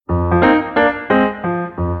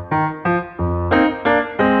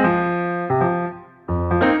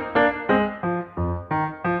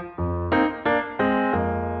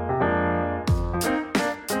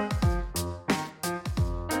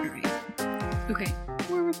Okay.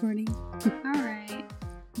 We're recording. All right.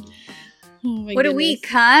 Oh my What goodness. a week,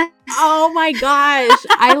 huh? Oh my gosh.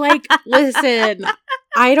 Listen,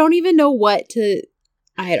 I don't even know what to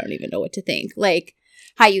think.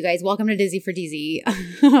 Hi, you guys. Welcome to Dizzy for DZ,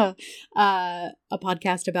 a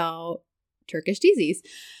podcast about Turkish Dizzies.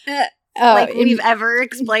 We've ever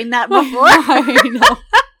explained that before. I know.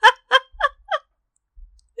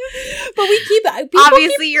 But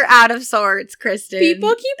Obviously, you're out of sorts, Kristen.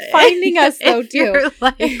 People keep finding us, though, too. You're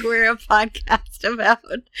we're a podcast about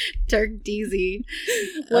Turk DZ.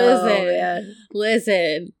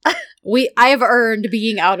 Listen. I have earned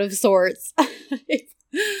being out of sorts. I'm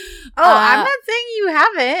not saying you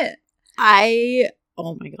haven't.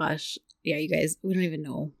 Oh my gosh. Yeah, you guys, we don't even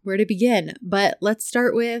know where to begin. But let's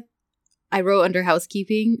start with, I wrote under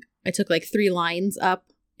housekeeping. I took 3 lines up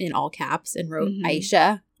in all caps and wrote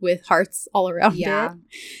Aisha with hearts all around it.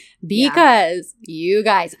 Because you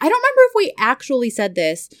guys, I don't remember if we actually said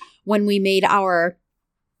this when we made our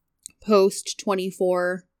post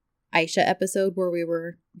 24 Aisha episode where we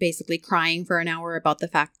were basically crying for an hour about the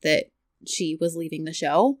fact that she was leaving the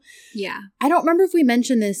show. Yeah. I don't remember if we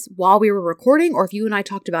mentioned this while we were recording or if you and I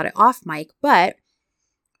talked about it off mic, but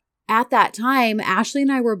at that time, Ashley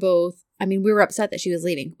and I were both, we were upset that she was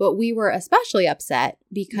leaving, but we were especially upset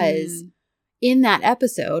because in that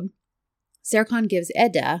episode, Serkan gives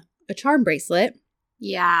Eda a charm bracelet.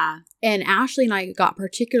 Yeah. And Ashley and I got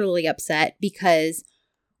particularly upset because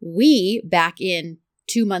we, back in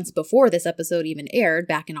 2 months before this episode even aired,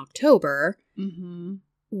 back in October,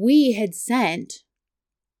 we had sent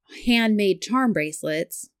handmade charm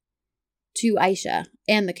bracelets to Aisha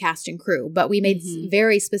and the cast and crew, but we made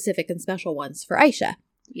very specific and special ones for Aisha.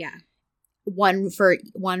 Yeah. One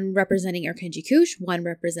representing Erkenci Kuş, one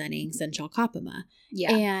representing Sençal Kapama.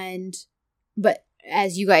 Yeah. But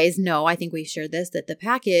as you guys know, I think we shared this, that the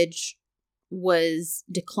package was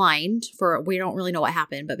declined we don't really know what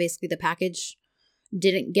happened, but basically the package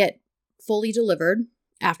didn't get fully delivered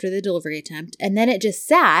after the delivery attempt. And then it just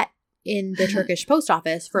sat in the Turkish post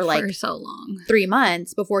office for so long, 3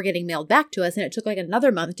 months before getting mailed back to us. And it took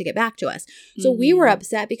another month to get back to us. So we were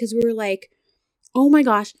upset because we were like, oh my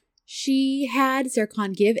gosh, she had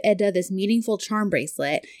Serkan give Eda this meaningful charm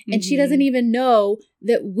bracelet. And she doesn't even know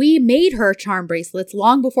that we made her charm bracelets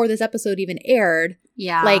long before this episode even aired.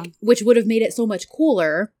 Yeah. Which would have made it so much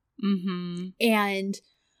cooler. And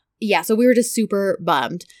yeah, so we were just super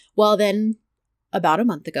bummed. Well, then about a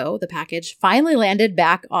month ago, the package finally landed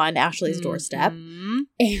back on Ashley's doorstep.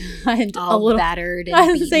 And all a little battered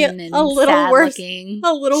and beaten and a little sad worse, looking.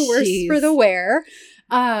 A little worse for the wear.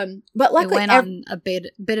 But luckily, it went on a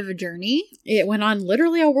bit of a journey. It went on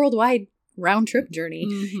literally a worldwide round trip journey.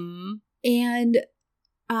 And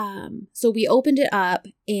so we opened it up,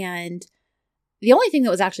 and the only thing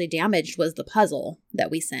that was actually damaged was the puzzle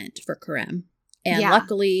that we sent for Kerem. And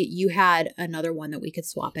luckily, you had another one that we could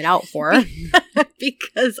swap it out for.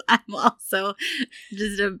 Because I'm also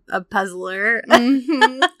just a puzzler.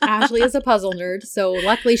 Ashley is a puzzle nerd. So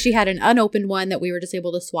luckily, she had an unopened one that we were just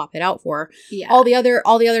able to swap it out for. Yeah. All the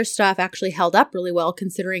other stuff actually held up really well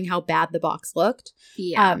considering how bad the box looked.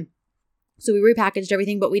 Yeah. So we repackaged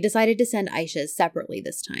everything, but we decided to send Aisha's separately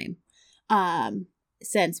this time.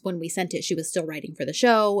 Since when we sent it, she was still writing for the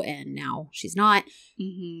show, and now she's not.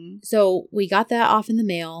 So we got that off in the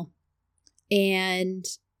mail, and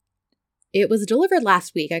it was delivered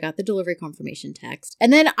last week. I got the delivery confirmation text,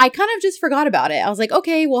 and then I kind of just forgot about it. I was like,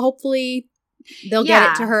 okay, well, hopefully they'll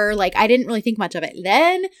get it to her. I didn't really think much of it.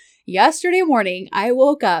 Then yesterday morning, I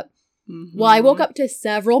woke up. Well, I woke up to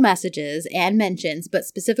several messages and mentions, but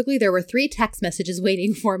specifically there were 3 text messages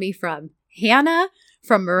waiting for me from Hannah,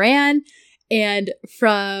 from Moran, and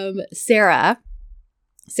from Sarah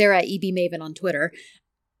EB Maven on Twitter,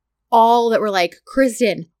 all that were like,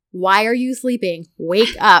 Kristen, why are you sleeping?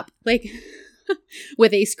 Wake up.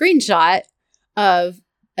 With a screenshot of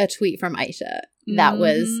a tweet from Aisha that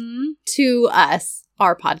was to us,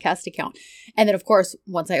 our podcast account. And then, of course,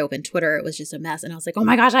 once I opened Twitter, it was just a mess. And I was like, oh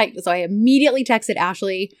my gosh. So I immediately texted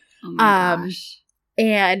Ashley. Oh my gosh.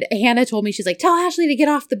 And Hannah told me, she's like, tell Ashley to get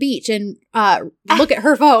off the beach and look at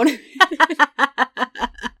her phone.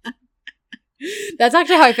 That's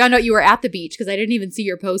actually how I found out you were at the beach, because I didn't even see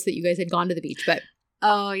your post that you guys had gone to the beach. But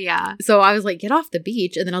oh, yeah. So I was like, get off the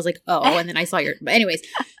beach. And then I was like, oh, and then I saw your, but anyways.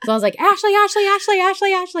 So I was like, Ashley.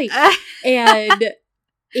 And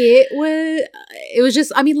it was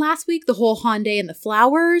just, last week, the whole Hyundai and the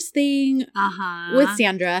flowers thing with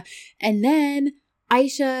Sandra. And then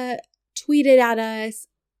Aisha tweeted at us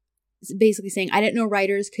basically saying, I didn't know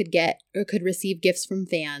writers could get or could receive gifts from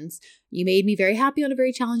fans. You made me very happy on a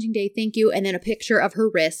very challenging day. Thank you. And then a picture of her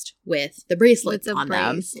wrist with the bracelets on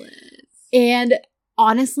them. And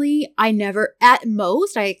honestly, I never, at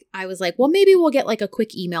most, I was like, well, maybe we'll get like a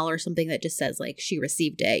quick email or something that just says like she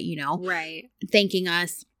received it, you know, right, thanking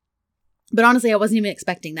us. But honestly, I wasn't even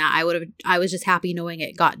expecting that. I was just happy knowing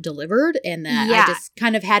it got delivered, and that I just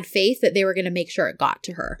kind of had faith that they were going to make sure it got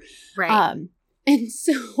to her. Right. And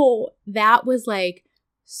so that was like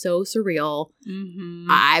so surreal. Mm-hmm.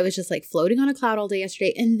 I was just like floating on a cloud all day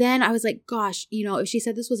yesterday. And then I was like, gosh, you know, if she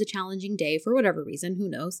said this was a challenging day for whatever reason, who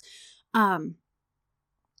knows?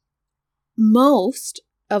 Most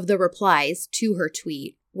of the replies to her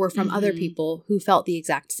tweet were from other people who felt the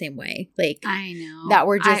exact same way. Like, I know. That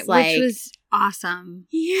were just like, which was awesome.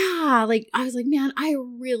 Yeah. Like, I was like, man, I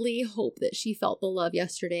really hope that she felt the love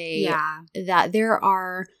yesterday. Yeah. That there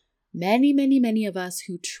are many, many, many of us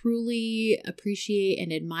who truly appreciate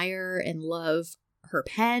and admire and love her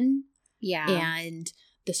pen. Yeah. And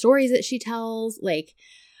the stories that she tells. Like,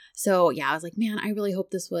 so yeah, I was like, man, I really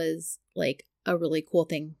hope this was like a really cool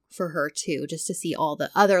thing for her too, just to see all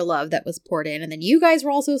the other love that was poured in. And then you guys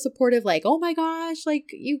were also supportive, like, oh my gosh,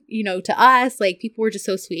 like you know, to us, like people were just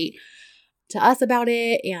so sweet to us about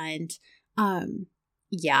it. And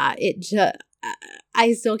yeah, it just,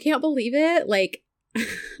 I still can't believe it. Like,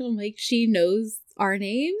 I'm like, she knows our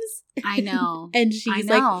names. I know. And she's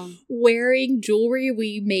like wearing jewelry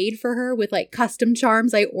we made for her with like custom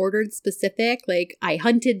charms I ordered specific. Like I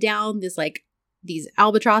hunted down these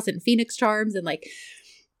albatross and phoenix charms, and like,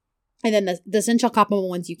 and then the Senchal Kapama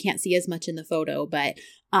ones you can't see as much in the photo, but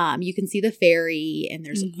you can see the fairy, and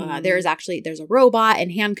there's there's a robot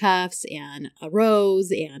and handcuffs and a rose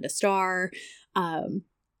and a star.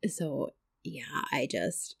 So yeah,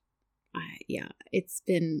 it's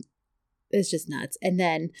just nuts. And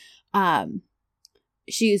then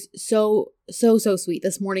she's so sweet.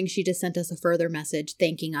 This morning she just sent us a further message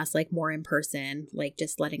thanking us, like more in person, like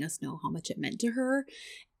just letting us know how much it meant to her.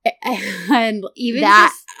 And even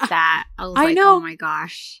that I was like, know. Oh my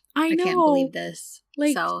gosh, I know. can't believe this.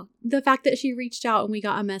 Like, so the fact that she reached out and we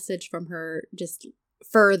got a message from her just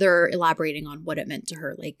further elaborating on what it meant to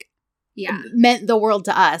her, like, yeah, meant the world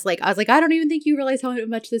to us. Like, I was like, I don't even think you realize how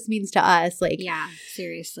much this means to us. Like, yeah,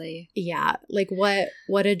 seriously. Yeah. Like,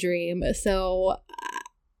 what a dream. So,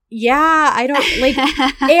 yeah, I don't like,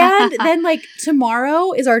 and then like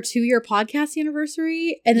tomorrow is our 2-year podcast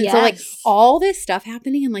anniversary. And then so like all this stuff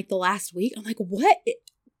happening in like the last week, I'm like,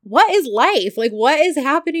 what is life? Like, what is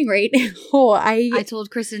happening right now? I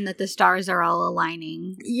told Kristen that the stars are all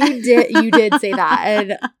aligning. You did say that.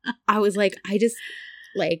 And I was like, I just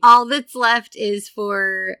like, all that's left is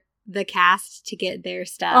for the cast to get their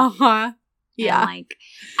stuff. Yeah. And like,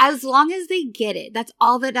 as long as they get it, that's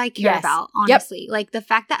all that I care about, honestly. Yep. Like, the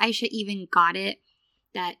fact that Aisha even got it,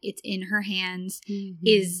 that it's in her hands,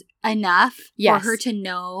 is enough for her to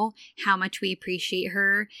know how much we appreciate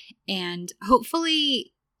her. And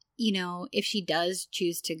hopefully, you know, if she does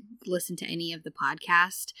choose to listen to any of the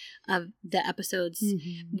podcast of the episodes,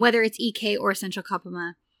 whether it's EK or Senchal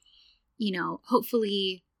Kapama, you know,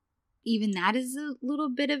 hopefully even that is a little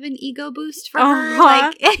bit of an ego boost for her.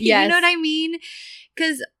 Like, you know what I mean?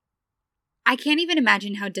 Because I can't even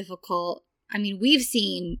imagine how difficult. I mean, we've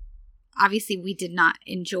seen, obviously we did not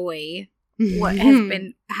enjoy what has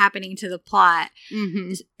been happening to the plot.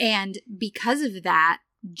 And because of that,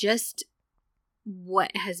 just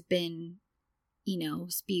what has been, you know,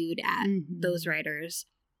 spewed at those writers.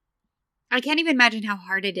 I can't even imagine how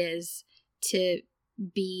hard it is to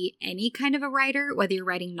be any kind of a writer, whether you're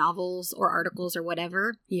writing novels or articles or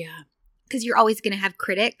whatever. Yeah. Because you're always going to have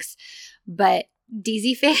critics, but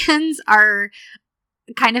DZ fans are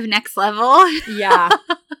kind of next level. Yeah.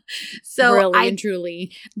 So really and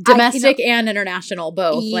truly. Domestic and international,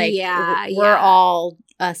 both. Like, we're all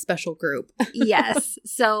a special group. Yes.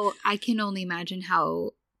 So I can only imagine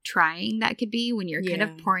how trying that could be when you're kind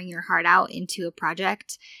of pouring your heart out into a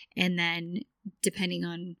project, and then depending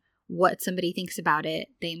on what somebody thinks about it,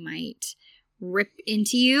 they might rip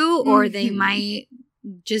into you, or they might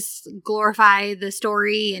just glorify the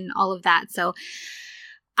story and all of that. So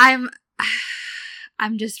I'm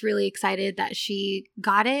just really excited that she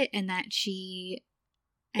got it, and that she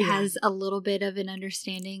has a little bit of an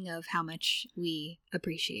understanding of how much we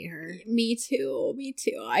appreciate her. Me too.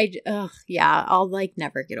 I'll like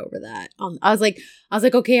never get over that. I was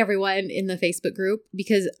like, okay, everyone in the Facebook group,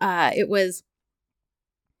 because it was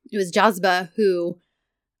Jazba who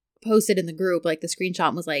posted in the group, like the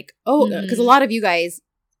screenshot was like, oh, because a lot of you guys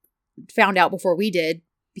found out before we did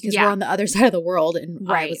because we're on the other side of the world, and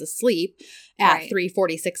I was asleep at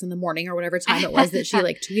 3:46 in the morning or whatever time it was that she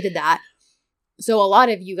like tweeted that. So a lot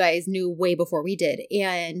of you guys knew way before we did.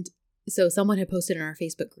 And so someone had posted in our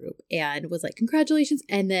Facebook group and was like, congratulations.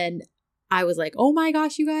 And then I was like, oh my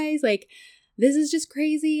gosh, you guys, like, this is just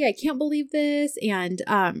crazy. I can't believe this. And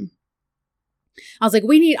I was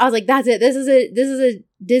like, that's it. This is a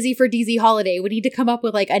Dizzy for DZ holiday. We need to come up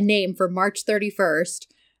with like a name for March 31st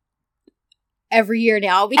every year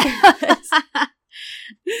now, because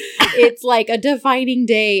it's like a defining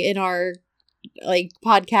day in our like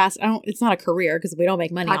podcast. It's not a career because we don't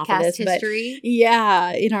make money off of this, history. But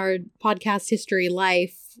yeah, in our podcast history,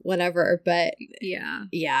 life, whatever. But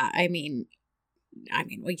yeah. I mean,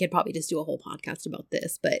 we could probably just do a whole podcast about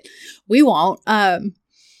this, but we won't.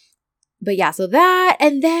 But yeah, so that,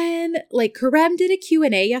 and then like Karem did a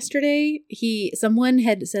Q&A yesterday. Someone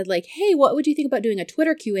had said like, hey, what would you think about doing a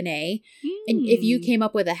Twitter Q&A? And if you came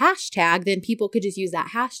up with a hashtag, then people could just use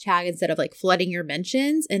that hashtag instead of like flooding your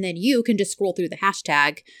mentions. And then you can just scroll through the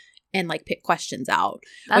hashtag and like pick questions out.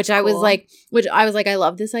 That's cool. I was like, I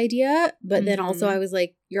love this idea. But then also I was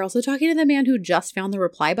like, you're also talking to the man who just found the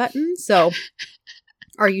reply button. So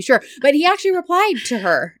are you sure? But he actually replied to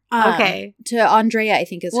her. Okay. To Andrea, I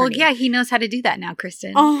think is her name. Yeah, he knows how to do that now,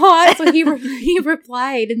 Kristen. So he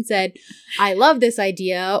replied and said, I love this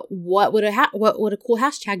idea. What would a cool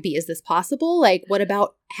hashtag be? Is this possible? Like, what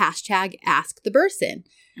about hashtag ask the person?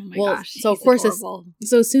 Oh my gosh. So of course, as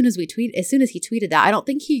soon as he tweeted that, I don't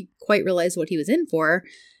think he quite realized what he was in for,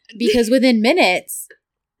 because within minutes,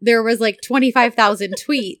 there was like 25,000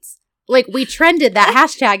 tweets. Like, we trended that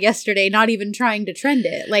hashtag yesterday, not even trying to trend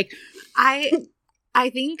it. Like, I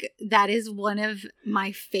think that is one of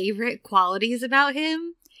my favorite qualities about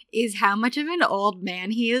him, is how much of an old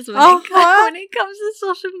man he is when it comes to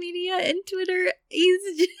social media and Twitter.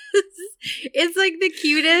 He's just, it's like the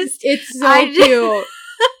cutest. It's so cute.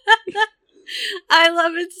 I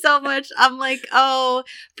love it so much. I'm like, oh,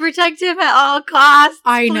 protect him at all costs.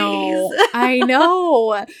 I know.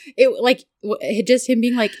 It like just him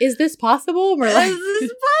being like, is this possible? We're like, is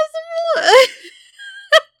this possible?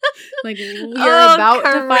 Like, you're about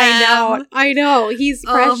to find out. I know. He's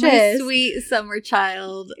precious. My sweet summer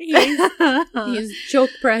child. He's choke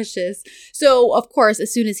precious. So, of course,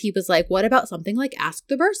 as soon as he was like, what about something like Ask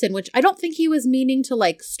the Person? Which I don't think he was meaning to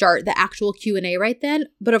like start the actual Q&A right then.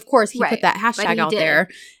 But of course, he put that hashtag out there.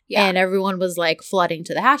 Yeah. And everyone was like flooding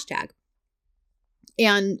to the hashtag.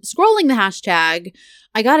 And scrolling the hashtag,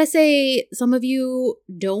 I gotta say, some of you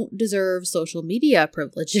don't deserve social media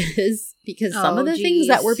privileges, because some of the things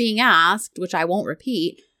that were being asked, which I won't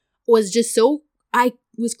repeat, was just so, I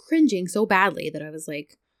was cringing so badly that I was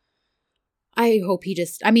like, I hope he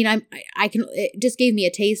just, it just gave me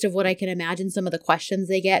a taste of what I can imagine some of the questions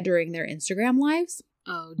they get during their Instagram lives.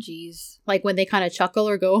 Oh, geez. Like when they kind of chuckle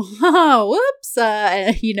or go, oh, whoops,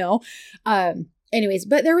 anyways,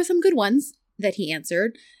 but there were some good ones that he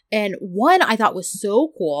answered. And one I thought was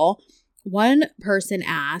so cool. One person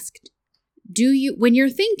asked, when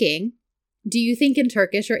you're thinking, do you think in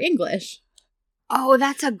Turkish or English? Oh,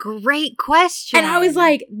 that's a great question. And I was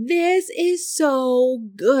like, this is so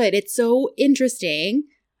good. It's so interesting,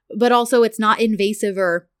 but also it's not invasive,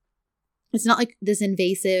 or it's not like this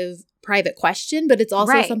invasive private question, but it's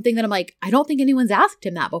also something that I'm like, I don't think anyone's asked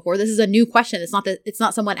him that before. This is a new question. It's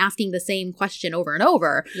not someone asking the same question over and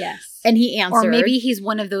over. Yes. And he answered. Or maybe he's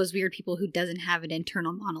one of those weird people who doesn't have an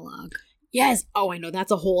internal monologue. Yes. Oh, I know. That's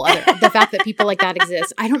a whole other, the fact that people like that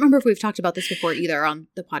exist. I don't remember if we've talked about this before either on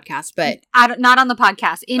the podcast, but. Not on the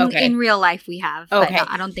podcast. In real life we have. Okay. But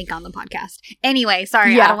I don't think on the podcast. Anyway,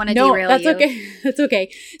 sorry. I don't want to derail that's you. Okay. That's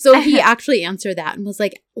okay. So he actually answered that and was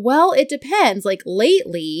like, well, it depends. Like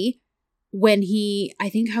lately, I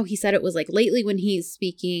think how he said it was like lately when he's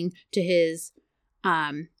speaking to his,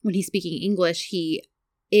 when he's speaking English, he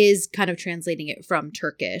is kind of translating it from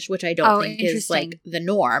Turkish, which I don't think is like the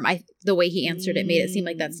norm. The way he answered it made it seem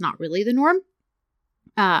like that's not really the norm.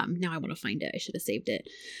 Now I want to find it. I should have saved it,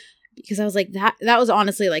 because I was like, that was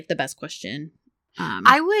honestly like the best question.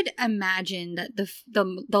 I would imagine that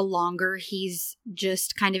the longer he's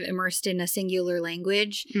just kind of immersed in a singular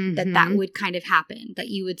language, that would kind of happen, that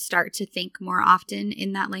you would start to think more often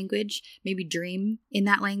in that language, maybe dream in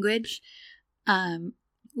that language.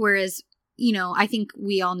 Whereas, I think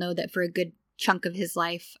we all know that for a good chunk of his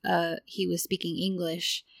life, he was speaking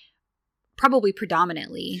English, probably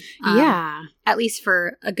predominantly. At least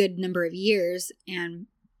for a good number of years. And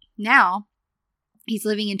now he's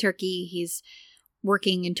living in Turkey. He's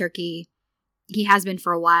working in Turkey. He has been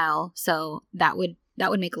for a while. So that would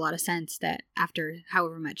make a lot of sense that after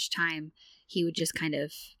however much time, he would just kind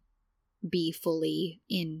of be fully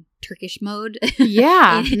in Turkish mode.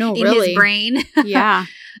 Yeah. in really. his brain. Yeah.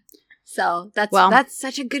 So that's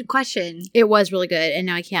such a good question. It was really good. And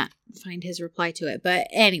now I can't find his reply to it. But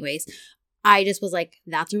anyways, I just was like,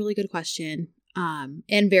 that's a really good question.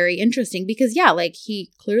 And very interesting because, yeah, like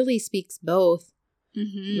he clearly speaks both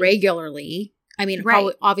regularly. I mean,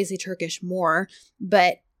 probably, obviously Turkish more,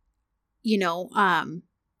 but, you know,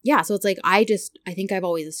 yeah. So it's like, I think I've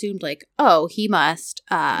always assumed like, oh, he must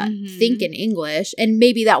think in English. And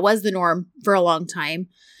maybe that was the norm for a long time.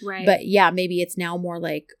 Right. But yeah, maybe it's now more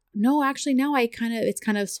like, no, actually now it's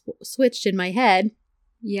kind of switched in my head.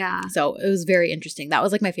 Yeah. So it was very interesting. That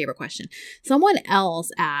was like my favorite question. Someone else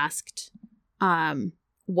asked,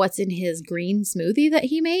 what's in his green smoothie that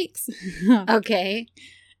he makes? Okay.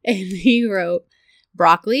 And he wrote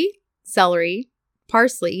broccoli, celery,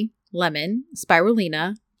 parsley, lemon,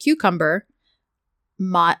 spirulina, cucumber,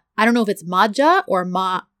 I don't know if it's maca or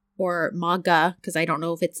maga, because I don't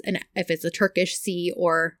know if it's a Turkish C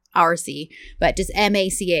or our C, but just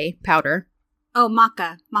MACA powder. Oh,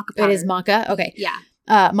 maca powder. It is maca? Okay. Yeah.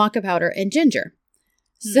 Maca powder and ginger.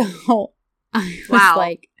 So I was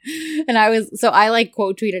like, and I like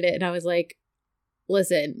quote tweeted it and I was like,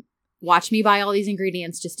 listen, watch me buy all these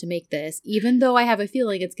ingredients just to make this, even though I have a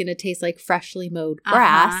feeling it's going to taste like freshly mowed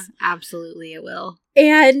grass. Absolutely, it will.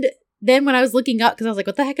 And then when I was looking up, because I was like,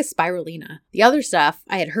 what the heck is spirulina? The other stuff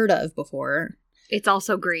I had heard of before. It's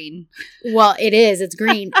also green. Well, it is. It's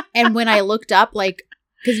green. And when I looked up, like,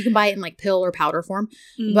 because you can buy it in like pill or powder form,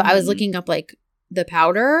 but I was looking up like the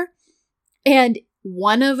powder, and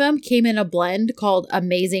one of them came in a blend called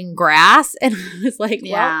Amazing Grass. And I was like,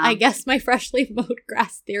 well, I guess my freshly mowed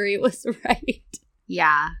grass theory was right.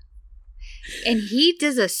 Yeah. And he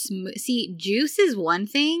does see, juice is one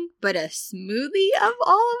thing, but a smoothie of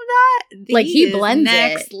all of that? Like he blends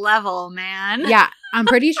next level, man. Yeah. I'm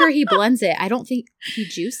pretty sure he blends it. I don't think he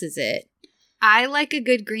juices it. I like a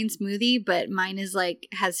good green smoothie, but mine is like,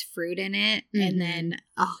 has fruit in it and then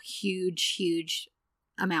a huge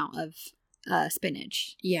amount of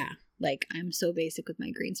spinach. Yeah. Like I'm so basic with my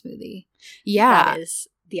green smoothie. Yeah.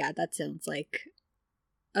 That sounds like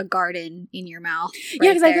a garden in your mouth.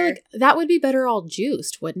 Yeah, because I feel like that would be better all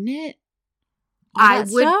juiced, wouldn't it? I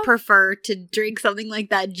would prefer to drink something like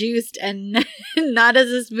that juiced and not as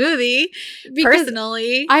a smoothie. Because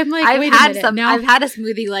personally, I'm like, I've had a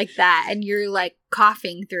smoothie like that, and you're like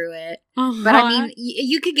coughing through it. But I mean,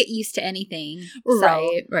 you could get used to anything,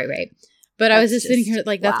 right? But I was just sitting here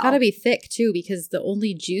like, that's got to be thick too, because the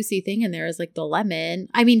only juicy thing in there is like the lemon.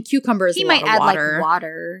 I mean, cucumber is a lot of water. He might add like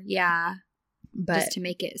water, yeah. But just to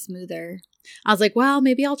make it smoother. I was like, well,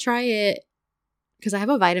 maybe I'll try it because I have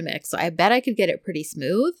a Vitamix, so I bet I could get it pretty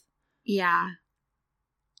smooth. Yeah.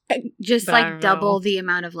 Just like double the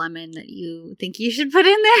amount of lemon that you think you should put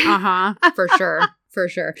in there. For sure. For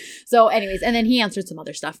sure. So anyways, and then he answered some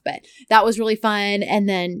other stuff, but that was really fun. And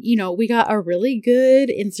then, you know, we got a really good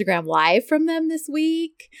Instagram live from them this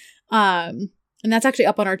week. And that's actually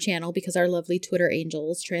up on our channel because our lovely Twitter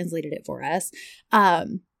angels translated it for us.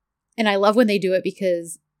 And I love when they do it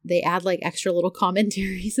because they add like extra little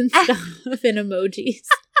commentaries and stuff and emojis.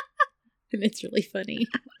 And it's really funny.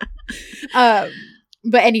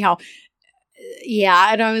 But anyhow,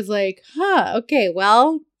 yeah. And I was like, okay,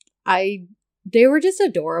 well, they were just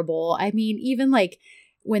adorable. I mean, even like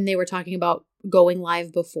when they were talking about going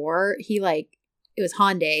live before, it was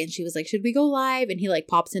Hyundai and she was like, should we go live? And he like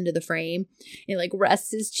pops into the frame and like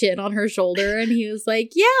rests his chin on her shoulder. And he was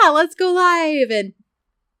like, yeah, let's go live. And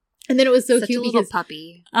then it was so such cute a little because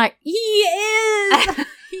puppy. He is.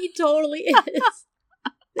 He totally is.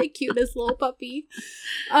 The cutest little puppy.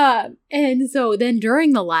 And so then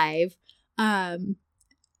during the live,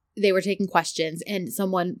 they were taking questions and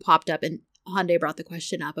someone popped up and Hyundai brought the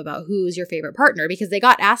question up about who's your favorite partner because they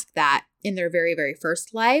got asked that in their very, very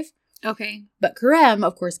first live. Okay. But Kerem,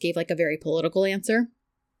 of course, gave like a very political answer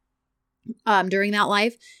during that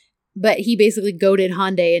live. But he basically goaded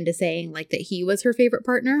Hyundai into saying like that he was her favorite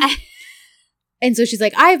partner. And so she's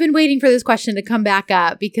like, I've been waiting for this question to come back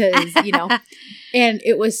up because, you know, and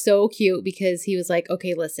it was so cute because he was like,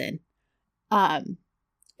 okay, listen. And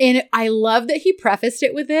I love that he prefaced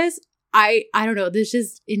it with this. I don't know. This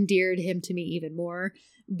just endeared him to me even more.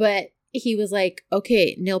 But he was like,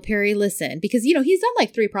 okay, Neil Perry, listen. Because, you know, he's done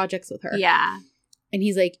like 3 projects with her. Yeah. And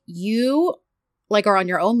he's like, you like are on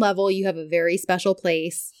your own level. You have a very special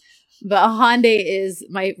place. But Hyundai is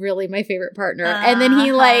my favorite partner. And then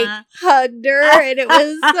he like hugged her and it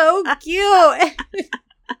was so cute.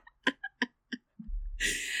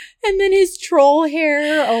 And then his troll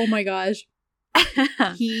hair. Oh my gosh.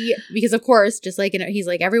 because of course, just like, he's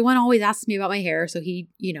like, everyone always asks me about my hair. So he,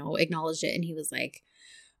 acknowledged it. And he was like,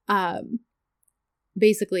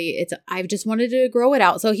 basically I've just wanted to grow it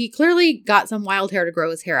out. So he clearly got some wild hair to grow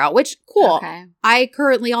his hair out, which cool. Okay. I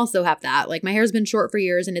currently also have that. Like my hair's been short for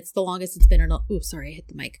years and it's the longest it's been sorry, I hit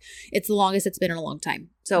the mic. It's the longest it's been in a long time.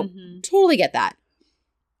 So totally get that.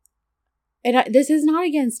 And this is not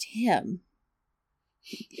against him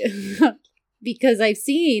because I've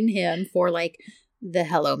seen him for like the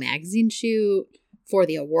Hello Magazine shoot, for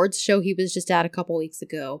the awards show he was just at a couple weeks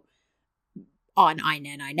ago on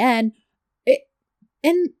INN.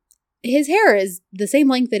 And his hair is the same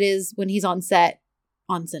length it is when he's on set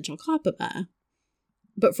on Sensual Kapama.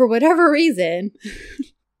 But for whatever reason,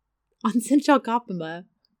 on Sensual Kapama,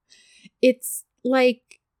 it's like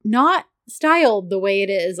not styled the way it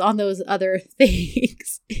is on those other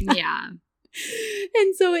things. Yeah.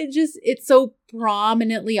 And so it's so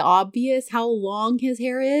prominently obvious how long his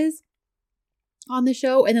hair is on the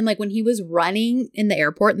show. And then like when he was running in the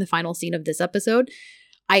airport in the final scene of this episode,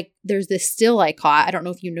 there's this still I caught. I don't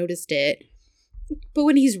know if you noticed it, but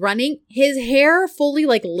when he's running, his hair fully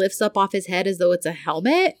like lifts up off his head as though it's a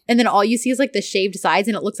helmet. And then all you see is like the shaved sides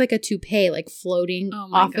and it looks like a toupee like floating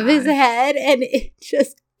off of his head. And it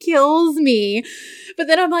just kills me. But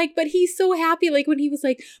then I'm like, but he's so happy. Like when he was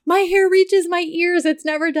like, my hair reaches my ears. It's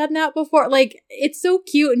never done that before. Like it's so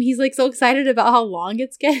cute. And he's like so excited about how long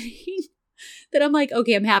it's getting that I'm like,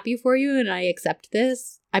 okay, I'm happy for you. And I accept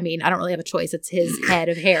this. I mean, I don't really have a choice. It's his head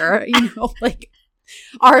of hair, like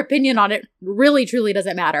our opinion on it really, truly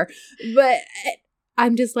doesn't matter. But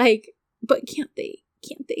I'm just like, but can't they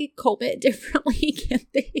comb it differently? Can't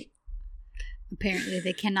they? Apparently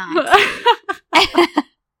they cannot.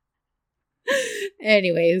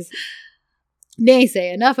 Anyways,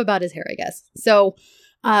 naysay, enough about his hair, I guess. So,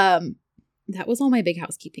 that was all my big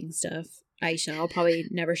housekeeping stuff. Aisha, I'll probably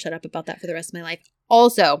never shut up about that for the rest of my life.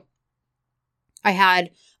 Also, I had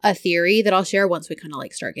a theory that I'll share once we kind of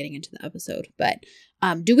like start getting into the episode. But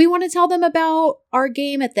do we want to tell them about our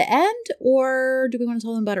game at the end or do we want to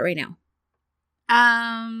tell them about it right now?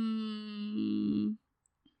 I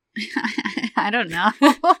don't know.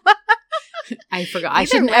 I forgot. I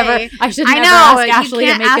should never ask Ashley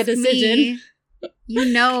to make a decision. Me.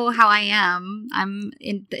 You know how I am. I'm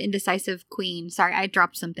the indecisive queen. Sorry, I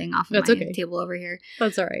dropped something off of my table over here.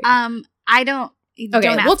 That's all right. I don't. Okay,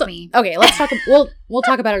 don't ask me. Okay, let's talk. We'll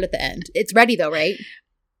talk about it at the end. It's ready though, right?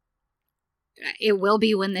 It will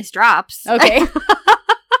be when this drops. Okay.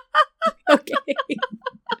 Okay.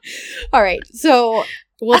 All right. So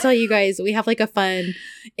we'll tell you guys. We have like a fun,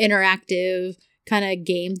 interactive kind of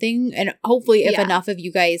game thing, and hopefully, if enough of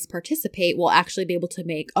you guys participate, we'll actually be able to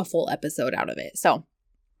make a full episode out of it. So,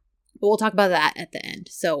 but we'll talk about that at the end.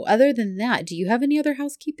 So, other than that, do you have any other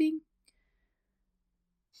housekeeping?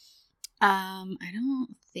 I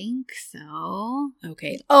don't think so.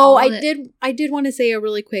 Okay. Oh, I did want to say a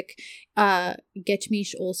really quick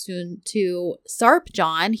Geçmiş olsun to Sarp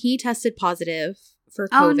John. He tested positive for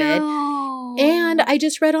COVID. Oh, no. And I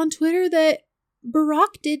just read on Twitter that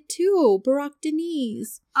Barack did too. Barack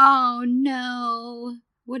Deniz. Oh no.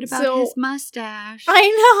 What about his mustache?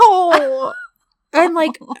 I know. And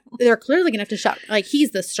like they're clearly gonna have to shut, like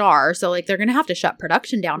he's the star, so like they're gonna have to shut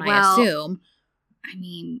production down, I assume. I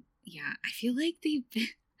mean, yeah, I feel like they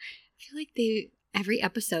every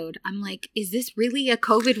episode I'm like, is this really a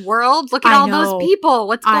COVID world? Look at all those people.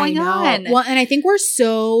 What's going on? Well, and I think we're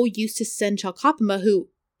so used to Sensual Kapama, who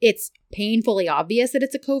it's painfully obvious that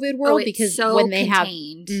it's a COVID world because so when they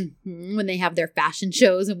contained. when they have their fashion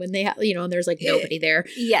shows and when they have, and there's like nobody there.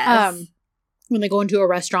 Yes. When they go into a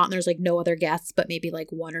restaurant and there's like no other guests, but maybe like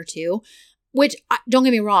one or two, which don't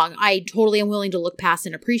get me wrong, I totally am willing to look past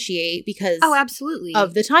and appreciate because absolutely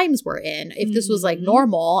of the times we're in. If this was like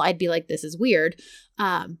normal, I'd be like, this is weird.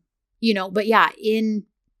 But yeah, in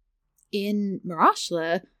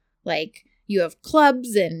Marashla, like you have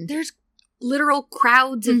clubs and there's literal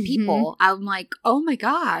crowds of people. I'm like, oh my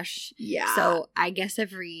gosh. Yeah. So I guess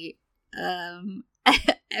every DZ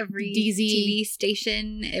TV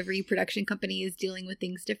station, every production company is dealing with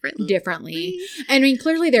things differently. I mean,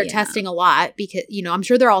 clearly they're testing a lot because, I'm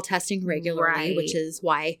sure they're all testing regularly, which is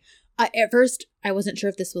why at first I wasn't sure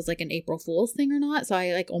if this was like an April Fool's thing or not. So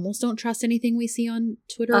I like almost don't trust anything we see on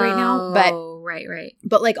Twitter right now. But right.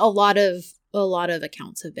 But like a lot of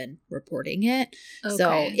accounts have been reporting it. Okay.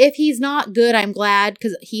 So if he's not good, I'm glad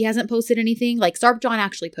because he hasn't posted anything. Like Sarp John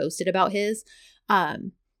actually posted about his.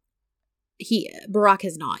 Barack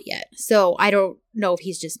has not yet. So I don't know if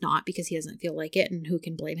he's just not because he doesn't feel like it, and who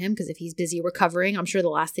can blame him? Because if he's busy recovering, I'm sure the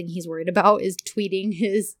last thing he's worried about is tweeting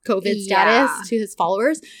his COVID status to his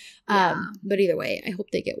followers. But either way, I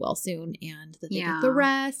hope they get well soon and that they get the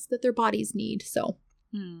rest that their bodies need. So,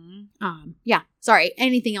 yeah. Sorry.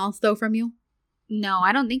 Anything else though from you? No,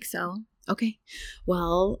 I don't think so. Okay.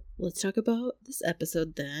 Well, let's talk about this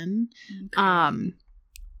episode then. Okay.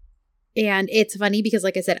 And it's funny because,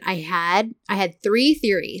 like I said, I had 3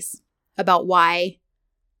 theories about why,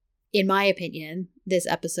 in my opinion, this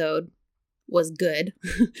episode was good.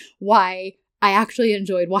 Why I actually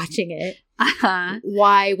enjoyed watching it.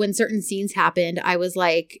 Why, when certain scenes happened, I was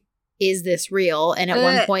like, is this real? And at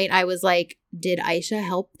one point I was like, did Aisha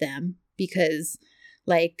help them? Because,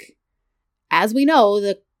 like, as we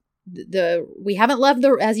know, we haven't loved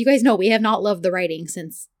as you guys know, we have not loved the writing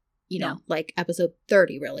since, you know, like episode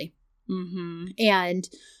 30, really. Mm-hmm. And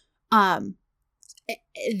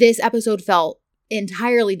this episode felt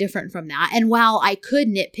entirely different from that. And while I could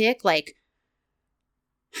nitpick, like,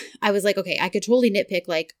 I was like, okay, I could totally nitpick,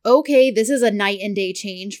 like, okay, this is a night and day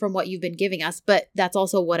change from what you've been giving us, but that's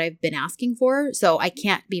also what I've been asking for. So I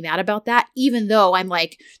can't be mad about that, even though I'm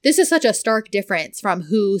like, this is such a stark difference from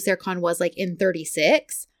who Serkan was like in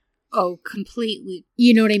 36. Oh, completely.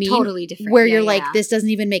 You know what I mean? Totally different. Where you're like, this doesn't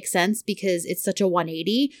even make sense because it's such a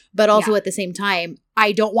 180. But also at the same time,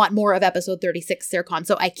 I don't want more of episode 36 Serkan.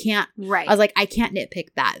 So I can't. Right. I was like, I can't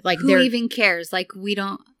nitpick that. Like, who even cares? Like,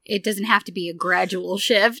 it doesn't have to be a gradual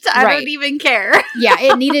shift. I don't even care. Yeah,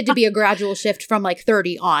 it needed to be a gradual shift from like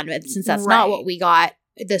 30 on. But since that's not what we got,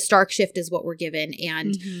 the stark shift is what we're given.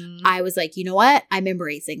 And I was like, you know what? I'm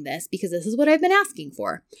embracing this because this is what I've been asking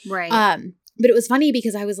for. Right. But it was funny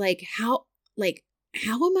because I was like, how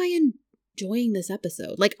am I enjoying this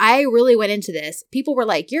episode? Like, I really went into this. People were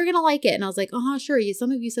like, you're going to like it. And I was like, sure.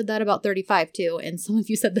 Some of you said that about 35 too. And some of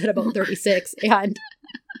you said that about 36. And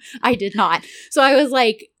I did not. So I was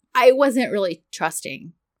like, I wasn't really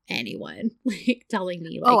trusting anyone, like, telling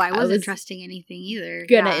me, like, I wasn't trusting anything either.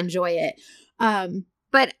 Gonna enjoy it.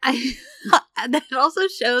 But that also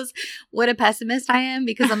shows what a pessimist I am,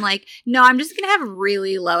 because I'm like, no, I'm just going to have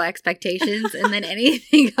really low expectations, and then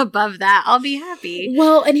anything above that, I'll be happy.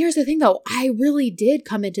 Well, and here's the thing, though. I really did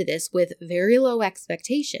come into this with very low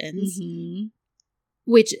expectations,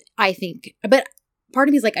 which I think, but part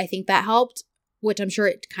of me is like, I think that helped, which I'm sure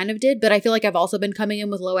it kind of did, but I feel like I've also been coming in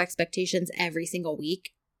with low expectations every single week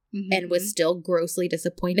and was still grossly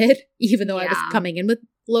disappointed, even though I was coming in with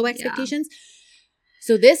low expectations.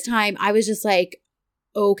 So this time I was just like,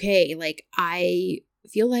 okay, like, I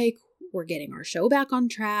feel like we're getting our show back on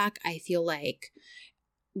track. I feel like,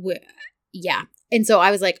 And so I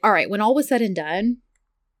was like, all right, when all was said and done,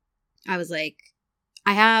 I was like,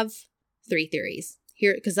 I have 3 theories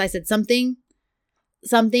here, because I said something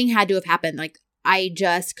had to have happened. Like, I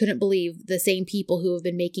just couldn't believe the same people who have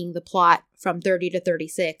been making the plot from 30 to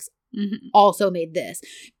 36 also made this.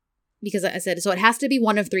 Because I said, so it has to be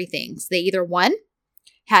one of 3 things. They either, 1,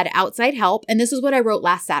 had outside help. And this is what I wrote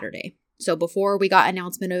last Saturday. So before we got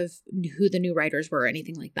announcement of who the new writers were or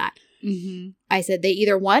anything like that. I said they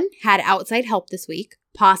either, 1, had outside help this week,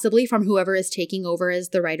 possibly from whoever is taking over as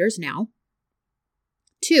the writers now.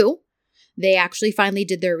 2, they actually finally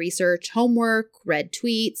did their research, homework, read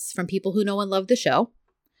tweets from people who know and love the show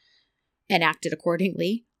and acted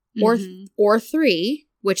accordingly. Or 3,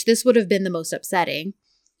 which this would have been the most upsetting,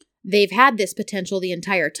 they've had this potential the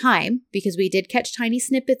entire time, because we did catch tiny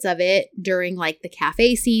snippets of it during, like, the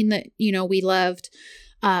cafe scene that, you know, we loved.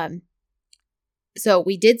 So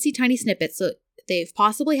we did see tiny snippets. So they've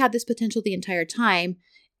possibly had this potential the entire time,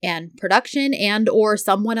 and production and or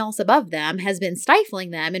someone else above them has been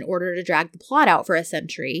stifling them in order to drag the plot out for a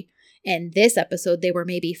century. And this episode, they were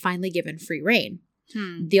maybe finally given free rein.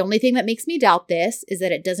 The only thing that makes me doubt this is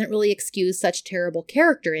that it doesn't really excuse such terrible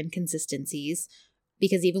character inconsistencies,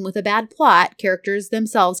 because even with a bad plot, characters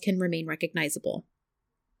themselves can remain recognizable.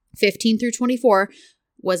 15 through 24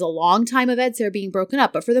 was a long time of Edser being broken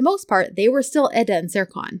up, but for the most part, they were still Eda and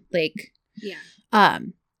Serkan. Like,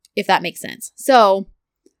 if that makes sense. So,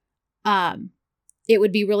 it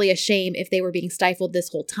would be really a shame if they were being stifled this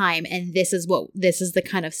whole time, and this is the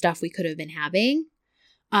kind of stuff we could have been having.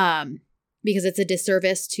 Because it's a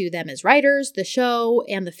disservice to them as writers, the show,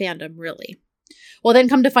 and the fandom, really. Well, then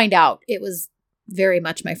come to find out, it was very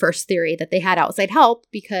much my first theory that they had outside help,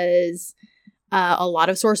 because a lot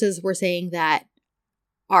of sources were saying that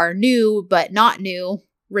our new but not new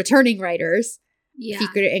returning writers,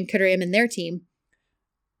 Fikri and Kerim and their team,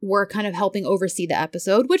 were kind of helping oversee the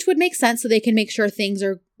episode, which would make sense, so they can make sure things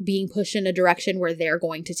are being pushed in a direction where they're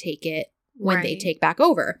going to take it when they take back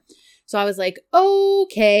over. So I was like,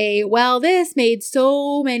 okay, well, this made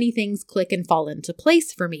so many things click and fall into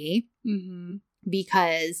place for me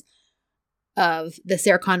because of the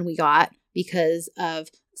Serkan we got, because of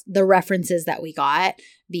episodes, the references that we got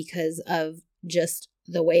because of just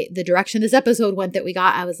the direction this episode went that we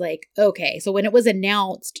got. I was like, okay. So when it was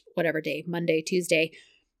announced, whatever day, Monday, Tuesday,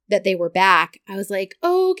 that they were back, I was like,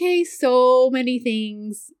 okay, so many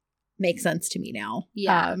things make sense to me now.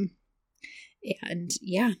 Yeah. And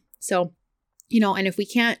yeah, so, and if we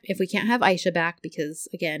can't have Aisha back, because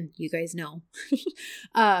again, you guys know,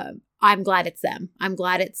 I'm glad it's them. I'm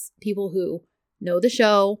glad it's people who know the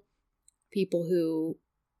show, people who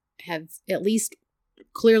have at least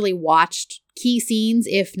clearly watched key scenes,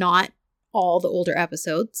 if not all the older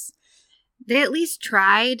episodes. They at least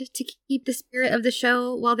tried to keep the spirit of the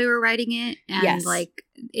show while they were writing it. And yes.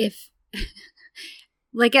 if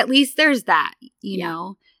at least there's that, you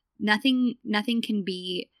know, nothing can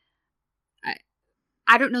be,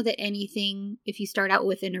 I don't know that anything, if you start out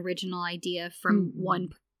with an original idea from one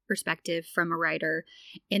perspective from a writer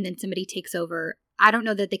and then somebody takes over, I don't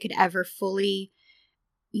know that they could ever fully,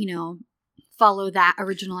 follow that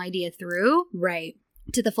original idea through. Right.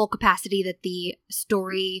 To the full capacity that the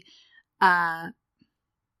story, not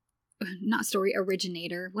story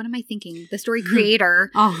originator. What am I thinking? The story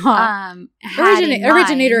creator. Originator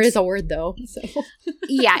is a word though. So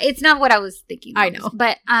yeah, it's not what I was thinking. I know,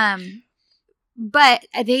 but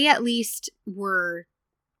they at least were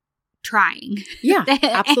trying. Yeah,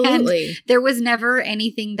 absolutely. And there was never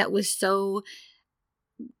anything that was so.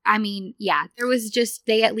 I mean, yeah, there was just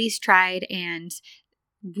they at least tried, and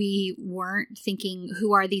we weren't thinking,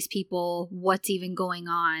 who are these people? What's even going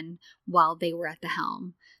on while they were at the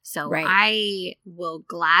helm? So right. I will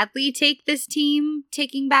gladly take this team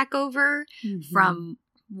taking back over from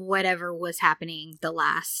whatever was happening the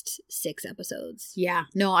last 6 episodes. Yeah,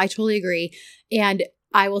 no, I totally agree. And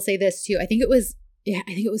I will say this too. I think it was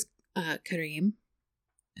Kareem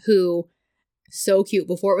who, so cute,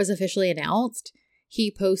 before it was officially announced, he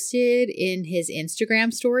posted in his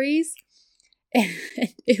Instagram stories. And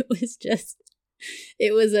it was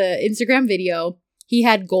a Instagram video. He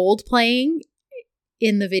had Gold playing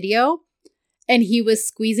in the video, and he was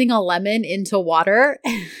squeezing a lemon into water.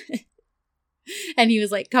 And he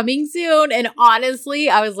was like, coming soon. And honestly,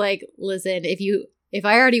 I was like, listen, if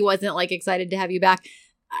I already wasn't like excited to have you back,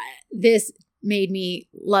 this made me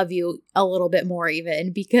love you a little bit more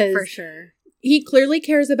even, because for sure he clearly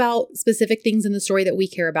cares about specific things in the story that we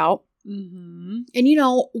care about. Mm-hmm.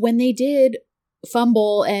 And when they did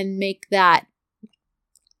fumble and make that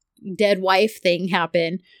dead wife thing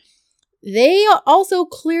happen, they also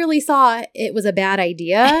clearly saw it was a bad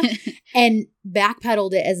idea and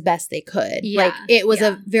backpedaled it as best they could. Yeah, like it was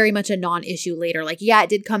a very much a non-issue later. Like, yeah, it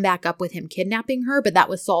did come back up with him kidnapping her, but that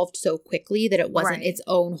was solved so quickly that it wasn't its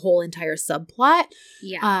own whole entire subplot.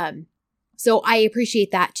 Yeah. So I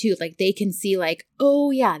appreciate that too. Like they can see like, oh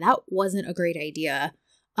yeah, that wasn't a great idea.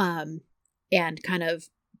 And kind of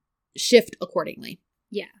shift accordingly.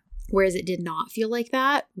 Yeah. Whereas it did not feel like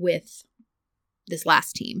that with this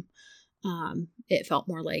last team. It felt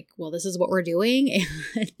more like, well, this is what we're doing,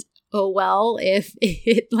 and oh well, if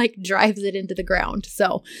it like drives it into the ground.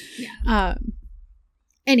 So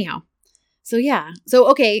anyhow. So yeah. So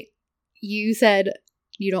okay, you said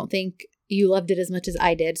you don't think you loved it as much as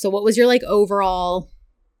I did. So what was your like overall?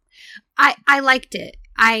 I liked it.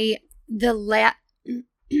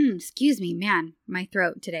 Excuse me, man, my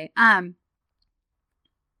throat today.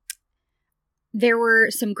 There were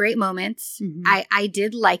some great moments. Mm-hmm. I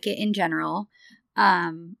did like it in general.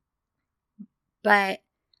 But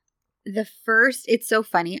it's so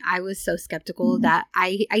funny. I was so skeptical that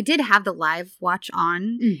I did have the live watch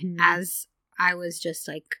on as I was just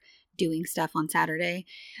like doing stuff on Saturday.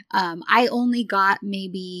 I only got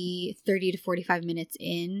maybe 30 to 45 minutes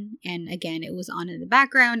in. And again, it was on in the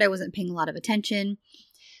background. I wasn't paying a lot of attention.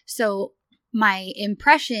 So my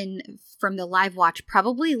impression from the live watch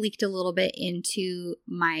probably leaked a little bit into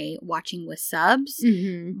my watching with subs.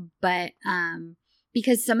 But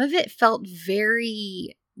because some of it felt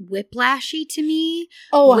very whiplashy to me.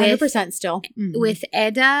 Oh, 100% still. With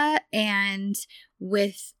Eda and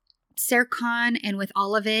with Serkan and with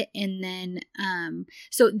all of it. And then,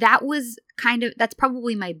 so that's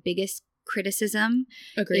probably my biggest criticism.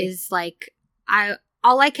 Agreed. Is like,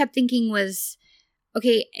 all I kept thinking was,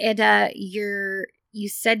 okay, Eda, you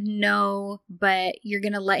said no, but you're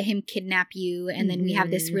going to let him kidnap you. And then we have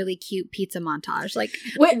this really cute pizza montage. Like,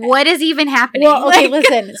 what is even happening? Well, okay,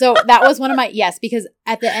 listen. So that was one of my, yes, because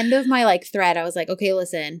at the end of my like thread, I was like, okay,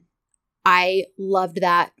 listen, I loved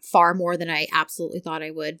that far more than I absolutely thought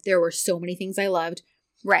I would. There were so many things I loved.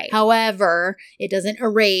 Right. However, it doesn't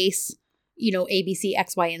erase, ABC,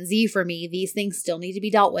 X, Y, and Z for me. These things still need to be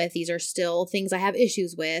dealt with. These are still things I have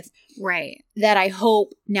issues with. Right. That I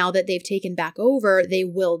hope now that they've taken back over, they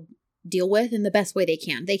will deal with in the best way they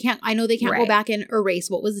can. I know they can't go back and erase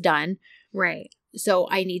what was done. Right. So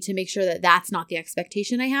I need to make sure that that's not the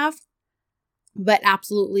expectation I have. But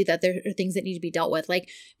absolutely that there are things that need to be dealt with. Like,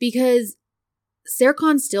 because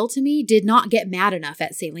Serkan still, to me, did not get mad enough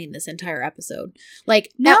at Celine this entire episode.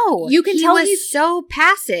 Like, no, you can tell he's so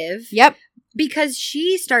passive. Yep. Because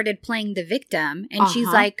she started playing the victim, and she's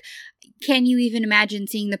like, can you even imagine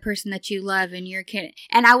seeing the person that you love and your kid?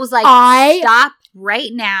 And I was like, stop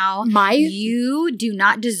right now. You do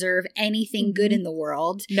not deserve anything good in the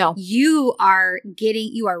world. No. You are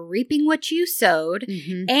reaping what you sowed.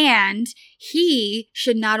 And he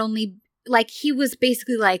should not only, like, he was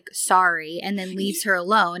basically like, sorry, and then leaves her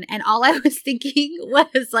alone. And all I was thinking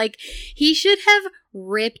was like, he should have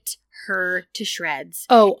ripped her to shreds.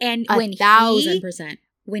 Oh, and 1,000%.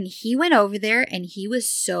 When he went over there and he was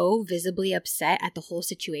so visibly upset at the whole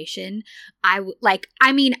situation, I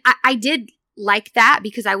did like that,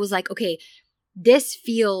 because I was like, okay, this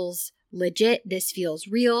feels legit. This feels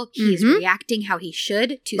real. He's reacting how he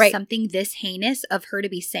should to something this heinous of her to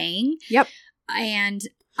be saying. Yep. And,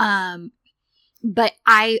 but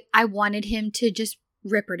I wanted him to just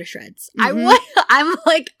rip her to shreds. I'm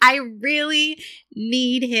like, I really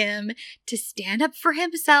need him to stand up for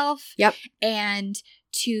himself. Yep. And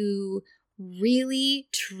to really,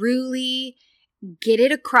 truly get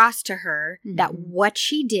it across to her that what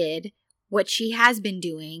she did, what she has been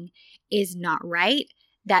doing, is not right,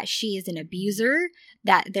 that she is an abuser,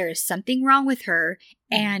 that there is something wrong with her,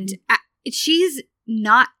 and she's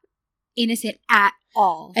not innocent at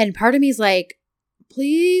all. And part of me is like,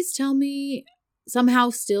 please tell me somehow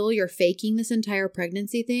still you're faking this entire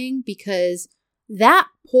pregnancy thing, because that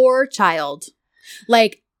poor child,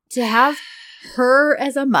 like, to have her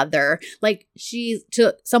as a mother, like, she's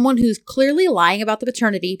to someone who's clearly lying about the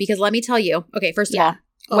paternity, because let me tell you, okay, first of all,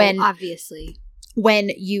 obviously,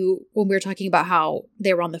 when we were talking about how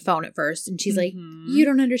they were on the phone at first, and she's like, you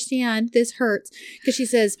don't understand, this hurts, because she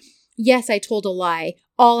says, yes, I told a lie,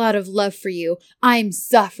 all out of love for you. I'm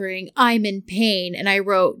suffering. I'm in pain. And I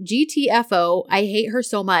wrote, GTFO, I hate her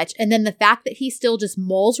so much. And then the fact that he still just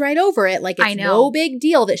mulls right over it, like it's no big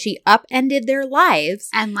deal that she upended their lives.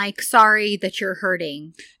 And like, sorry that you're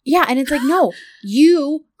hurting. Yeah. And it's like, no,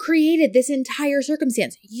 you created this entire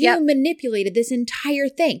circumstance. You manipulated this entire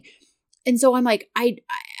thing. And so I'm like, I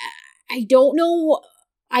don't know.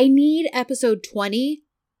 I need episode 20.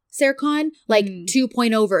 Serkan, like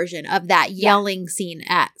 2.0 version of that yelling scene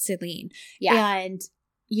at Celine. Yeah. And,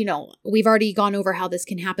 we've already gone over how this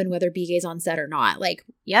can happen whether Bigay's on set or not. Like,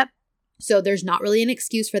 so there's not really an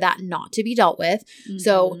excuse for that not to be dealt with.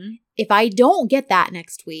 So if I don't get that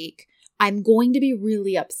next week, I'm going to be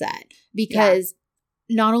really upset, because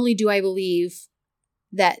not only do I believe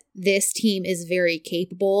that this team is very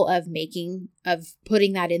capable of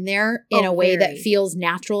putting that in there in a way that feels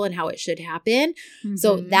natural and how it should happen.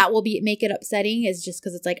 So that will make it upsetting, is just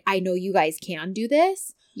because it's like, I know you guys can do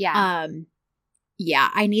this. Yeah.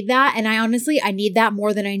 I need that. And I need that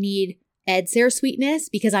more than I need Ed Ser sweetness,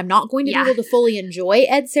 because I'm not going to be able to fully enjoy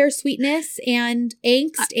Ed Ser sweetness and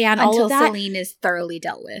angst and all of that. Until Celine is thoroughly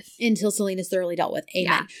dealt with. Amen.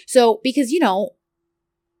 Yeah. So, because,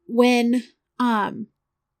 when,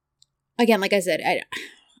 again, like I said,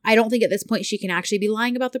 I don't think at this point she can actually be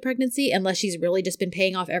lying about the pregnancy unless she's really just been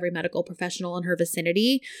paying off every medical professional in her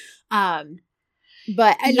vicinity. But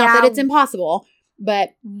not that it's impossible.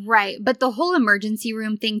 But right. But the whole emergency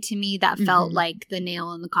room thing, to me, that felt like the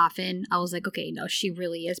nail in the coffin. I was like, okay, no, she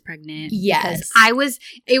really is pregnant. Yes.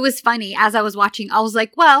 It was funny as I was watching. I was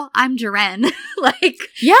like, well, I'm Jaren.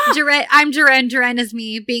 I'm Jaren. Jaren is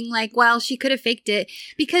me being like, well, she could have faked it,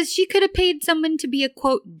 because she could have paid someone to be a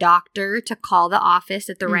quote doctor to call the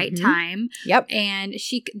office at the right time. Yep. And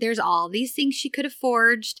there's all these things she could have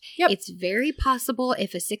forged. Yep. It's very possible.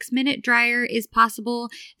 If a 6-minute dryer is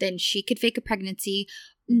possible, then she could fake a pregnancy.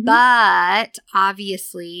 But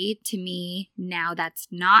obviously, to me, now that's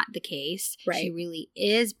not the case. Right. She really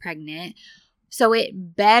is pregnant. So it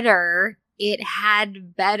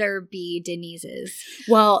had better be Denise's.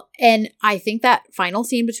 Well, and I think that final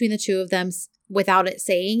scene between the two of them, without it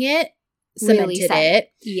saying it, cemented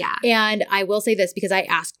it. Yeah. And I will say this, because I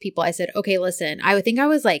asked people, I said, okay, listen, I think I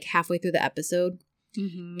was like halfway through the episode,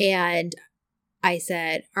 and I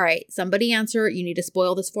said, all right, somebody answer. You need to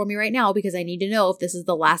spoil this for me right now, because I need to know if this is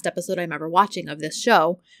the last episode I'm ever watching of this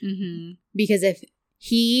show. Because if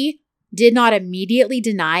he did not immediately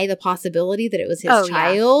deny the possibility that it was his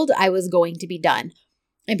child, I was going to be done.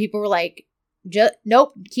 And people were like,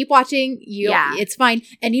 nope, keep watching. It's fine.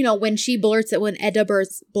 And when she when Edda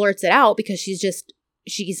blurts it out, because she's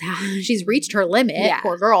reached her limit,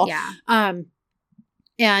 poor girl. Yeah.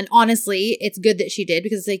 And honestly, it's good that she did,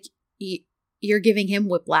 because like you're giving him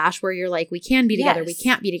whiplash where you're like, we can be together, we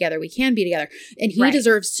can't be together, we can be together. And he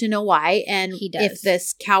deserves to know why. And he does. If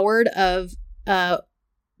this coward of a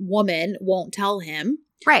woman won't tell him,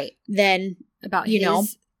 then about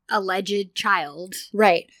his alleged child,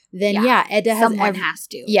 then Edda has has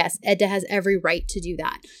to. Yes, Edda has every right to do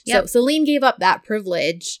that. Yep. So Celine gave up that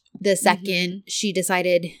privilege the second she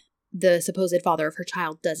decided the supposed father of her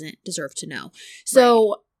child doesn't deserve to know.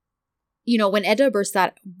 So when Edda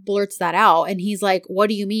blurts that out, and he's like, what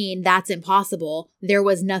do you mean? That's impossible. There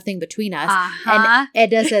was nothing between us. And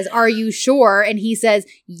Edda says, are you sure? And he says,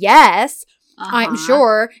 yes, I'm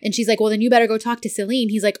sure. And she's like, well, then you better go talk to Celine.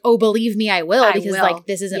 He's like, oh, believe me, I will. Because like,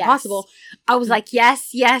 this isn't possible. I was like,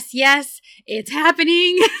 yes, it's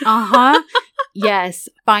happening. Yes,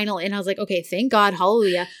 finally. And I was like, okay, thank God.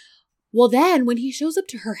 Hallelujah. Well, then when he shows up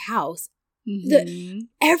to her house,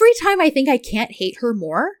 every time I think I can't hate her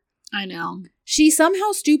more, I know, she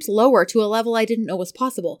somehow stoops lower to a level I didn't know was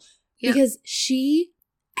possible. Yep. Because she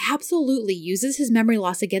absolutely uses his memory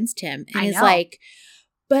loss against him and is like,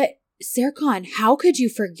 but Serkan, how could you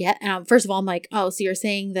forget? And first of all, I'm like, oh, so you're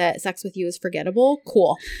saying that sex with you is forgettable?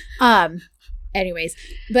 Cool. Anyways,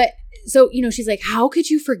 but so, she's like, how could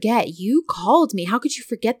you forget? You called me. How could you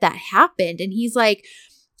forget that happened? And he's like,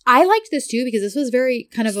 I liked this too, because this was very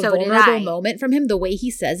kind of a vulnerable moment from him. The way he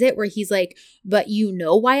says it, where he's like, but you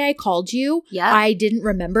know why I called you? Yeah. I didn't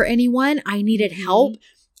remember anyone. I needed help.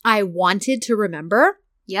 I wanted to remember.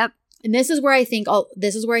 Yep. And this is where I think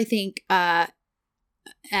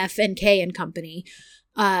F and K and company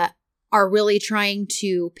are really trying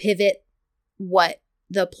to pivot what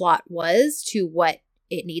the plot was to what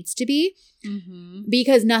it needs to be,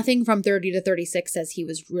 because nothing from 30 to 36 says he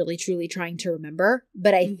was really truly trying to remember.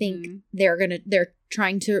 But I think they're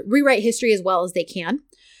trying to rewrite history as well as they can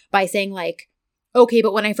by saying like, okay,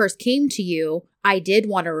 but when I first came to you, I did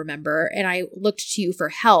want to remember and I looked to you for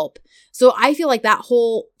help. So I feel like that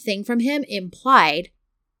whole thing from him implied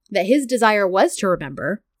that his desire was to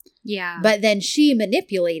remember. Yeah. But then she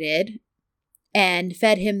manipulated and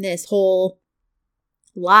fed him this whole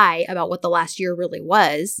lie about what the last year really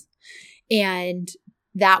was. And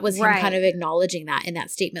that was him kind of acknowledging that in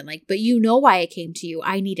that statement. Like, but you know why I came to you.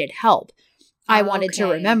 I needed help. I wanted to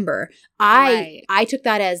remember. I took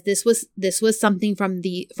that as this was something from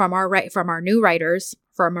our new writers,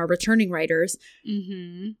 from our returning writers,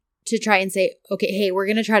 to try and say, okay, hey, we're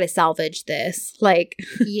gonna try to salvage this. Like,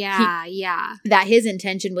 that his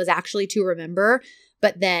intention was actually to remember,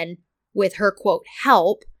 but then with her quote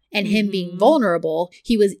help and him being vulnerable,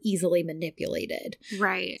 he was easily manipulated.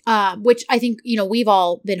 Right. Which I think, we've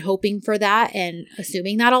all been hoping for that and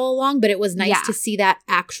assuming that all along, but it was nice to see that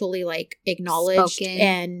actually like acknowledged spoken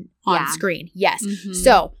and on screen. Yes.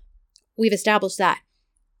 So we've established that.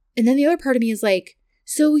 And then the other part of me is like,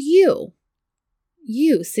 so you,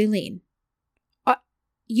 Celine,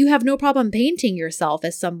 you have no problem painting yourself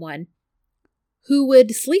as someone who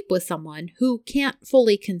would sleep with someone who can't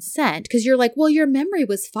fully consent, because you're like, well, your memory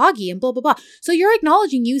was foggy and blah, blah, blah. So you're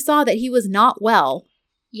acknowledging you saw that he was not well.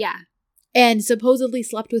 Yeah. And supposedly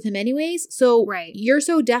slept with him anyways. So you're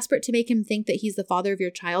so desperate to make him think that he's the father of your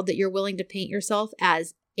child that you're willing to paint yourself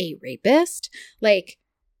as a rapist. Like,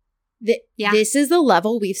 this is the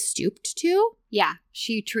level we've stooped to. Yeah,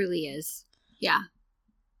 she truly is. Yeah.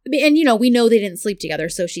 And, we know they didn't sleep together,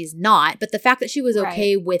 so she's not. But the fact that she was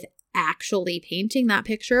okay with actually painting that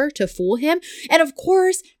picture to fool him. And of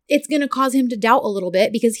course, it's going to cause him to doubt a little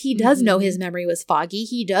bit, because he does know his memory was foggy.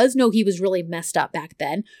 He does know he was really messed up back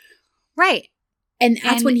then. Right. And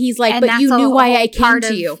that's when he's like, but you knew why I came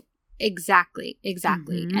to you. Exactly.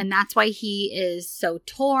 And that's why he is so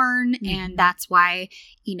torn. And that's why,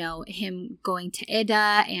 him going to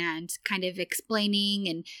Ida and kind of explaining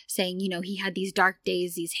and saying, he had these dark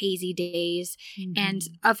days, these hazy days. And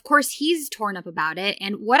of course, he's torn up about it.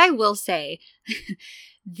 And what I will say,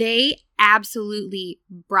 they absolutely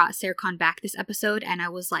brought Serkan back this episode. And I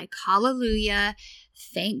was like, hallelujah.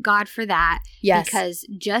 Thank God for that. Yes. Because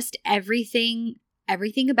just everything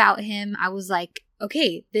about him, I was like,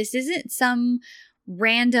 okay, this isn't some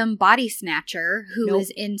random body snatcher who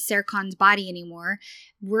is in Serkan's body anymore.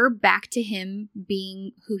 We're back to him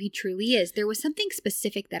being who he truly is. There was something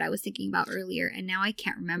specific that I was thinking about earlier, and now I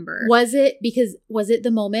can't remember. Was it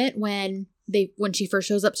the moment when she first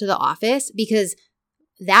shows up to the office? Because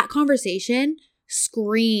that conversation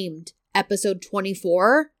screamed episode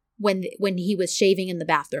 24 when he was shaving in the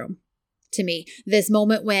bathroom. to me. This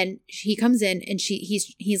moment when he comes in and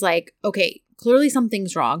he's like, okay, clearly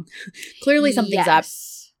something's wrong. Clearly something's up.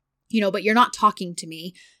 But you're not talking to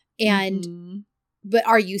me. And, but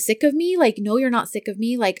are you sick of me? Like, no, you're not sick of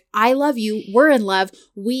me. Like, I love you. We're in love.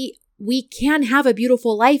 We can have a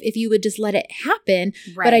beautiful life if you would just let it happen.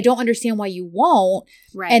 Right. But I don't understand why you won't.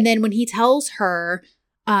 Right. And then when he tells her,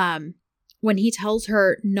 not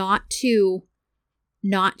to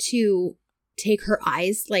take her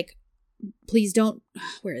eyes, like, please don't,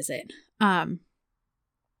 where is it? When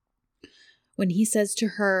he says to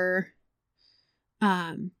her,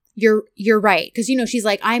 you're right. Cause she's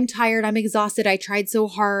like, I'm tired. I'm exhausted. I tried so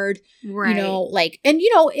hard, right. And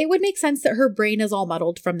it would make sense that her brain is all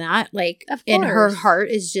muddled from that. Like, and her heart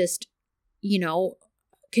is just,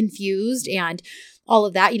 confused and all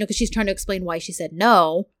of that, cause she's trying to explain why she said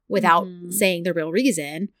no without saying the real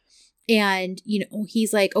reason. And,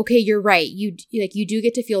 he's like, okay, you're right. You do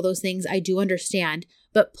get to feel those things. I do understand,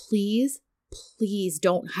 but please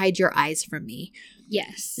don't hide your eyes from me.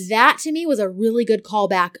 Yes. That to me was a really good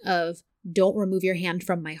callback of don't remove your hand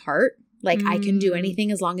from my heart. Like I can do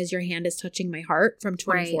anything as long as your hand is touching my heart from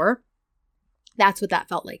 24. Right. That's what that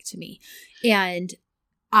felt like to me. And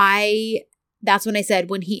that's when I said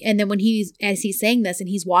as he's saying this and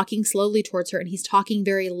he's walking slowly towards her and he's talking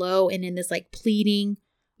very low and in this like pleading,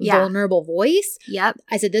 vulnerable voice. Yep.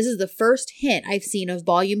 I said, this is the first hint I've seen of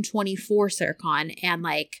volume 24, Serkan. And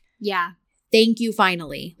like, thank you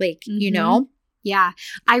finally. Like, Yeah.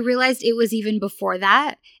 I realized it was even before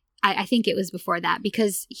that. I think it was before that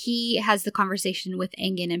because he has the conversation with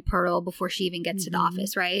Engin and Pearl before she even gets to the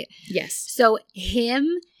office, right? Yes. So him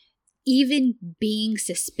even being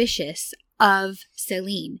suspicious of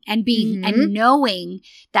Celine and being and knowing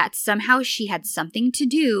that somehow she had something to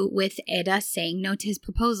do with Eda saying no to his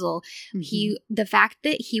proposal. The fact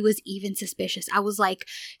that he was even suspicious, I was like,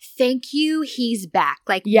 thank you, he's back.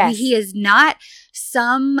 Like, he is not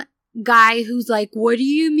some guy who's like, what do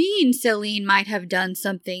you mean Celine might have done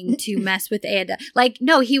something to mess with Eda? Like,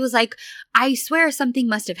 no, he was like, I swear something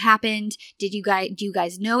must have happened. Do you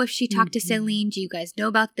guys know if she talked to Celine? Do you guys know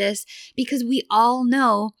about this? Because we all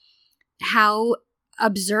know how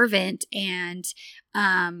observant and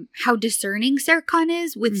how discerning Serkan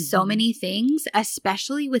is with so many things,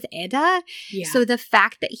 especially with Eda. Yeah. So the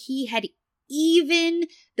fact that he had even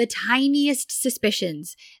the tiniest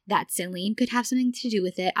suspicions that Celine could have something to do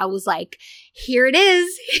with it, I was like, here it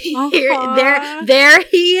is. There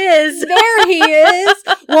he is. There he is.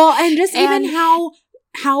 Well, and just even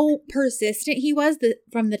how persistent he was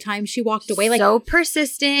from the time she walked away. Like, so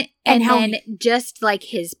persistent. And then just like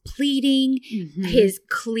his pleading, his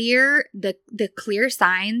the clear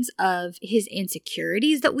signs of his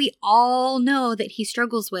insecurities that we all know that he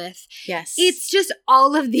struggles with. Yes. It's just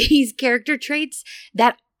all of these character traits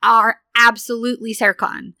that are absolutely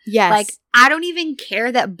Serkan. Yes. Like, I don't even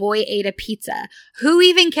care that boy ate a pizza. Who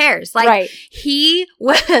even cares? Like, he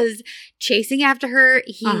was chasing after her.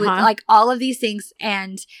 He was like all of these things.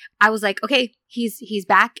 And I was like, okay, he's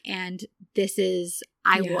back. And this is,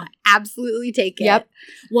 I will absolutely take it. Yep.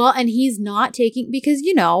 Well, and he's not taking, because,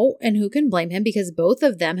 and who can blame him? Because both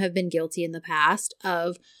of them have been guilty in the past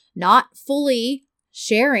of not fully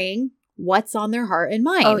sharing what's on their heart and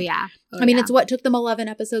mind. Oh, yeah. I mean, it's what took them 11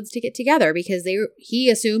 episodes to get together because he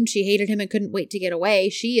assumed she hated him and couldn't wait to get away.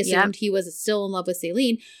 She assumed he was still in love with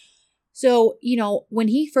Celine. So, when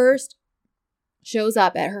he first shows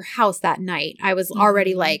up at her house that night, I was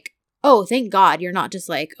already like, oh, thank God you're not just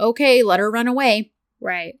like, okay, let her run away.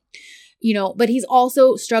 Right. But he's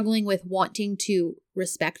also struggling with wanting to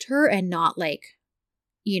respect her and not like,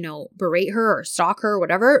 berate her or stalk her or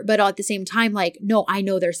whatever. But at the same time, like, no, I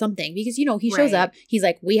know there's something because, he shows up, he's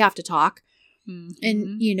like, we have to talk.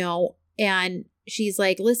 And, and she's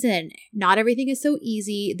like, listen, not everything is so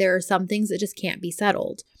easy. There are some things that just can't be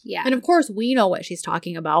settled. Yeah. And of course we know what she's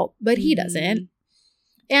talking about, but he doesn't.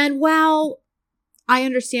 And while I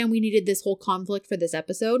understand we needed this whole conflict for this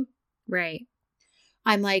episode. Right.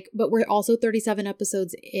 I'm like, but we're also 37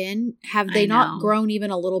 episodes in. Have they not grown even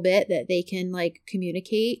a little bit that they can like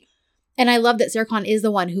communicate? And I love that Serkan is the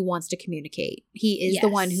one who wants to communicate. He is the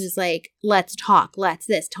one who's like, let's talk. Let's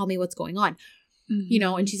tell me what's going on.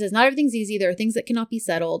 And she says, not everything's easy. There are things that cannot be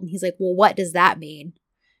settled. And he's like, well, what does that mean?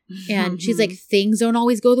 And she's like, things don't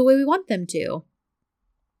always go the way we want them to.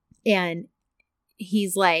 And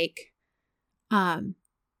he's like, well,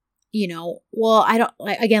 I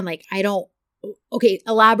don't, okay,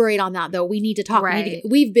 elaborate on that though. We need to talk. Right.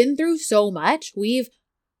 We've been through so much. We've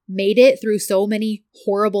made it through so many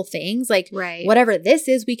horrible things. Like, whatever this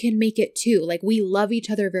is, we can make it too. Like, we love each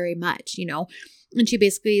other very much, And she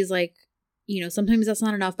basically is like, sometimes that's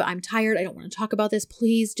not enough, but I'm tired. I don't want to talk about this.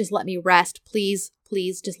 Please just let me rest. Please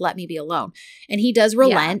just let me be alone. And he does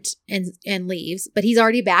relent and leaves, but he's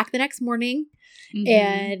already back the next morning. Mm-hmm.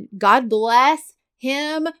 And God bless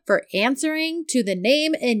him for answering to the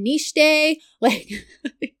name Enishte. Like,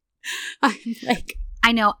 I'm like,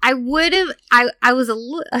 I know. I would have. I was a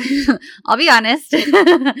little. I'll be honest.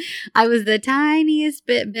 I was the tiniest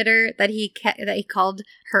bit bitter that he called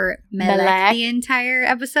her Melek the entire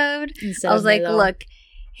episode. I was like, look,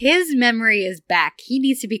 his memory is back. He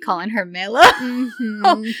needs to be calling her Mela.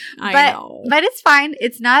 Mm-hmm. I know. But it's fine.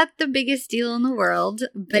 It's not the biggest deal in the world.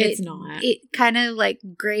 But it's not. It kind of like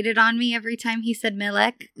grated on me every time he said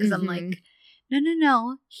Melek because I'm like,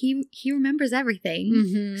 no. He remembers everything.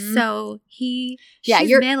 Mm-hmm. So she's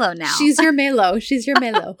Melo now. She's your Melo. She's your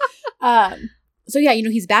Melo. So yeah,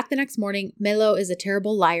 he's back the next morning. Melo is a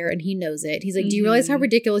terrible liar and he knows it. He's like, do you realize how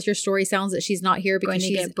ridiculous your story sounds that she's not here because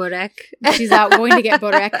she's she's out going to get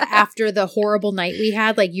Borek after the horrible night we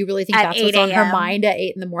had? Like, you really think that's what's on her mind at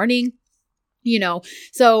 8 a.m?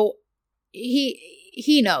 So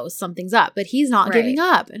he knows something's up, but he's not giving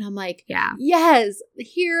up. And I'm like, yes,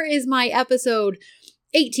 here is my episode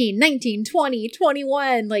 18, 19, 20,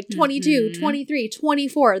 21, like 22, 23,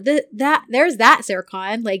 24. There's that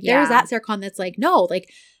Serkan. Like, there's that Serkan that's like, no,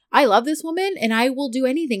 like, I love this woman and I will do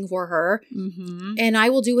anything for her. Mm-hmm. And I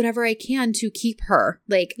will do whatever I can to keep her.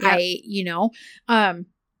 Like,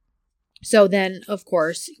 so then, of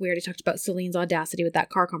course, we already talked about Celine's audacity with that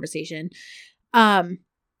car conversation.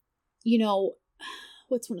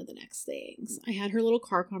 What's one of the next things? I had her little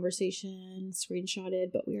car conversation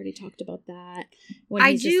screenshotted, but we already talked about that. When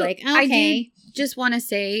he's just like, okay. I do just want to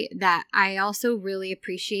say that I also really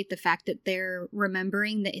appreciate the fact that they're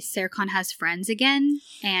remembering that Serkan has friends again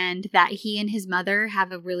and that he and his mother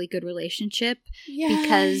have a really good relationship. Yes.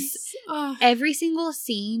 Because every single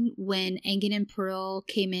scene when Engin and Pırıl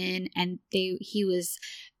came in and he was,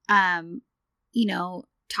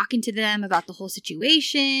 talking to them about the whole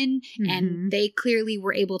situation, and they clearly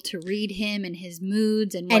were able to read him and his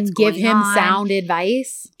moods and what's going on. And give him sound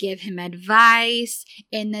advice. Give him advice.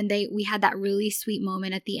 And then we had that really sweet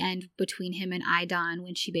moment at the end between him and Aydan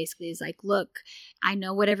when she basically is like, look, I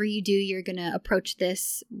know whatever you do, you're going to approach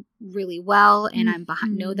this really well, and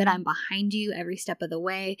know that I'm behind you every step of the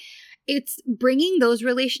way. It's bringing those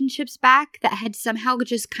relationships back that had somehow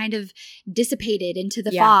just kind of dissipated into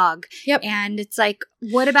the fog. Yep. And it's like,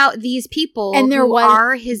 what about these people who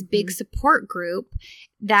are his big support group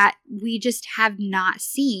that we just have not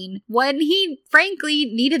seen when he frankly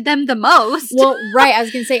needed them the most? Well, right. I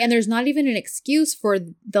was going to say, and there's not even an excuse for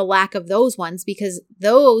the lack of those ones because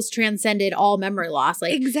those transcended all memory loss.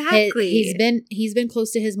 Like, exactly. He's been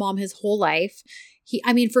close to his mom his whole life.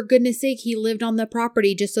 For goodness sake, he lived on the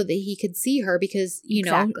property just so that he could see her because,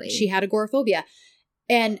 she had agoraphobia.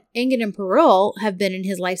 And Engin and Pırıl have been in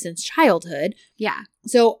his life since childhood. Yeah.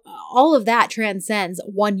 So all of that transcends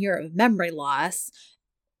 1 year of memory loss.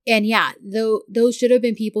 And those should have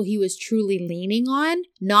been people he was truly leaning on,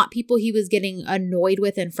 not people he was getting annoyed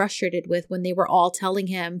with and frustrated with when they were all telling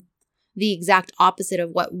him the exact opposite of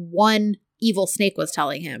what one evil snake was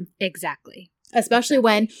telling him. Exactly. Especially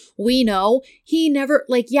when we know he never,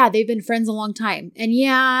 they've been friends a long time. And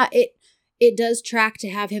it does track to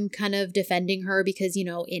have him kind of defending her because,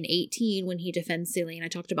 in 18, when he defends Celine, I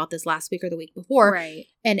talked about this last week or the week before. Right.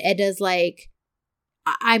 And Edda's like,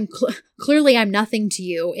 clearly I'm nothing to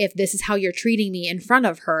you if this is how you're treating me in front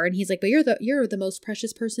of her. And he's like, but you're the most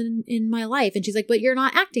precious person in my life. And she's like, but you're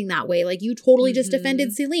not acting that way. Like, you totally just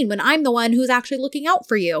defended Celine when I'm the one who's actually looking out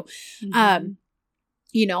for you. And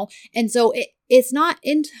so it's not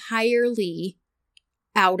entirely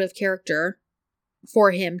out of character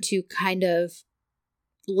for him to kind of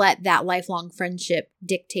let that lifelong friendship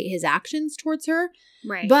dictate his actions towards her.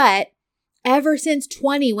 Right. But ever since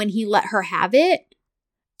 20, when he let her have it,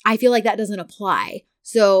 I feel like that doesn't apply.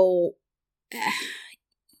 So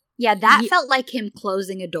that felt like him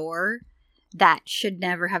closing a door that should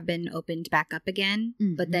never have been opened back up again,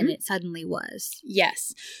 but then it suddenly was.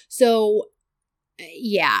 Yes. So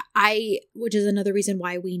which is another reason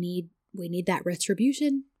why we need that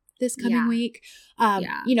retribution this coming week.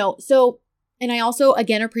 So, and I also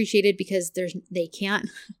again appreciated because they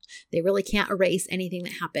really can't erase anything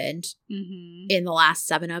that happened in the last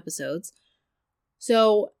 7 episodes.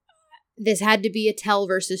 So this had to be a tell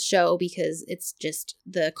versus show because it's just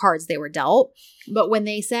the cards they were dealt. But when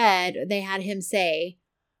they said, they had him say,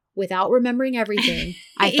 without remembering everything,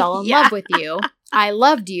 I fell in love with you. I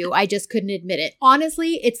loved you. I just couldn't admit it.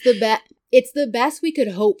 Honestly, it's the best. it's the best we could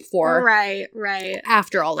hope for. Right.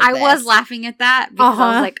 After all of this. I was laughing at that because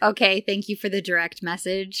I was like, okay, thank you for the direct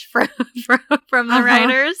message from the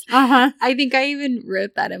writers. I think I even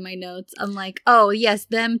wrote that in my notes. I'm like, oh, yes,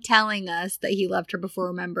 them telling us that he loved her before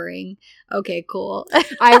remembering. Okay, cool.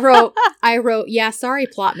 I wrote, yeah, sorry,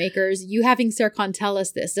 plot makers. You having Serkan tell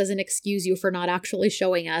us this doesn't excuse you for not actually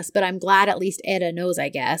showing us, but I'm glad at least Eda knows, I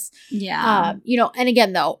guess. Yeah. And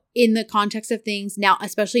again, though, in the context of things now,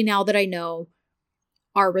 especially now that I know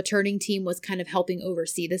our returning team was kind of helping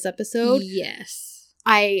oversee this episode. Yes.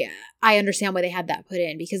 I understand why they had that put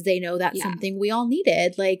in because they know that's something we all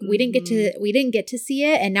needed. Like we didn't get to see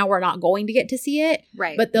it, and now we're not going to get to see it.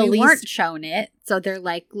 Right. But we weren't shown it. So they're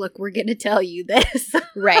like, look, we're gonna tell you this.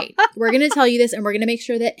 Right. We're gonna tell you this, and we're gonna make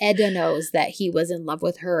sure that Eda knows that he was in love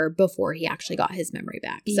with her before he actually got his memory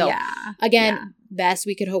back. So again, best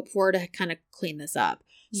we could hope for to kind of clean this up.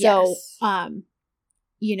 Yes. So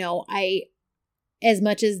I as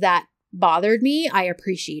much as that bothered me, I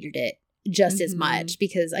appreciated it just as much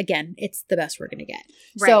because again, it's the best we're going to get.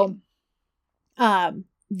 Right. So,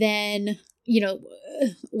 then,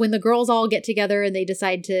 when the girls all get together and they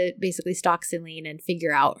decide to basically stalk Celine and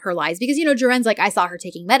figure out her lies because, Jeren's like, I saw her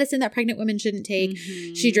taking medicine that pregnant women shouldn't take.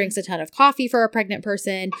 She drinks a ton of coffee for a pregnant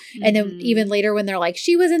person. And then even later when they're like,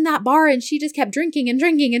 she was in that bar and she just kept drinking and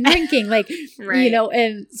drinking and drinking, like, right.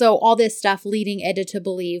 And so all this stuff leading Eda to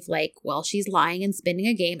believe like, well, she's lying and spinning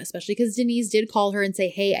a game, especially because Denise did call her and say,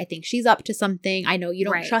 hey, I think she's up to something. I know you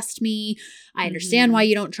don't trust me. I understand why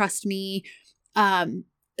you don't trust me.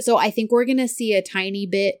 So I think we're going to see a tiny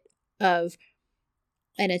bit of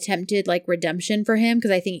an attempted like redemption for him because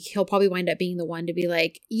I think he'll probably wind up being the one to be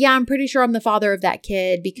like, yeah, I'm pretty sure I'm the father of that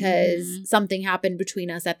kid because something happened between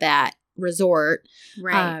us at that resort.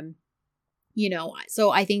 Right. So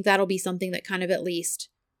I think that'll be something that kind of at least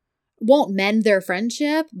won't mend their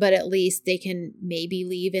friendship, but at least they can maybe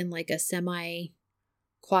leave in like a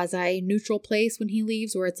quasi-neutral place when he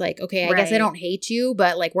leaves where it's like, okay, I guess I don't hate you,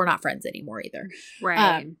 but like we're not friends anymore either.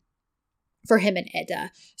 Right. For him and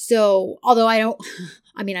Eda. So, although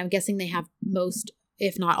I'm guessing they have most,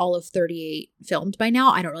 if not all of 38 filmed by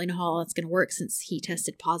now. I don't really know how all that's going to work since he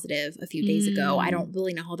tested positive a few days ago. I don't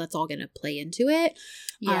really know how that's all going to play into it.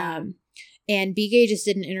 Yeah. And BK just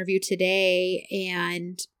did an interview today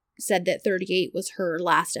and said that 38 was her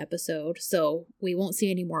last episode, so we won't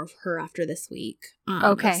see any more of her after this week.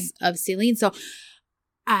 Of Celine. So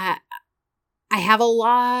I have a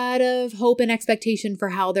lot of hope and expectation for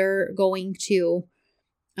how they're going to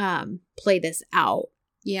play this out.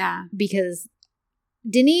 Yeah, because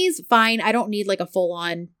Denise, fine. I don't need like a full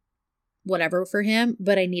on whatever for him,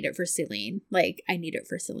 but I need it for Celine. Like I need it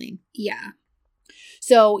for Celine. Yeah.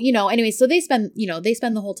 So anyway, so they spend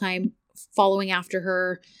the whole time following after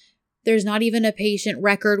her. There's not even a patient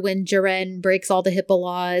record when Jaren breaks all the HIPAA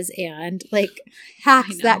laws and like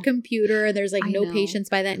hacks that computer. And there's like no patients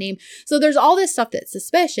by that name. So there's all this stuff that's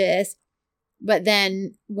suspicious. But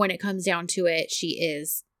then when it comes down to it, she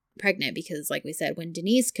is pregnant because like we said, when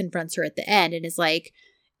Denise confronts her at the end and is like,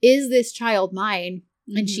 is this child mine?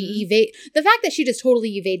 And she the fact that she just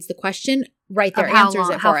totally evades the question right there answers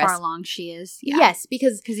it for us. How far along she is. Yeah. Yes,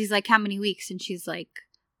 because he's like, how many weeks? And she's like,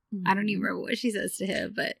 I don't even remember what she says to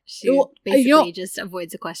him, but she basically just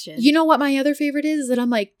avoids the question. You know what my other favorite is that I'm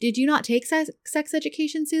like, did you not take sex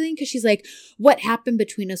education, Celine? Because she's like, what happened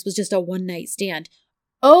between us was just a one-night stand.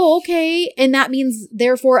 Oh, okay. And that means,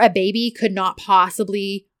 therefore, a baby could not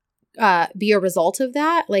possibly be a result of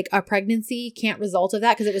that. Like, a pregnancy can't result of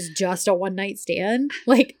that because it was just a one-night stand.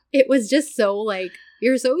 Like, it was just so, like,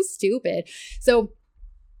 you're so stupid. So,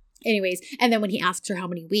 anyways, and then when he asks her how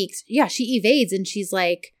many weeks, yeah, she evades and she's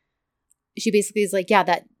like, she basically is like, yeah,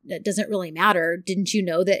 that doesn't really matter. Didn't you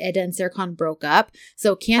know that Eda and Serkan broke up?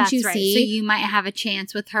 So can't you see? So you might have a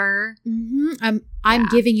chance with her. I'm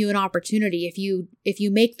giving you an opportunity. If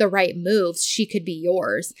you make the right moves, she could be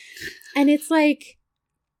yours. And it's like,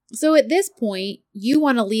 so at this point, you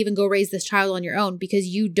want to leave and go raise this child on your own because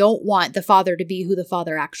you don't want the father to be who the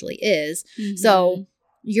father actually is. So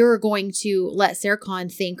you're going to let Serkan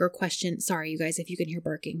think or question. Sorry, you guys, if you can hear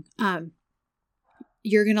barking.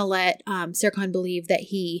 You're going to let Serkan believe that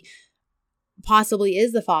he possibly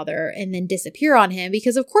is the father and then disappear on him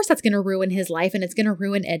because, of course, that's going to ruin his life and it's going to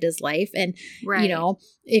ruin Eda's life. And,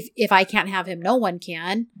 if I can't have him, no one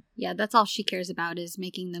can. Yeah, that's all she cares about is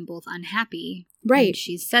making them both unhappy. Right. And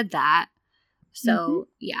she's said that. So,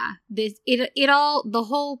 yeah, the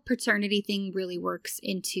whole paternity thing really works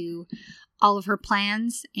into all of her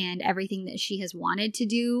plans and everything that she has wanted to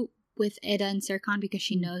do with Eda and Serkan because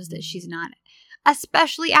she knows that she's not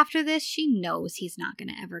especially after this, she knows he's not going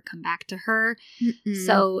to ever come back to her. Mm-mm.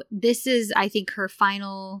 So this is, I think, her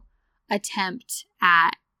final attempt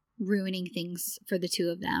at ruining things for the two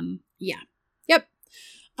of them. Yeah. Yep.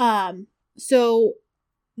 So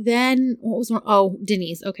then what was one? Oh,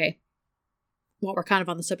 Denise. Okay. Well, we're kind of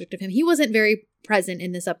on the subject of him. He wasn't very present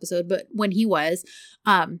in this episode, but when he was,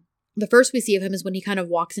 the first we see of him is when he kind of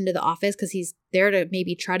walks into the office because he's there to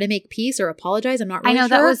maybe try to make peace or apologize. I'm not really sure. I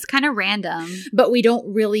know, that was kind of random. But we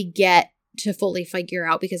don't really get to fully figure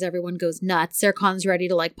out because everyone goes nuts. Serkan's ready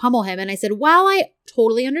to like pummel him. And I said, well, I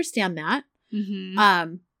totally understand that.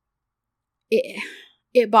 Mm-hmm.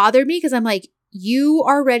 It bothered me because I'm like, you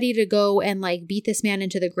are ready to go and like beat this man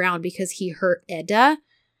into the ground because he hurt Eda.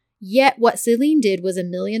 Yet what Celine did was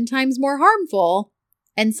 1,000,000 times more harmful.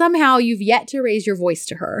 And somehow you've yet to raise your voice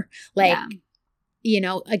to her. Like, you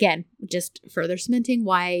know, again, just further cementing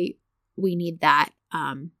why we need that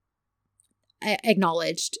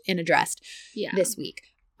acknowledged and addressed this week.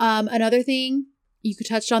 Another thing, you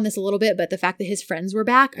touched on this a little bit, but the fact that his friends were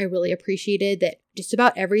back, I really appreciated that just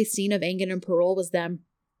about every scene of Engin and Parul was them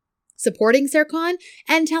supporting Serkan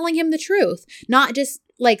and telling him the truth. Not just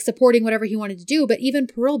like supporting whatever he wanted to do, but even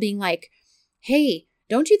Parul being like, hey,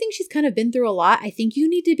 don't you think she's kind of been through a lot? I think you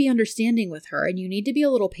need to be understanding with her and you need to be a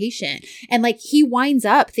little patient. And like he winds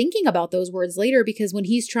up thinking about those words later because when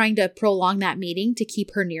he's trying to prolong that meeting to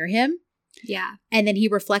keep her near him. Yeah. And then he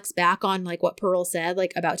reflects back on like what Parul said,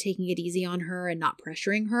 like about taking it easy on her and not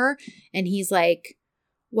pressuring her. And he's like,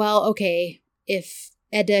 well, okay, if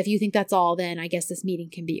Eda, if you think that's all, then I guess this meeting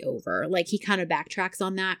can be over. Like he kind of backtracks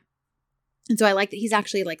on that. And so I like that he's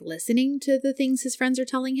actually like listening to the things his friends are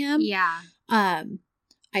telling him. Yeah.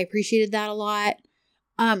 I appreciated that a lot.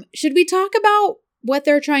 Should we talk about what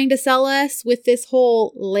they're trying to sell us with this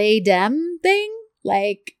whole lay dem thing?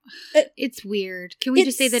 Like, it's weird. Can we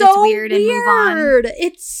just say that it's weird and move on?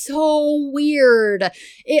 It's so weird.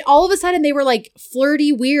 It all of a sudden they were like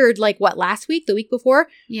flirty weird, like what, last week, the week before?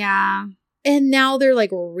 Yeah. And now they're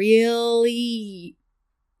like really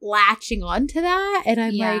latching onto that. And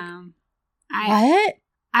I'm like, what?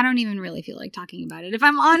 I don't even really feel like talking about it, if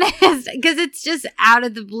I'm honest, because it's just out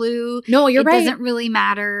of the blue. No, you're right. It doesn't really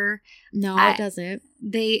matter. No, it doesn't.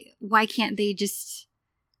 Why can't they just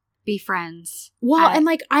be friends? Well, and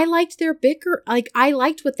like I liked their bicker. Like I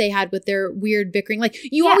liked what they had with their weird bickering. Like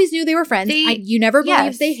you always knew they were friends. You never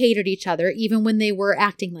believed they hated each other, even when they were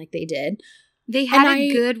acting like they did. They had a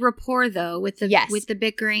good rapport though with the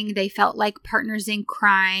bickering. They felt like partners in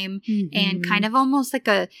crime and kind of almost like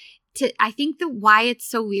I think why it's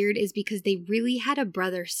so weird is because they really had a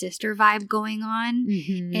brother-sister vibe going on.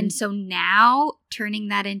 Mm-hmm. And so now turning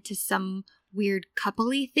that into some weird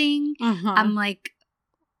coupley thing, I'm like,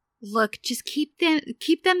 look, just keep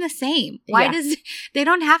them the same. Why they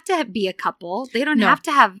don't have to be a couple. They don't have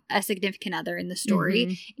to have a significant other in the story.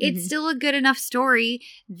 Mm-hmm. It's still a good enough story.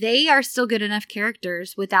 They are still good enough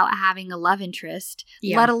characters without having a love interest,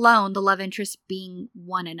 let alone the love interest being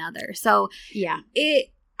one another. So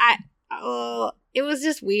it was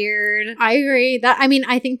just weird. I agree.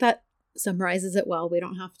 I think that summarizes it well. We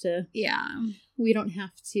don't have to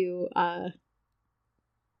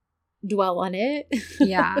dwell on it.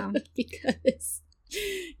 Yeah. Because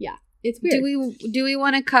it's weird. Do we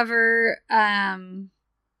want to cover why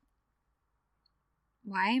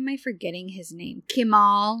am I forgetting his name?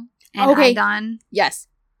 Kemal and Aydan? Yes.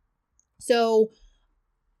 So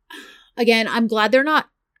again, I'm glad they're not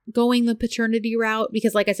going the paternity route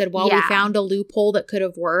because like I said, while we found a loophole that could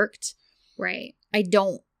have worked, right, I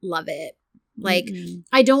don't love it. Like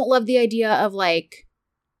I don't love the idea of like,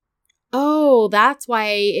 oh, that's why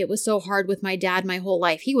it was so hard with my dad my whole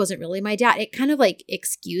life. He wasn't really my dad. It kind of like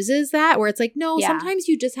excuses that where it's like, no, sometimes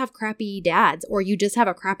you just have crappy dads or you just have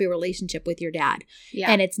a crappy relationship with your dad.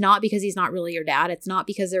 Yeah. And it's not because he's not really your dad. It's not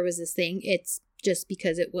because there was this thing. It's just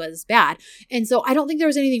because it was bad. And so I don't think there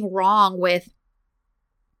was anything wrong with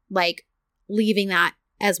like leaving that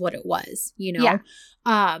as what it was, you know?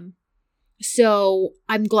 Yeah. So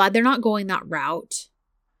I'm glad they're not going that route.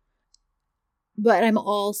 But I'm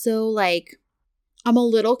also like, I'm a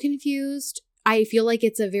little confused. I feel like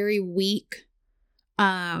it's a very weak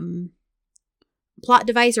plot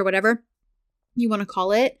device or whatever you want to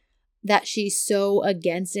call it, that she's so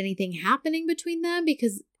against anything happening between them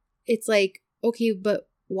because it's like, okay, but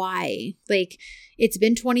why? Like, it's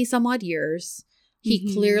been 20 some odd years.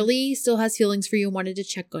 He clearly still has feelings for you and wanted to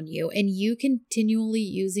check on you. And you continually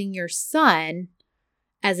using your son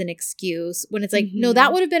as an excuse when it's like, no,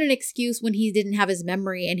 that would have been an excuse when he didn't have his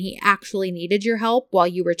memory and he actually needed your help while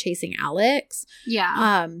you were chasing Alex.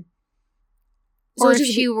 Yeah. So or if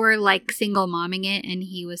she were like single momming it and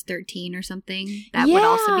he was 13 or something, that yeah. would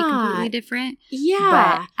also be completely different.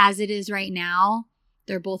 Yeah. But as it is right now,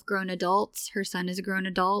 they're both grown adults. Her son is a grown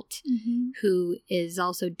adult who is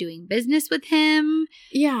also doing business with him.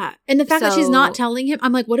 Yeah. And the fact that she's not telling him,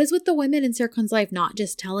 I'm like, what is with the women in Serkan's life not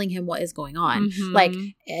just telling him what is going on? Like,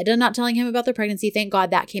 Eda not telling him about the pregnancy. Thank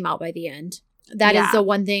God that came out by the end. That is the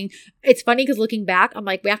one thing. It's funny because looking back, I'm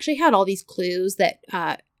like, we actually had all these clues that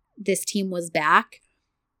this team was back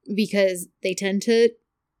because they tend to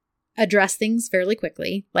address things fairly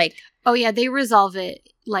quickly. Like, oh yeah, they resolve it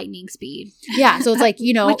lightning speed. Yeah, so it's like,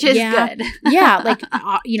 you know, which is good. Yeah, like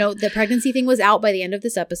you know, the pregnancy thing was out by the end of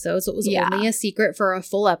this episode, so it was only a secret for a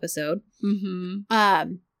full episode.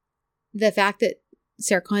 The fact that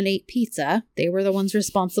Serkan ate pizza, they were the ones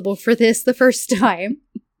responsible for this the first time.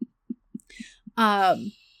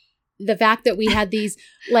 The fact that we had these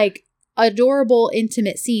like adorable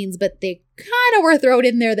intimate scenes, but they kind of were thrown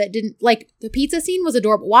in there that didn't, like, the pizza scene was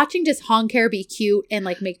adorable. Watching just Honghae be cute and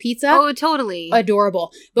like make pizza, oh totally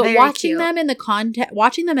adorable. But very watching cute. them in the context,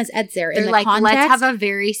 watching them as Edzer in the like, context, let's have a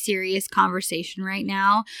very serious conversation right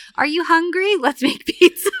now. Are you hungry? Let's make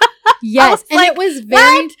pizza. Yes, and like, it was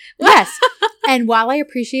very yes. And while I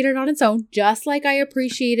appreciated it on its own, just like I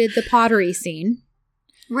appreciated the pottery scene,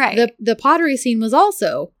 right? The pottery scene was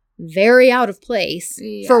also very out of place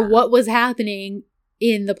for what was happening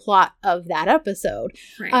in the plot of that episode.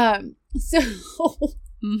 Right. So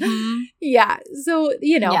yeah. So,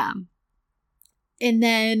 you know. Yeah. And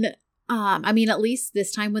then I mean, at least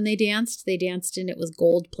this time when they danced and it was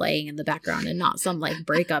gold playing in the background and not some like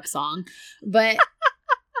breakup song. But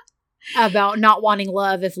about not wanting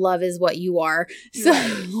love if love is what you are.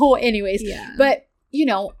 So anyways, but you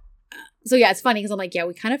know, so yeah, it's funny because I'm like, yeah,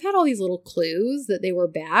 we kind of had all these little clues that they were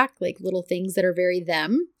back, like little things that are very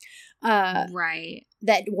them. Right.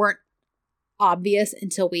 That weren't obvious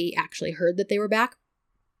until we actually heard that they were back.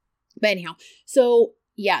 But anyhow, so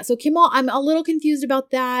yeah, so Kimmel, I'm a little confused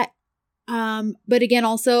about that. But again,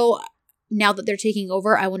 also now that they're taking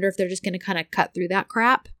over, I wonder if they're just going to kind of cut through that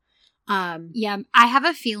crap. Yeah, I have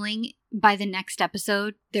a feeling by the next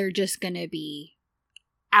episode, they're just going to be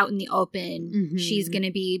out in the open. She's going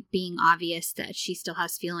to be being obvious that she still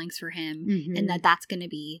has feelings for him and that that's going to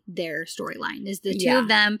be their storyline is the two of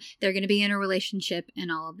them. They're going to be in a relationship and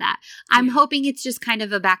all of that. I'm hoping it's just kind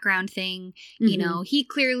of a background thing. You know, he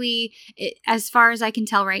clearly, as far as I can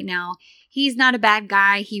tell right now, he's not a bad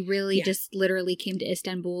guy. He really just literally came to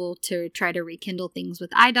Istanbul to try to rekindle things with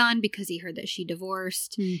Aydan because he heard that she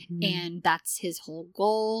divorced. And that's his whole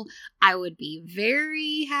goal. I would be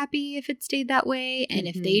very happy if it stayed that way. And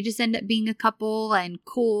if they just end up being a couple and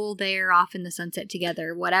cool, they're off in the sunset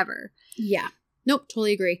together, whatever. Yeah. Nope,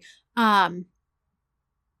 totally agree.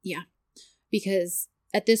 Yeah. Because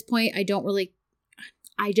at this point, I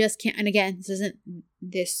just can't, and again, this isn't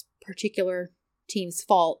this particular team's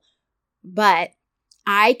fault, but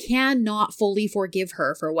I cannot fully forgive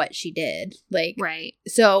her for what she did. Like, right.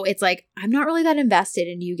 So it's like, I'm not really that invested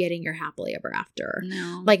in you getting your happily ever after.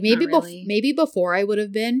 No, like maybe really. Maybe before I would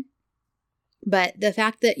have been, but the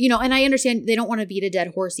fact that, you know, and I understand they don't want to beat a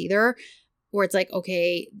dead horse either, where it's like,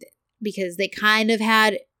 okay, because they kind of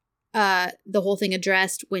had the whole thing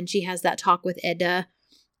addressed when she has that talk with Eda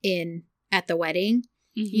at the wedding.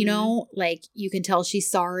 You know, like you can tell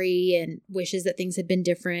she's sorry and wishes that things had been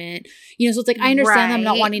different. You know, so it's like, I understand them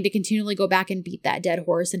not wanting to continually go back and beat that dead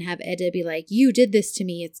horse and have Eda be like, you did this to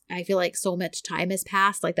me. I feel like so much time has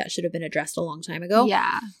passed. Like that should have been addressed a long time ago.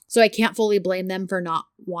 Yeah. So I can't fully blame them for not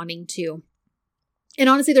wanting to. And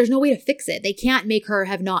honestly, there's no way to fix it. They can't make her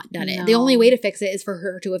have not done it. No. The only way to fix it is for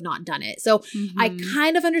her to have not done it. So I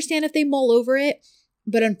kind of understand if they mull over it.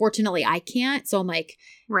 But unfortunately, I can't. So I'm like,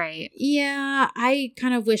 right. Yeah, I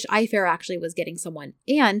kind of wish iFair actually was getting someone.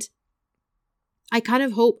 And I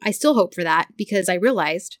still hope for that because I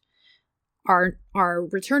realized our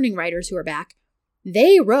returning writers who are back,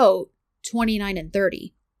 they wrote 29 and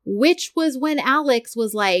 30, which was when Alex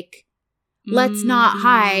was like, let's not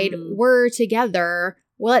hide. We're together.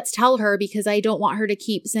 Well, let's tell her because I don't want her to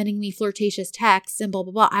keep sending me flirtatious texts and blah,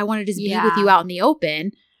 blah, blah. I want to just be with you out in the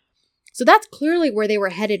open. So that's clearly where they were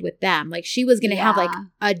headed with them. Like she was going to have like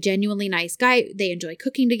a genuinely nice guy. They enjoy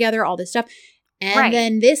cooking together, all this stuff. And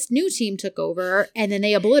then this new team took over and then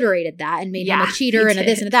they obliterated that and made him a cheater and a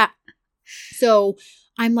this and a that. So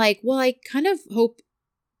I'm like, well, I kind of hope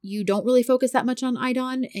you don't really focus that much on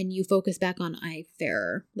Aydan and you focus back on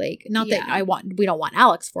iFair. Like, not that we don't want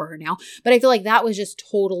Alex for her now, but I feel like that was just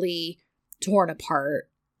totally torn apart.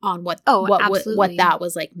 on what absolutely. what that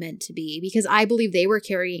was like meant to be, because I believe they were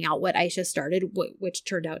carrying out what Aisha started, which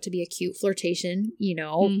turned out to be a cute flirtation, you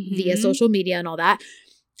know, via social media and all that.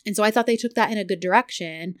 And so I thought they took that in a good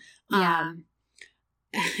direction. Yeah.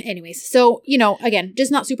 Anyways, so, you know, again,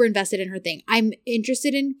 just not super invested in her thing. I'm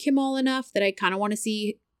interested in Kimmel enough that I kind of want to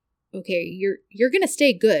see, okay, you're going to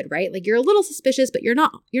stay good, right? Like, you're a little suspicious, but you're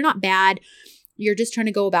not bad. You're just trying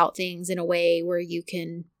to go about things in a way where you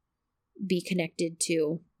can be connected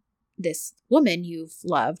to this woman you've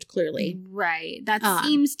loved, clearly. Right. That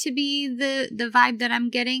seems to be the vibe that I'm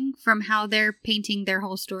getting from how they're painting their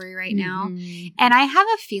whole story right now. And I have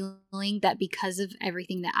a feeling that because of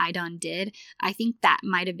everything that Aidan did, I think that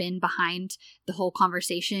might have been behind the whole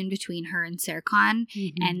conversation between her and Serkan.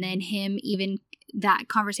 And then him, even that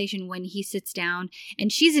conversation when he sits down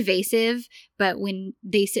and she's evasive, but when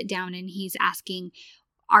they sit down and he's asking,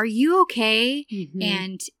 "Are you okay?"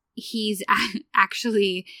 And he's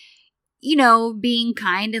actually, you know, being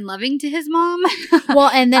kind and loving to his mom. Well,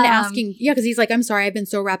 and then asking, because he's like, "I'm sorry, I've been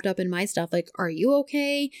so wrapped up in my stuff. Like, are you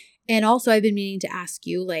okay? And also, I've been meaning to ask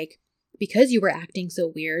you, like, because you were acting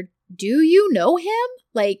so weird, do you know him?"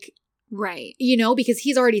 Like, right. You know, because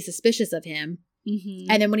he's already suspicious of him.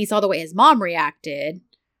 And then when he saw the way his mom reacted,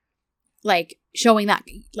 like showing that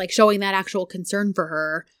actual concern for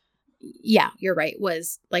her, yeah, you're right,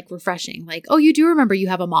 was like refreshing. Like, oh, you do remember you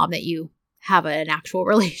have a mom that you have an actual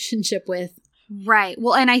relationship with. Right.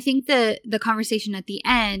 Well, and I think the conversation at the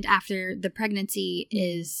end after the pregnancy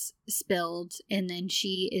is spilled, and then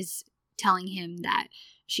she is telling him that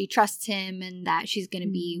she trusts him and that she's going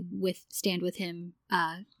to stand with him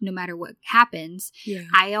no matter what happens. Yeah.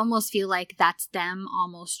 I almost feel like that's them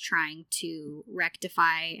almost trying to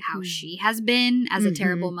rectify how she has been as a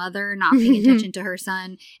terrible mother, not paying attention to her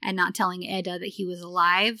son and not telling Eda that he was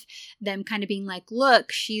alive. Them kind of being like,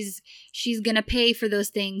 look, she's going to pay for those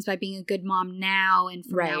things by being a good mom now and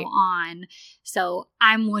from now on. So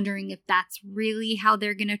I'm wondering if that's really how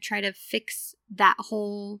they're going to try to fix that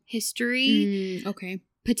whole history. Okay.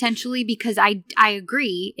 Potentially, because I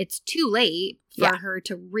agree it's too late for her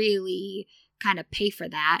to really kind of pay for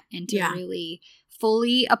that and to really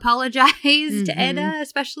fully apologize to Eda,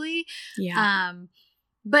 especially. Yeah.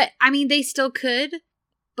 But I mean, they still could,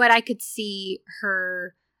 but I could see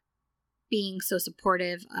her being so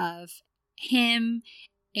supportive of him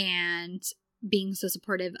and being so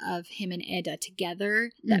supportive of him and Eda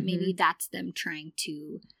together that maybe that's them trying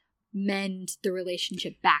to mend the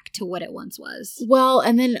relationship back to what it once was. Well,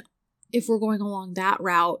 and then if we're going along that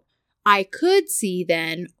route, I could see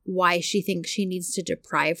then why she thinks she needs to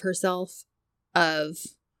deprive herself of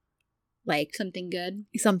like something good.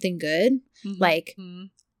 Like,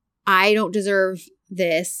 I don't deserve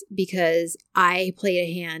this because I played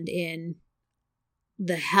a hand in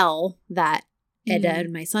the hell that Eda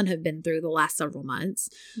and my son have been through the last several months.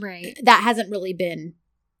 Right. That hasn't really been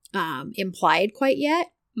implied quite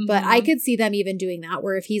yet. But I could see them even doing that,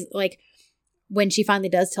 where if he's like, when she finally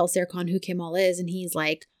does tell Serkan who Kimmel is, and he's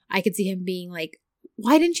like, I could see him being like,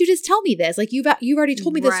 why didn't you just tell me this? Like, you've already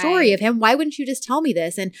told me the story of him. Why wouldn't you just tell me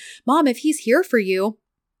this? And Mom, if he's here for you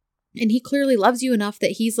and he clearly loves you enough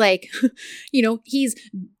that he's like, you know, he's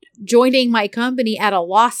joining my company at a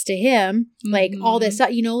loss to him, like all this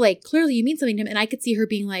stuff, you know, like clearly you mean something to him. And I could see her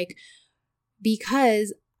being like,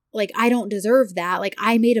 because like, I don't deserve that. Like,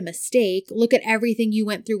 I made a mistake. Look at everything you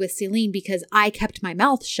went through with Celine because I kept my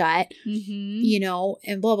mouth shut, you know,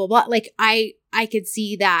 and blah, blah, blah. Like, I could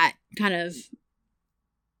see that kind of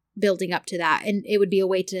building up to that. And it would be a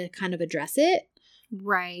way to kind of address it.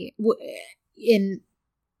 Right. In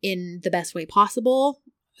the best way possible,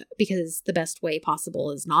 because the best way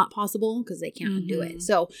possible is not possible because they can't undo it.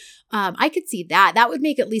 So I could see that. That would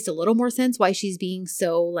make at least a little more sense why she's being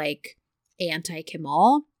so, like,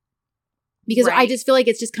 anti-Kimmel. Because I just feel like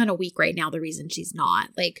it's just kind of weak right now, the reason she's not.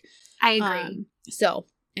 Like, I agree. So,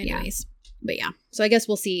 anyways. But yeah. So I guess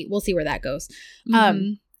we'll see where that goes.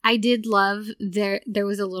 I did love there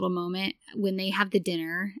was a little moment when they have the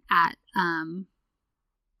dinner at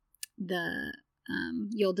the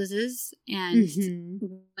Yıldız's, and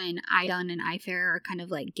when Aidan and Ayfer are kind of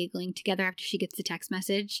like giggling together after she gets the text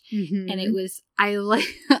message, and it was I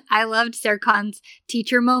loved Serkan's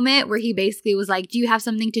teacher moment where he basically was like, "Do you have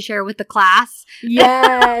something to share with the class?"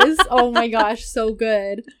 Yes. Oh my gosh, so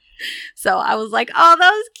good. So I was like, "Oh,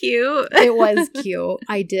 that was cute." It was cute.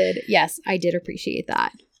 I did appreciate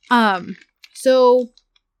that. So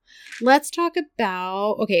let's talk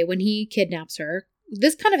about when he kidnaps her.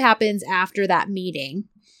 This kind of happens after that meeting,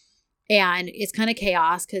 and it's kind of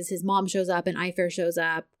chaos because his mom shows up and Ayfer shows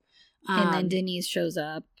up. And then Denise shows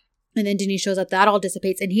up. And then Denise shows up, that all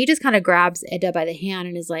dissipates, and he just kind of grabs Edda by the hand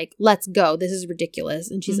and is like, let's go. This is ridiculous.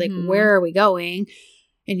 And she's like, where are we going?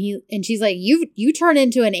 And she's like, you turn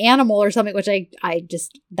into an animal or something, which I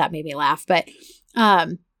just, that made me laugh. But,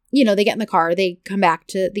 you know, they get in the car, they come back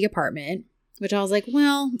to the apartment, which I was like,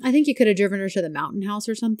 well, I think you could have driven her to the mountain house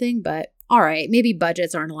or something, but all right, maybe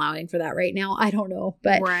budgets aren't allowing for that right now. I don't know,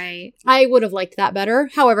 but right. I would have liked that better.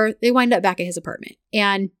 However, they wind up back at his apartment,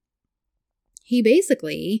 and he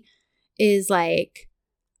basically is like,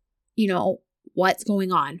 you know, what's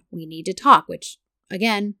going on? We need to talk, which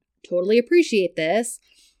again, totally appreciate this.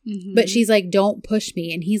 But she's like, don't push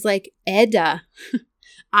me. And he's like, Edda,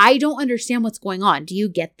 I don't understand what's going on. Do you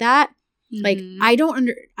get that? Like, I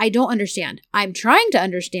don't understand. I'm trying to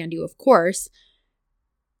understand you, of course.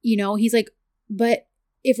 You know, he's like, but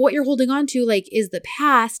if what you're holding on to, like, is the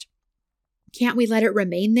past, can't we let it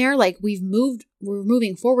remain there? Like, we're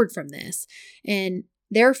moving forward from this. And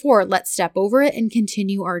therefore, let's step over it and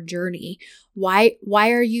continue our journey. Why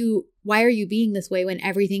are you being this way when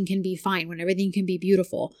everything can be fine, when everything can be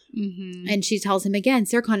beautiful? And she tells him again,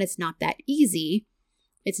 Serkan, it's not that easy.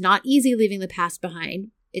 It's not easy leaving the past behind.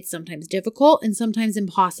 It's sometimes difficult and sometimes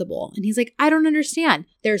impossible. And he's like, I don't understand.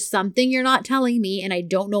 There's something you're not telling me, and I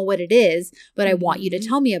don't know what it is, but I want you to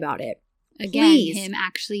tell me about it. Again, please. Him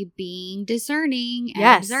actually being discerning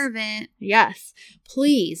and observant. Yes,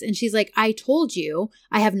 please. And she's like, I told you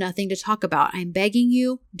I have nothing to talk about. I'm begging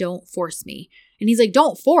you, don't force me. And he's like,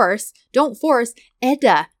 don't force.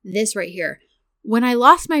 Edda, this right here. When I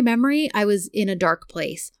lost my memory, I was in a dark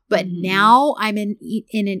place, but now I'm in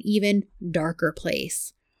an even darker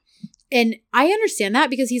place. And I understand that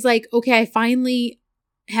because he's like, okay, I finally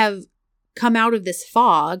have come out of this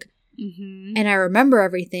fog. And I remember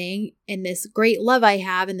everything and this great love I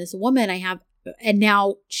have and this woman I have. And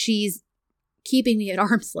now she's keeping me at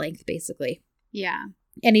arm's length, basically. Yeah.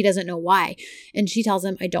 And he doesn't know why. And she tells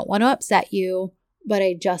him, I don't want to upset you, but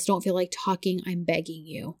I just don't feel like talking. I'm begging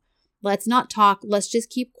you. Let's not talk. Let's just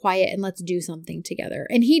keep quiet and let's do something together.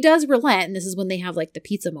 And he does relent. And this is when they have like the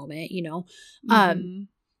pizza moment, you know.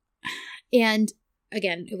 And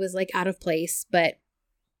again, it was like out of place, but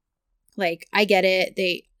like I get it.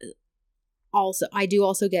 I do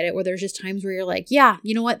also get it where there's just times where you're like, yeah,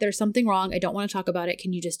 you know what? There's something wrong. I don't want to talk about it.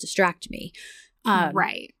 Can you just distract me?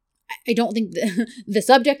 Right. I don't think the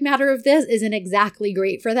subject matter of this isn't exactly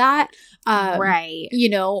great for that. Right. You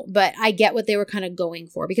know, but I get what they were kind of going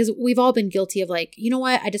for because we've all been guilty of like, you know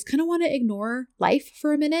what? I just kind of want to ignore life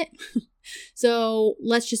for a minute. So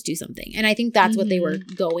let's just do something. And I think that's what they were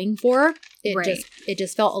going for. It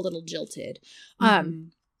just felt a little jilted.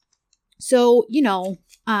 So, you know,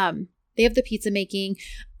 they have the pizza making.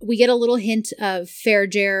 We get a little hint of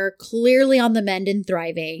Ferger clearly on the mend and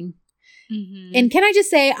thriving. And can I just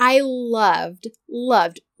say, I loved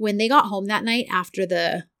when they got home that night after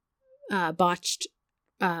the botched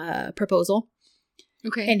proposal.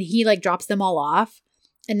 Okay. And he like drops them all off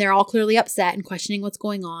and they're all clearly upset and questioning what's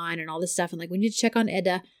going on and all this stuff. And like, we need to check on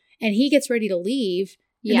Edda. And he gets ready to leave.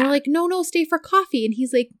 And they're like, no, stay for coffee. And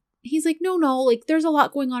he's like, no, like there's a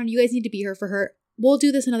lot going on and you guys need to be here for her. We'll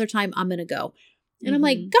do this another time. I'm going to go. And I'm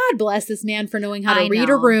like, God bless this man for knowing how to read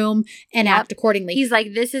a room and act accordingly. He's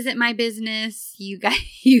like, this isn't my business. You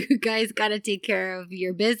guys got to take care of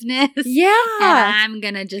your business. Yeah. And I'm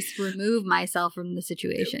going to just remove myself from the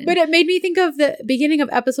situation. But it made me think of the beginning of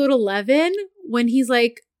episode 11 when he's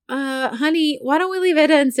like, honey, why don't we leave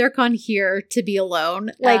Edda and Serkan here to be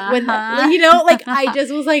alone? Like when, you know, like I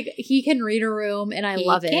just was like, he can read a room and I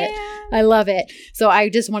love it. I love it. So I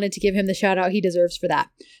just wanted to give him the shout out he deserves for that.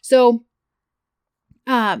 So,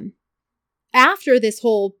 after this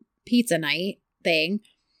whole pizza night thing,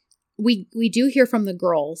 we do hear from the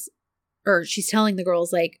girls, or she's telling the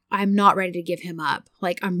girls like, I'm not ready to give him up.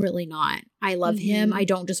 Like, I'm really not. I love him. I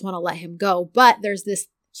don't just want to let him go. But there's this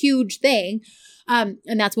huge thing. And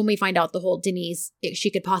that's when we find out the whole Denise,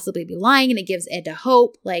 she could possibly be lying, and it gives Edda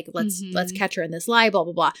hope. Like, let's catch her in this lie, blah,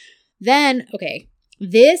 blah, blah. Then, okay,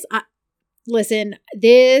 this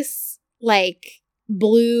like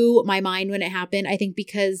blew my mind when it happened. I think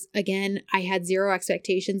because, again, I had zero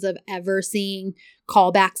expectations of ever seeing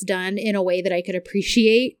callbacks done in a way that I could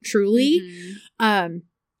appreciate truly. But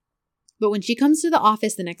when she comes to the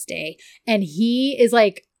office the next day and he is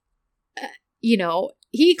like, you know,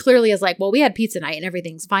 he clearly is like, well, we had pizza night and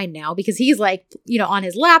everything's fine now, because he's like, you know, on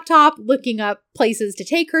his laptop looking up places to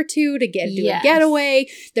take her to get do a getaway.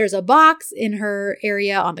 There's a box in her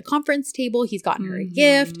area on the conference table. He's gotten her a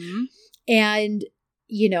gift. And,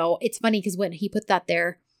 you know, it's funny because when he put that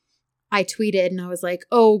there, I tweeted and I was like,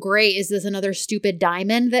 oh, great. Is this another stupid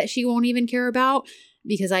diamond that she won't even care about?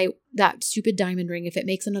 because that stupid diamond ring, if it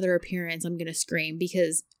makes another appearance, I'm going to scream,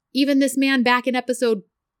 because even this man back in episode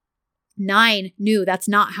 9 knew that's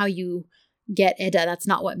not how you get Edda. That's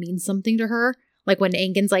not what means something to her. Like when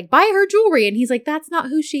Aengon's like, buy her jewelry. And he's like, that's not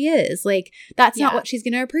who she is. Like, that's not what she's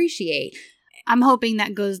going to appreciate. I'm hoping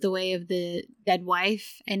that goes the way of the dead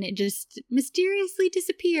wife and it just mysteriously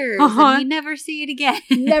disappears and we never see it again.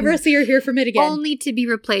 Never see or hear from it again. Only to be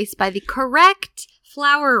replaced by the correct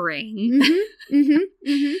flower ring.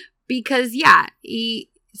 Because,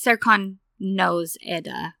 Serkan knows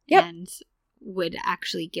Edda and would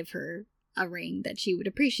actually give her a ring that she would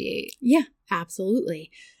appreciate. Yeah,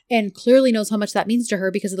 absolutely. And clearly knows how much that means to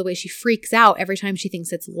her because of the way she freaks out every time she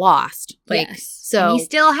thinks it's lost. Like, so and he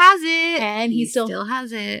still has it. And he still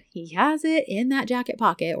has it. He has it in that jacket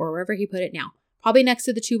pocket or wherever he put it now. Probably next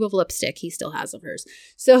to the tube of lipstick he still has of hers.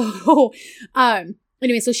 So,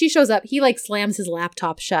 anyway, so she shows up. He like slams his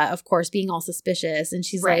laptop shut, of course, being all suspicious. And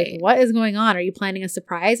she's like, what is going on? Are you planning a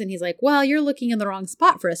surprise? And he's like, well, you're looking in the wrong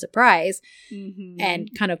spot for a surprise. And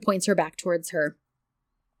kind of points her back towards her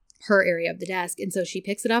area of the desk. And so she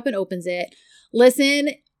picks it up and opens it. Listen,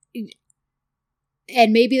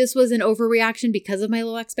 and maybe this was an overreaction because of my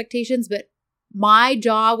low expectations, but my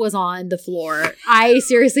jaw was on the floor. I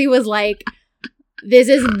seriously was like, this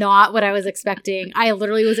is not what I was expecting. I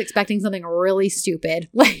literally was expecting something really stupid,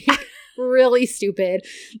 like really stupid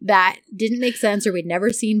that didn't make sense or we'd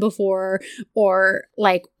never seen before or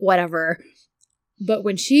like whatever. But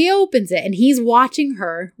when she opens it and he's watching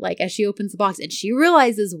her, like as she opens the box and she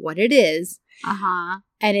realizes what it is.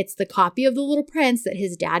 And it's the copy of The Little Prince that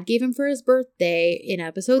his dad gave him for his birthday in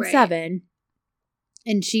episode 7.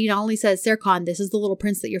 And she not only says, Serkan, this is the Little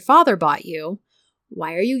Prince that your father bought you.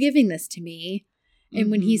 Why are you giving this to me?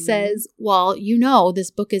 And when he says, well, you know,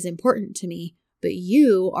 this book is important to me, but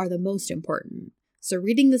you are the most important. So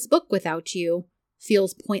reading this book without you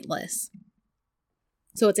feels pointless.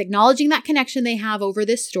 So it's acknowledging that connection they have over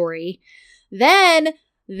this story. Then,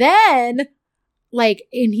 like,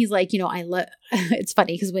 and he's like, you know, it's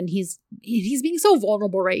funny because when he's being so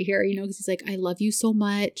vulnerable right here, you know, because he's like, I love you so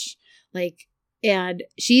much. Like, and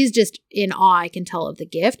she's just in awe, I can tell, of the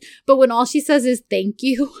gift. But when all she says is thank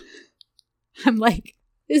you, I'm like,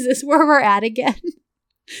 is this where we're at again?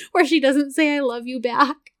 Where she doesn't say I love you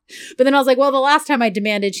back? But then I was like, well, the last time I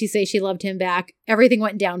demanded she say she loved him back, everything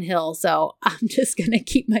went downhill. So I'm just going to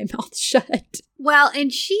keep my mouth shut. Well,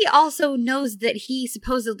 and she also knows that he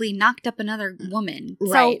supposedly knocked up another woman.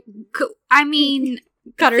 Right. So, I mean,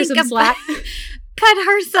 cut her some slack. Cut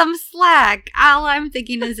her some slack. All I'm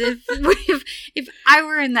thinking is if I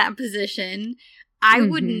were in that position, I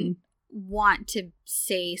wouldn't want to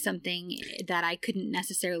say something that I couldn't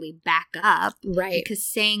necessarily back up. Right. Because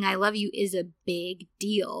saying I love you is a big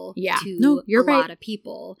deal to lot of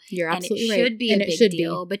people. You're absolutely right. And it should be a big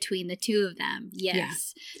deal between the two of them.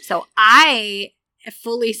 Yes. Yeah. So I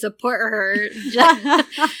fully support her just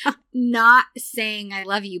not saying I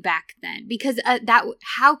love you back then. Because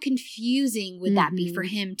how confusing would that be for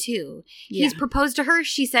him too? Yeah. He's proposed to her.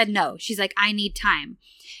 She said no. She's like, I need time.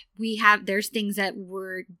 There's things that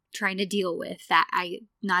we're trying to deal with that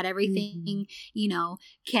not everything, you know,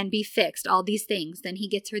 can be fixed, all these things. Then he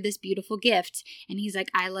gets her this beautiful gift and he's like,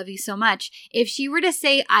 I love you so much. If she were to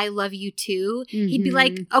say, I love you too, he'd be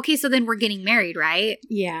like, okay, so then we're getting married, right?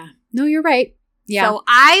 Yeah. No, you're right. Yeah. So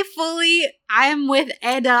I'm with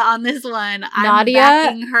Edda on this one. I'm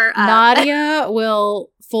backing her up. Nadia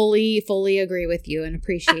will fully agree with you and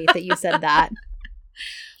appreciate that you said that.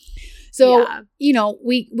 So, you know,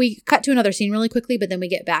 we cut to another scene really quickly, but then we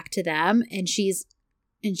get back to them and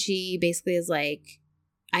she basically is like,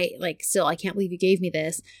 I can't believe you gave me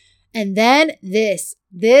this. And then this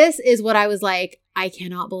is what I was like, I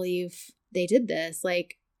cannot believe they did this.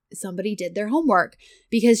 Like somebody did their homework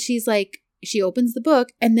because she's like, she opens the book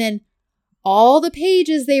and then all the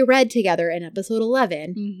pages they read together in episode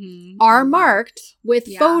 11 are marked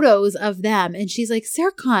with photos of them. And she's like,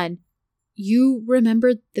 Serkan, you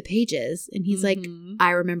remembered the pages. And he's like, I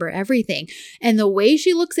remember everything. And the way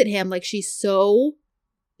she looks at him, like she's so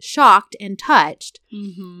shocked and touched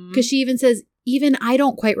because she even says, even I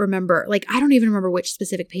don't quite remember. Like, I don't even remember which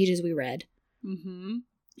specific pages we read.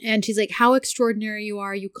 And she's like, how extraordinary you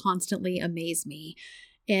are. You constantly amaze me.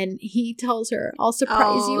 And he tells her, I'll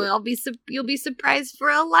surprise you. You'll be surprised for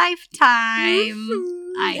a lifetime.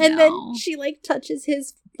 I know. And then she like touches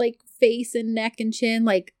his like face and neck and chin,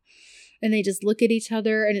 like, and they just look at each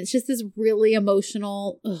other. And it's just this really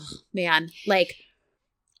emotional, man. Like,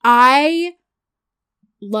 I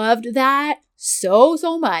loved that so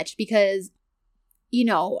much because, you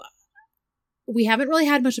know, we haven't really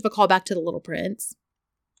had much of a callback to The Little Prince.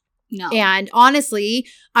 No. And honestly,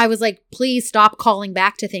 I was like, please stop calling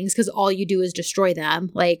back to things because all you do is destroy them.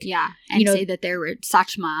 Like, yeah. And say that they're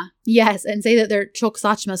Sachma. Yes. And say that they're Chok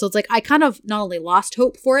Sachma. So it's like, I kind of not only lost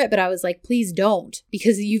hope for it, but I was like, please don't,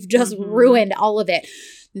 because you've just ruined all of it.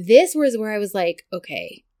 This was where I was like,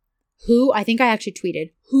 okay, I think I actually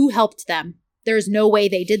tweeted, who helped them? There's no way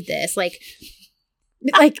they did this. Like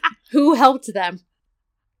who helped them?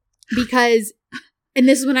 Because, and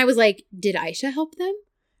this is when I was like, did Aisha help them?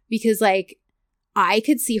 Because, like, I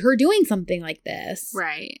could see her doing something like this.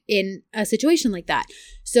 Right. In a situation like that.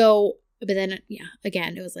 So, but then, yeah,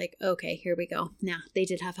 again, it was like, okay, here we go. Nah, they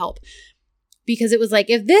did have help. Because it was like,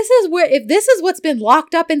 if this is what's been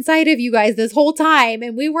locked up inside of you guys this whole time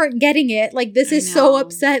and we weren't getting it, like, this is so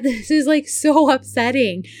upset. This is, like, so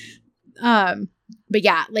upsetting. But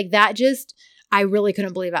yeah, like, that just, I really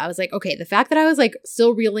couldn't believe it. I was like, okay, the fact that I was, like,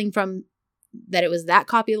 still reeling from that it was that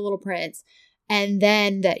copy of The Little Prince, and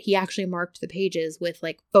then that he actually marked the pages with,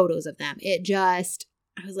 like, photos of them. It just,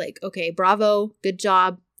 I was like, okay, bravo, good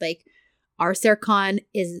job. Like, our Serkan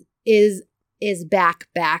is back.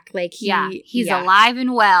 Like, he's alive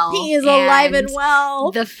and well. He is alive and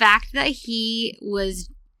well. The fact that he was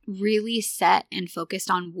really set and focused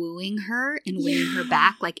on wooing her and winning her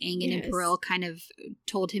back, like Aangin and Peril kind of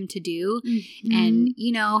told him to do. Mm-hmm.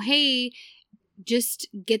 And, hey, just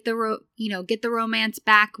get the romance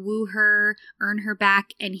back, woo her, earn her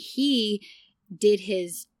back. And he did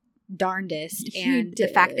his darndest. And the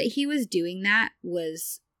fact that he was doing that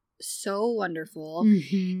was so wonderful.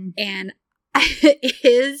 Mm-hmm. And it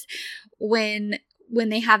is when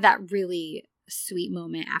they have that really sweet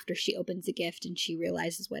moment after she opens the gift and she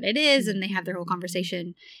realizes what it is, and they have their whole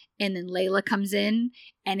conversation, and then Layla comes in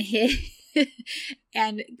and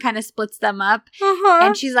and kind of splits them up.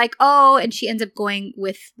 And she's like, oh, and she ends up going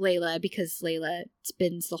with Layla because Layla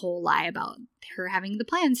spins the whole lie about her having the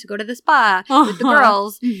plans to go to the spa with the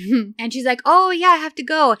girls. And she's like, oh yeah, I have to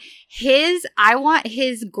go. I want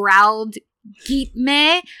his growled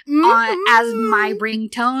Gitme as my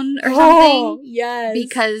ringtone or something. Oh, yes.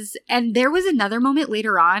 Because, and there was another moment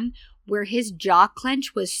later on where his jaw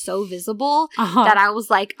clench was so visible that I was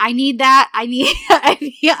like, I need that. I need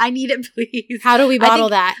it, please. How do we bottle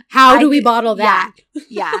that? How do we bottle that?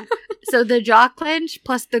 Yeah. So the jaw clench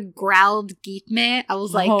plus the growled Gitme, I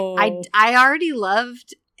was like, I already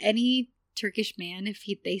loved any Turkish man if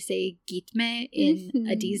they say Gitme in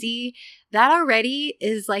a dizi. That already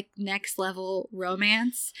is like next level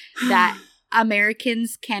romance that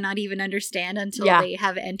Americans cannot even understand until they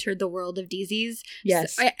have entered the world of dizis.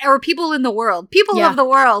 Yes. Or people in the world. People of the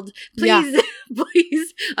world. Please,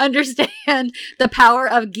 please understand the power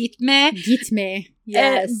of Gitme. Gitme.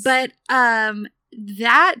 Yes.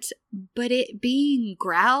 But it being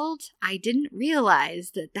growled, I didn't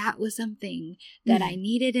realize that was something that I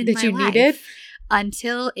needed in my life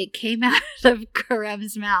until it came out of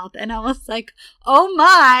Kerem's mouth, and I was like, "Oh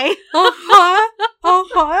my!"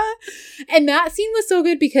 And that scene was so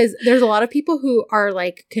good because there's a lot of people who are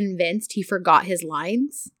like convinced he forgot his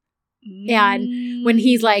lines. And when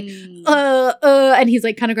he's like, and he's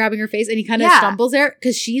like kind of grabbing her face, and he kind of stumbles there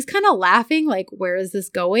because she's kind of laughing, like, "Where is this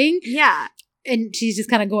going?" Yeah. And she's just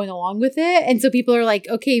kind of going along with it. And so people are like,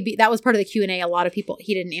 okay, that was part of the Q&A. A lot of people,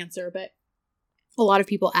 he didn't answer, but a lot of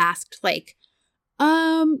people asked, like,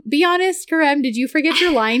 be honest, Kerem, did you forget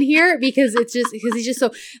your line here? Because he's just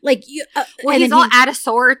so, like, he's all out of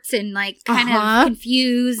sorts and, like, kind of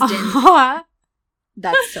confused. And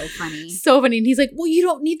that's so funny. So funny. And he's like, well, you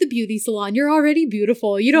don't need the beauty salon. You're already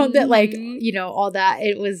beautiful. You don't, that, like, all that.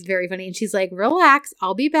 It was very funny. And she's like, relax,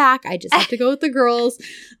 I'll be back. I just have to go with the girls.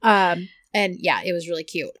 And yeah, it was really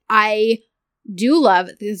cute. I do love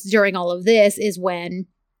this during all of this is when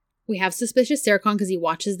we have suspicious Serkan because he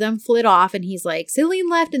watches them flit off and he's like, Celine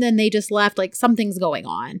left and then they just left. Like something's going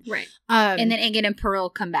on. Right. And then Aangin and Peril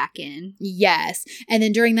come back in. Yes. And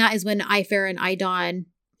then during that is when Ifer and Idon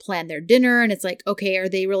plan their dinner. And it's like, okay, are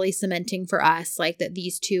they really cementing for us like that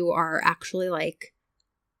these two are actually like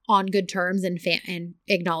on good terms and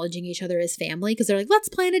acknowledging each other as family? Because they're like, let's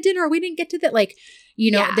plan a dinner. We didn't get to that. Like,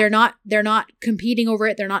 they're not competing over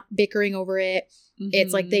it. They're not bickering over it. Mm-hmm.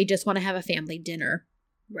 It's like they just want to have a family dinner.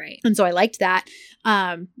 Right. And so I liked that.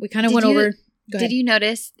 We kind of went over. Did you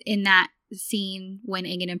notice in that scene when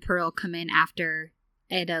Aangin and Peril come in after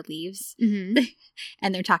Eda leaves and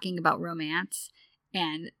they're talking about romance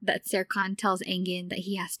and that Serkan tells Aangin that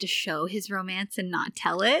he has to show his romance and not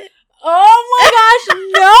tell it? Oh my gosh,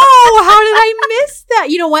 no! How did I miss that?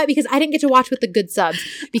 You know what? Because I didn't get to watch with the good subs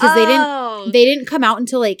because they didn't come out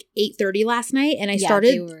until like 8:30 last night, and I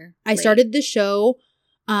started the show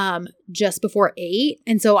just before 8.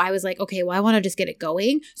 And so I was like, okay, well, I want to just get it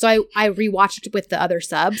going. So I rewatched with the other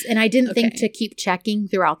subs, and I didn't think to keep checking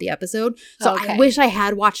throughout the episode. So I wish I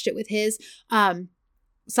had watched it with his.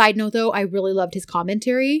 Side note though, I really loved his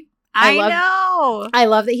commentary. I know. I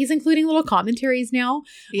love that he's including little commentaries now.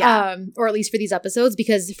 Yeah. Or at least for these episodes,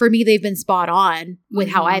 because for me, they've been spot on with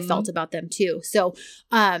how I felt about them too. So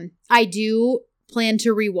I do plan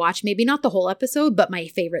to rewatch, maybe not the whole episode, but my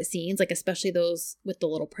favorite scenes, like especially those with the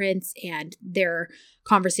little prince and their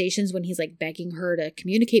conversations when he's like begging her to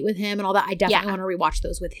communicate with him and all that. I definitely want to rewatch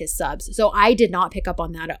those with his subs. So I did not pick up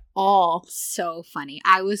on that at all. So funny.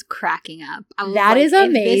 I was cracking up. That is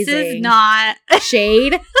amazing. This is not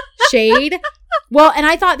shade. Well, and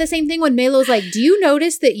I thought the same thing when Melo's like, do you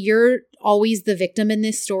notice that you're always the victim in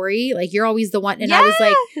this story? Like you're always the one. And I was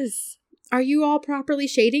like, are you all properly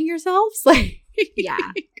shading yourselves? Like, yeah.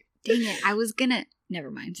 Dang it. I was gonna. Never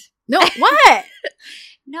mind. No, what?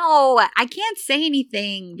 No, I can't say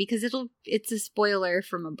anything because it's a spoiler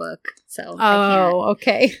from a book. So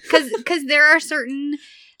okay. Because there are certain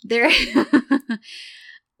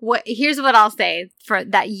here's what I'll say for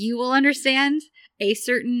that you will understand. A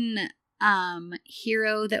certain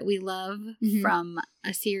hero that we love from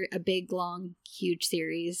a big, long, huge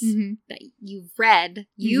series that you've read.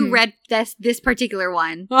 You read this particular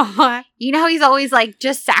one. You know how he's always like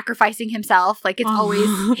just sacrificing himself, like it's always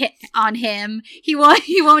hit on him. He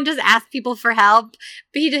won't just ask people for help,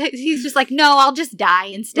 but he's just like, no, I'll just die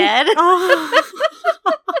instead.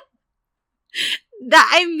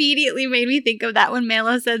 That immediately made me think of that when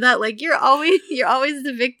Melo said that, like, you're always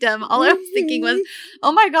the victim. All I was thinking was,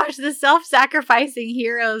 oh my gosh, the self-sacrificing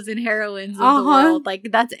heroes and heroines of the world. Like,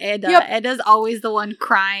 that's Eda. Yep. Eda's always the one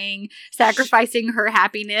crying, sacrificing her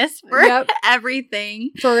happiness for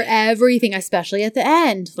everything. For everything, especially at the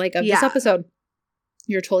end, like, of this episode.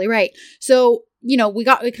 You're totally right. So, you know, we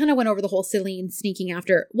kind of went over the whole Celine sneaking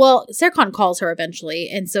after. Well, Serkan calls her eventually.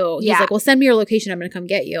 And so he's like, well, send me your location. I'm going to come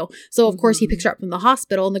get you. So, of course, he picks her up from the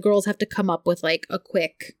hospital and the girls have to come up with like a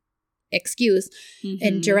quick excuse.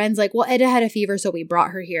 And Jeren's like, well, Eda had a fever, so we brought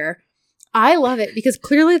her here. I love it because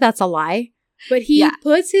clearly that's a lie. But he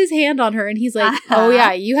puts his hand on her and he's like, oh,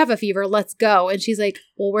 yeah, you have a fever. Let's go. And she's like,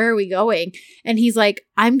 well, where are we going? And he's like,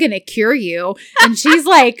 I'm going to cure you. And she's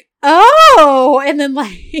like, oh. And then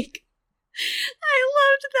like. I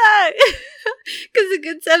loved that because the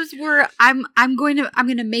good steps were I'm going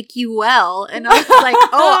to make you well, and I was like,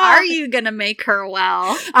 oh, are you gonna make her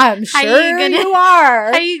well? I'm sure you are.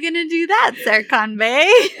 How are you gonna do that, Serkan Bey?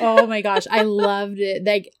 Oh my gosh, I loved it.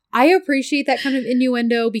 Like I appreciate that kind of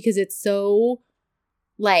innuendo because it's so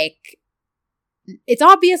like it's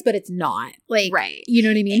obvious, but it's not. Like, right. You know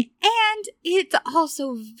what I mean? And it's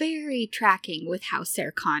also very tracking with how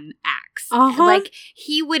Serkan acts. Like,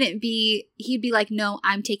 he'd be like, no,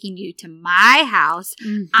 I'm taking you to my house.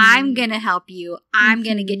 I'm going to help you. I'm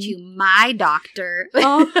going to get you my doctor.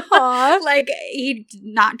 Like, he's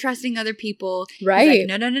not trusting other people. Right. He's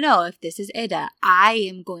like, no. If this is Eda, I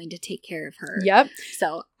am going to take care of her. Yep.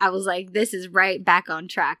 So I was like, this is right back on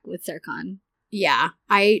track with Serkan. Yeah,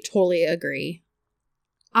 I totally agree.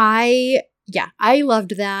 I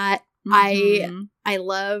loved that. I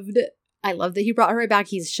loved that he brought her right back.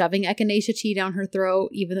 He's shoving echinacea tea down her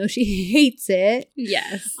throat, even though she hates it.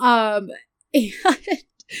 Yes.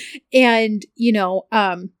 And you know,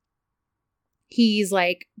 he's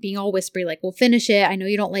like being all whispery, like, "We'll finish it. I know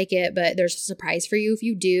you don't like it, but there's a surprise for you if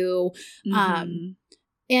you do." And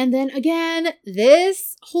then again,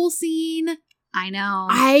 this whole scene, I know,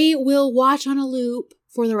 I will watch on a loop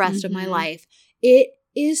for the rest of my life. It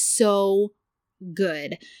is so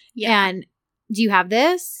good. Yeah. And do you have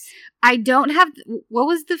this? I don't have. What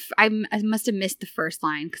was I must have missed the first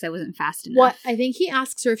line because I wasn't fast enough. What I think he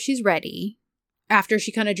asks her if she's ready after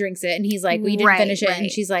she kind of drinks it, and he's like, "We didn't finish it," and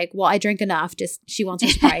she's like, "Well, I drank enough. Just she wants her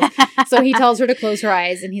surprise." So he tells her to close her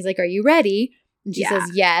eyes, and he's like, "Are you ready?" And she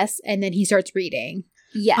says, "Yes," and then he starts reading.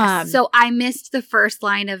 Yes. So I missed the first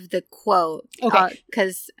line of the quote. Okay.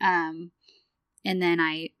 Because and then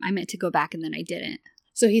I meant to go back, and then I didn't.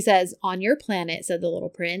 So he says, "On your planet," said the little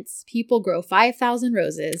prince, "people grow 5,000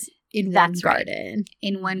 roses in one garden." Right.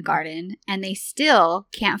 In one garden. And they still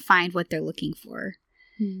can't find what they're looking for.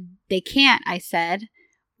 They can't, I said.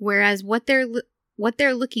 Whereas what they're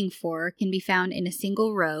looking for can be found in a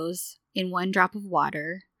single rose, in one drop of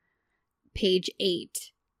water. Page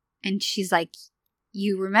 8. And she's like,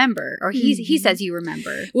 you remember. Or he says you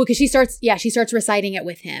remember. Well, because she starts reciting it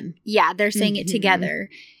with him. Yeah, they're saying it together.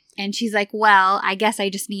 And she's like, well, I guess I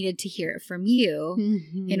just needed to hear it from you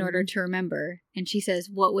in order to remember. And she says,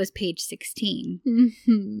 what was page 16?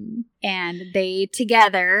 And they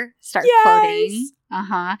together start quoting.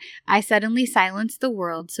 I suddenly silenced the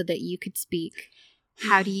world so that you could speak.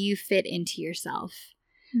 How do you fit into yourself?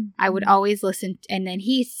 I would always listen. And then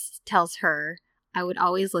he tells her, I would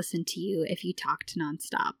always listen to you if you talked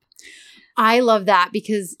nonstop. I love that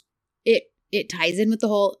because it ties in with the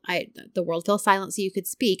whole, the world fell silent so you could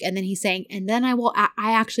speak. And then he's saying, and then I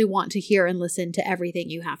actually want to hear and listen to everything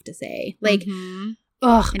you have to say. Like,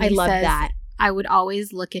 I love that. I would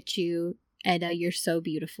always look at you, Edda, you're so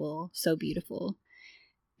beautiful, so beautiful.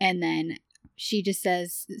 And then she just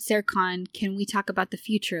says, Serkan, can we talk about the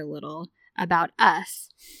future a little? About us?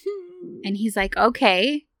 And he's like,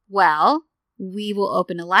 okay, well, we will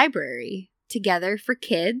open a library together for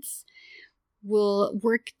kids. We'll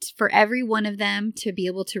work for every one of them to be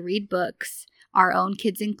able to read books, our own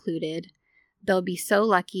kids included. They'll be so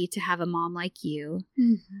lucky to have a mom like you.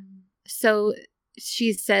 So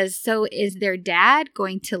she says, so is their dad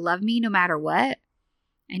going to love me no matter what?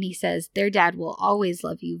 And he says, their dad will always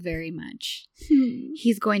love you very much.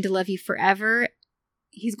 He's going to love you forever.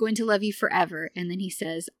 He's going to love you forever. And then he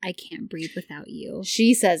says, I can't breathe without you.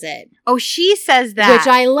 She says it. Oh, she says that. Which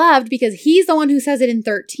I loved because he's the one who says it in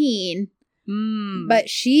 13. But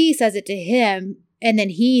she says it to him. And then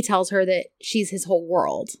he tells her that she's his whole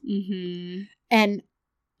world. And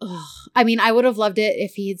I mean, I would have loved it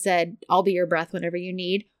if he had said, I'll be your breath whenever you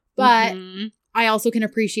need. But I also can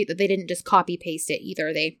appreciate that they didn't just copy paste it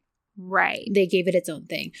either. They gave it its own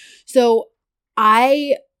thing. So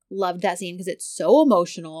I loved that scene because it's so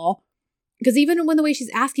emotional. Because even when the way she's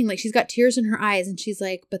asking, like she's got tears in her eyes and she's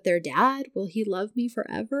like, but their dad, will he love me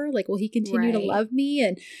forever? Like, will he continue to love me?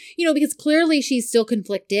 And, you know, because clearly she's still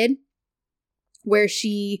conflicted where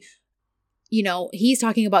she, you know, he's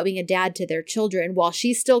talking about being a dad to their children while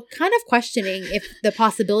she's still kind of questioning if the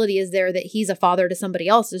possibility is there that he's a father to somebody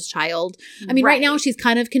else's child. I mean, right now she's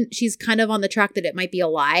kind of on the track that it might be a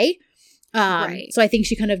lie. So I think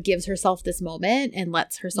she kind of gives herself this moment and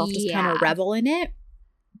lets herself just kind of revel in it.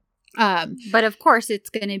 But of course it's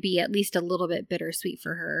going to be at least a little bit bittersweet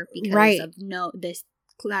for her because of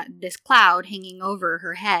this cloud hanging over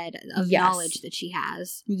her head of knowledge that she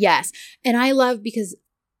has. Yes. And I love because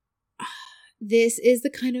this is the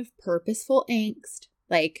kind of purposeful angst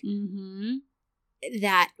like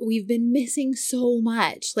that we've been missing so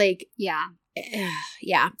much. Like,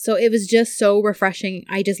 so it was just so refreshing.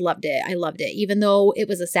 I just loved it. I loved it. Even though it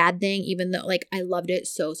was a sad thing, even though like I loved it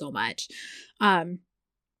so much.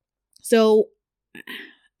 So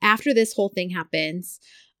after this whole thing happens,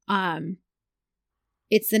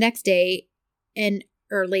 it's the next day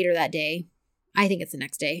or later that day. I think it's the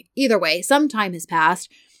next day. Either way, some time has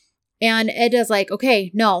passed. And Edda's like, okay,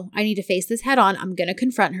 no, I need to face this head on. I'm going to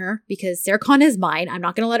confront her because Serkan is mine. I'm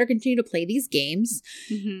not going to let her continue to play these games.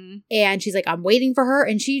 And she's like, I'm waiting for her.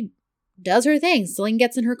 And she does her thing. Celine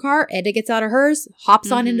gets in her car. Edda gets out of hers,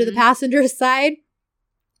 hops on into the passenger side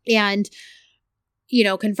and, you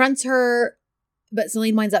know, confronts her. But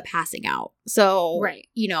Celine winds up passing out. So,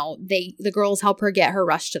 you know, the girls help her get her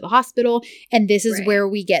rushed to the hospital. And this is where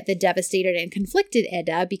we get the devastated and conflicted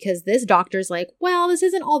Edda because this doctor's like, well, this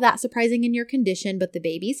isn't all that surprising in your condition, but the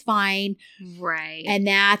baby's fine. And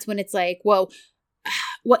that's when it's like, whoa.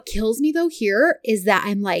 What kills me though here is that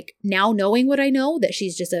I'm like, now knowing what I know, that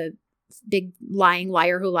she's just a big lying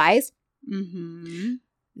liar who lies.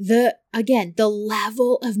 The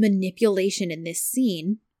level of manipulation in this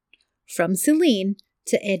scene from Celine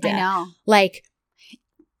to Edda. I know. Like,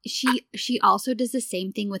 she also does the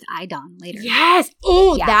same thing with Aidan later. Yes.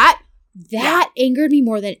 Oh, that angered me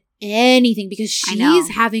more than anything because she's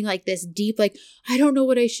having like this deep, like, I don't know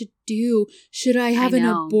what I should do. Should I have an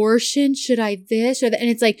abortion? Should I this? Should I that? And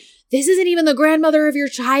it's like, this isn't even the grandmother of your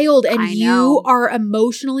child. And you are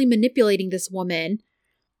emotionally manipulating this woman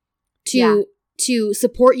to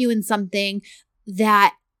support you in something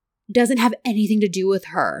that doesn't have anything to do with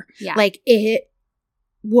her. Like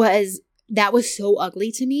that was so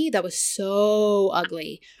ugly to me. That was so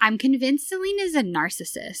ugly. I'm convinced Celine is a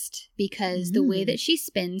narcissist because the way that she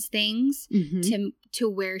spins things to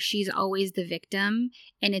where she's always the victim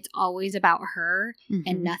and it's always about her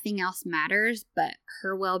and nothing else matters but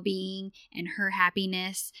her well-being and her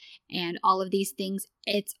happiness and all of these things.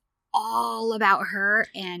 It's all about her.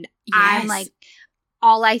 And I'm like,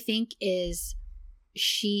 all I think is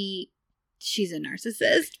she's a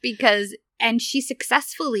narcissist and she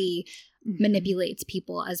successfully manipulates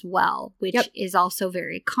people as well, which is also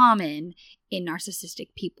very common in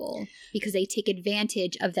narcissistic people because they take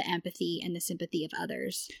advantage of the empathy and the sympathy of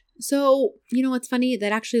others. So, you know what's funny?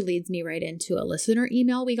 That actually leads me right into a listener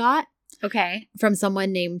email we got. Okay. From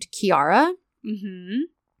someone named Kiara.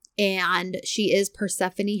 And she is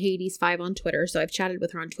Persephone Hades 5 on Twitter. So I've chatted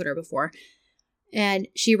with her on Twitter before. And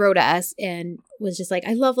she wrote us and was just like,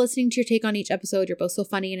 I love listening to your take on each episode. You're both so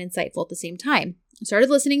funny and insightful at the same time. I started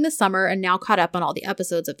listening this summer and now caught up on all the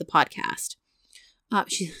episodes of the podcast.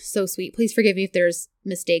 She's so sweet. Please forgive me if there's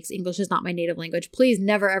mistakes. English is not my native language. Please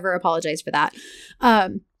never, ever apologize for that.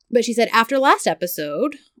 But she said, after last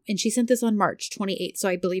episode, and she sent this on March 28th, so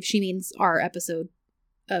I believe she means our episode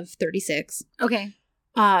of 36. Okay.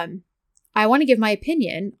 I want to give my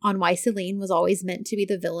opinion on why Celine was always meant to be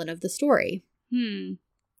the villain of the story. She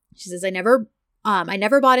says, I never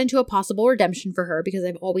bought into a possible redemption for her because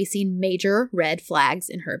I've always seen major red flags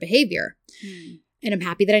in her behavior. And I'm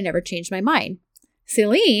happy that I never changed my mind.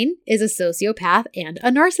 Celine is a sociopath and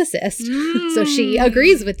a narcissist. So she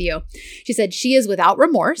agrees with you. She said she is without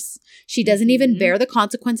remorse. She doesn't even bear the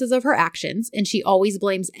consequences of her actions. And she always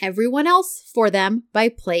blames everyone else for them by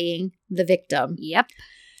playing the victim. Yep.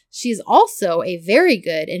 She's also a very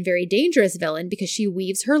good and very dangerous villain because she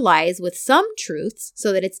weaves her lies with some truths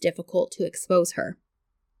so that it's difficult to expose her.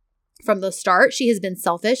 From the start, she has been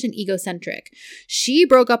selfish and egocentric. She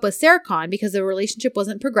broke up with Serkan because the relationship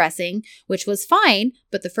wasn't progressing, which was fine,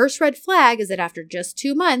 but the first red flag is that after just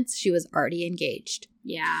 2 months, she was already engaged.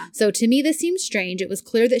 Yeah. So to me, this seems strange. It was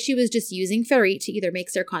clear that she was just using Ferit to either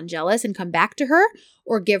make Serkan jealous and come back to her,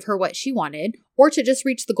 or give her what she wanted, or to just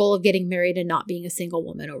reach the goal of getting married and not being a single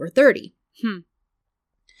woman over 30.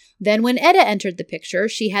 Then when Eda entered the picture,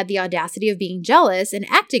 she had the audacity of being jealous and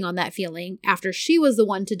acting on that feeling after she was the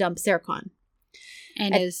one to dump Serkan.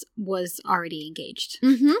 And was already engaged.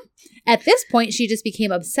 At this point, she just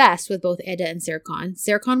became obsessed with both Eda and Serkan.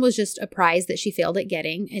 Serkan was just a prize that she failed at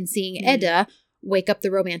getting, and seeing Eda wake up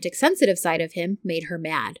the romantic sensitive side of him made her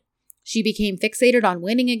mad. She became fixated on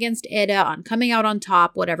winning against Eda, on coming out on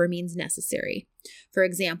top, whatever means necessary. For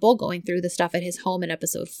example, going through the stuff at his home in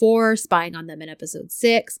episode 4, spying on them in episode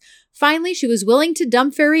 6. Finally, she was willing to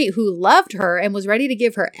dump Ferit, who loved her and was ready to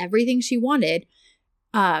give her everything she wanted,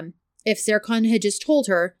 if Serkan had just told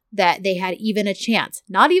her that they had even a chance.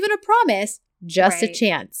 Not even a promise, just a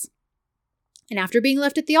chance. And after being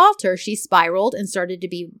left at the altar, she spiraled and started to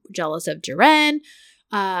be jealous of Jiren.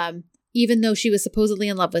 Even though she was supposedly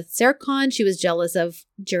in love with Serkan, she was jealous of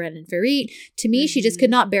Jiren and Ferit. To me, she just could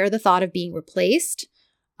not bear the thought of being replaced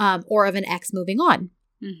or of an ex moving on.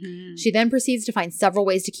 She then proceeds to find several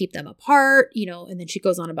ways to keep them apart, and then she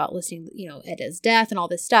goes on about listing, Eda's death and all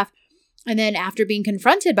this stuff. And then after being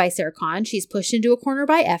confronted by Serkan, she's pushed into a corner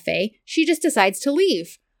by Efe. She just decides to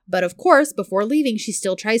leave. But of course, before leaving, she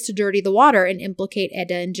still tries to dirty the water and implicate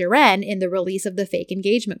Eda and Jiren in the release of the fake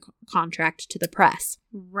engagement contract to the press.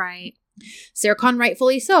 Right. Serkan,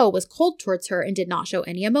 rightfully so, was cold towards her and did not show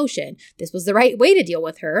any emotion. This was the right way to deal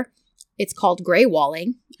with her. It's called gray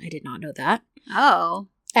walling. I did not know that. Oh.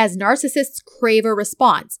 As narcissists crave a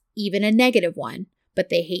response, even a negative one, but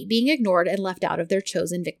they hate being ignored and left out of their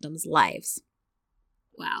chosen victims' lives.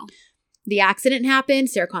 Wow. The accident happened,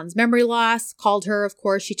 Serkan's memory loss, called her, of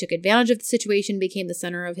course. She took advantage of the situation, became the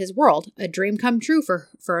center of his world. A dream come true for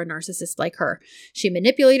a narcissist like her. She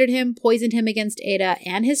manipulated him, poisoned him against Eda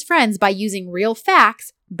and his friends by using real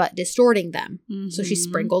facts, but distorting them. So she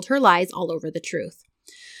sprinkled her lies all over the truth.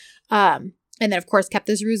 And then, of course, kept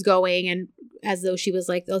this ruse going, and as though she was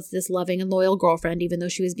like this loving and loyal girlfriend, even though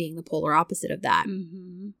she was being the polar opposite of that.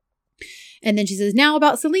 And then she says, now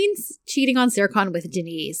about Celine's cheating on Serkan with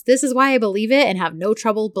Denise. This is why I believe it and have no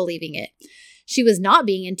trouble believing it. She was not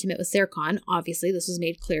being intimate with Serkan. Obviously, this was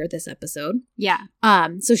made clear this episode. Yeah.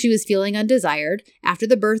 So she was feeling undesired. After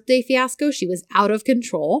the birthday fiasco, she was out of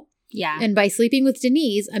control. Yeah. And by sleeping with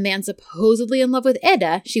Denise, a man supposedly in love with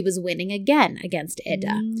Eda, she was winning again against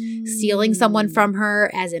Eda. Stealing someone from her,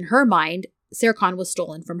 as in her mind, Serkan was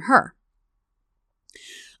stolen from her.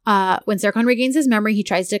 When Serkan regains his memory, he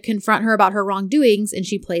tries to confront her about her wrongdoings, and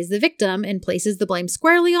she plays the victim and places the blame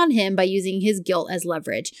squarely on him by using his guilt as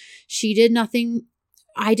leverage. She did nothing.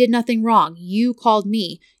 I did nothing wrong. You called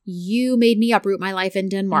me. You made me uproot my life in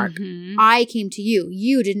Denmark. I came to you.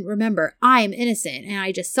 You didn't remember. I am innocent, and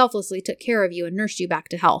I just selflessly took care of you and nursed you back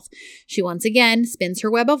to health. She once again spins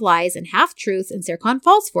her web of lies and half-truths, and Serkan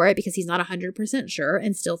falls for it because he's not 100% sure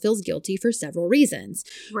and still feels guilty for several reasons.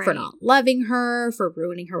 Right. For not loving her, for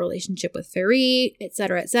ruining her relationship with Ferit,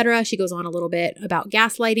 etc., etc. She goes on a little bit about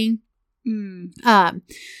gaslighting.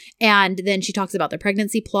 And then she talks about the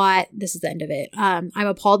pregnancy plot. This is the end of it. I'm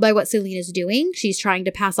appalled by what Celine is doing. She's trying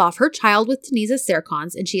to pass off her child with Tunisia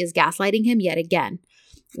Serkan's, and she is gaslighting him yet again,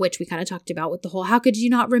 which we kind of talked about with the whole, how could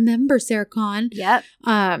you not remember Serkan? Yep.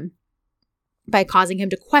 By causing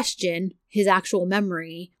him to question his actual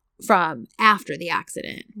memory from after the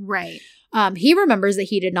accident. Right. He remembers that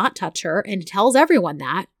he did not touch her and tells everyone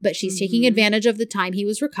that, but she's taking advantage of the time he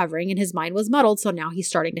was recovering and his mind was muddled, so now he's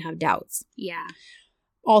starting to have doubts. Yeah.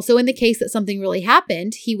 Also, in the case that something really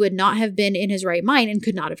happened, he would not have been in his right mind and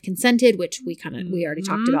could not have consented, which we already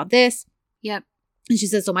talked about this. Yep. And she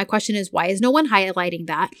says, so my question is, why is no one highlighting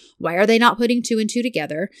that? Why are they not putting 2 and 2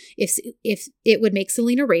 together? If it would make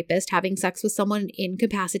Selena a rapist, having sex with someone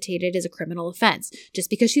incapacitated is a criminal offense.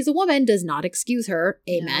 Just because she's a woman does not excuse her.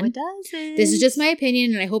 Amen. No, it doesn't. This is just my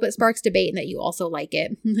opinion, and I hope it sparks debate and that you also like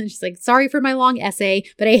it. She's like, sorry for my long essay,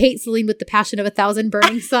 but I hate Celine with the passion of 1,000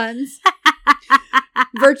 burning suns.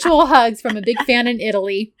 Virtual hugs from a big fan in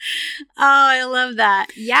Italy. Oh, I love that.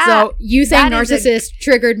 Yeah. So you saying narcissist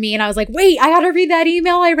triggered me, and I was like, wait, I gotta read that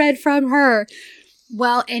email I read from her.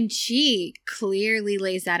 Well, and she clearly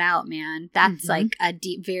lays that out, man. That's like a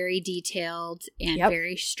very detailed and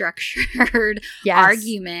very structured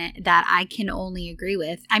argument that I can only agree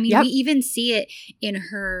with. I mean, we even see it in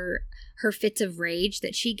her fits of rage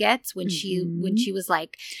that she gets when she was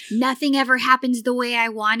like, nothing ever happens the way I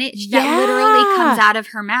want it. That literally comes out of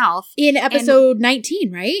her mouth. In episode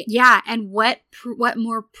 19, right? Yeah. And what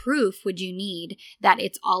more proof would you need that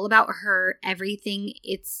it's all about her? Everything,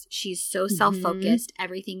 she's so self-focused.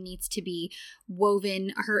 Everything needs to be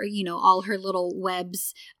woven. Her, all her little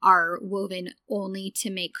webs are woven only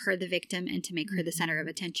to make her the victim and to make her the center of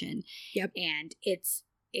attention. Yep. And it's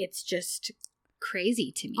just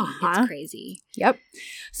crazy to me. It's crazy. Yep.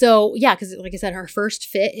 So yeah, because like I said, our first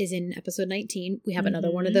fit is in episode 19. We have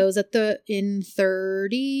another one of those in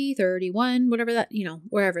 30, 31, whatever that,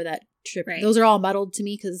 wherever that trip. Right. Those are all muddled to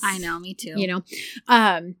me because I know, me too.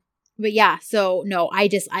 But yeah, so no, I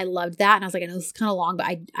loved that, and I was like, I know this is kind of long, but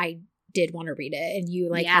I did want to read it, and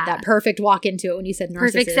you had that perfect walk into it when you said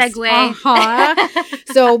narcissist. Perfect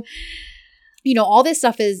segue. So, all this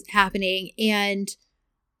stuff is happening, and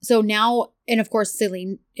so now, and of course,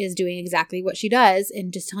 Celine is doing exactly what she does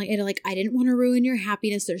and just telling it, I didn't want to ruin your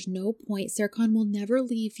happiness. There's no point. Serkan will never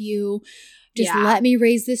leave you. Just let me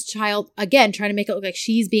raise this child. Again, trying to make it look like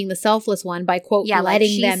she's being the selfless one by, quote,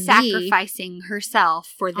 letting them be. She's sacrificing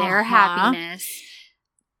herself for their happiness.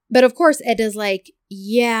 But of course, Edda's like,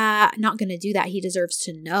 not going to do that. He deserves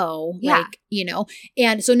to know. Yeah.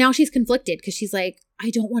 And so now she's conflicted because she's like, I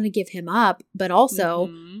don't want to give him up, but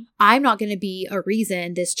also I'm not going to be a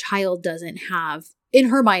reason this child doesn't have, in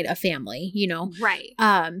her mind, a family, Right.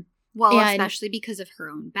 Especially because of her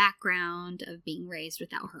own background of being raised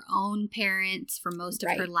without her own parents for most of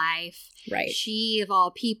her life. Right. She, of all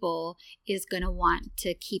people, is going to want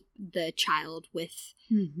to keep the child with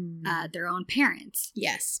their own parents.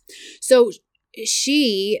 Yes. So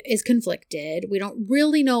she is conflicted. We don't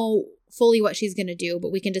really know fully what she's going to do,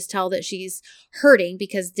 but we can just tell that she's hurting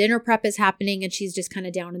because dinner prep is happening and she's just kind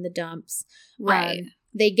of down in the dumps. Right.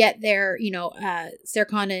 They get there,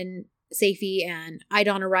 Serkan and Seifi and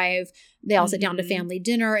Aidan arrive. They all sit down to family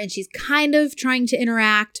dinner, and she's kind of trying to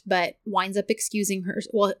interact, but winds up excusing her.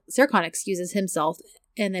 Well, Serkan excuses himself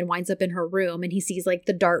and then winds up in her room, and he sees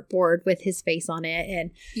the dartboard with his face on it.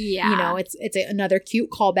 And, it's another cute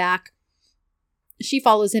callback. She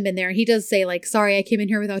follows him in there, and he does say, sorry, I came in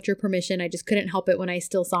here without your permission. I just couldn't help it when I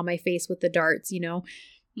still saw my face with the darts, And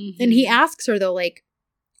he asks her, though,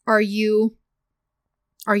 are you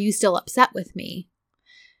still upset with me?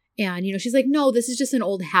 And, she's like, no, this is just an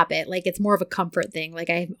old habit. It's more of a comfort thing.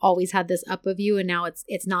 I've always had this up of you, and now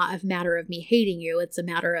it's not a matter of me hating you. It's a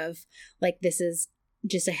matter of, this is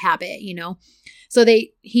just a habit, So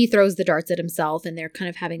he throws the darts at himself, and they're kind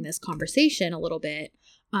of having this conversation a little bit.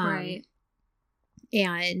 Right.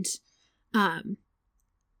 And,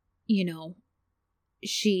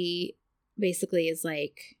 she basically is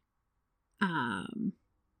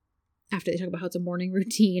after they talk about how it's a morning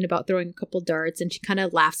routine about throwing a couple darts, and she kind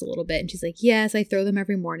of laughs a little bit, and she's like, yes, I throw them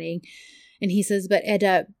every morning. And he says, but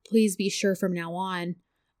Edda, please be sure from now on,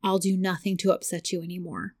 I'll do nothing to upset you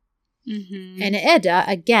anymore. And Edda,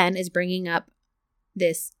 again, is bringing up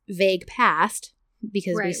this vague past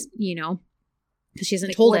because because she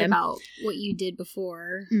hasn't told him about what you did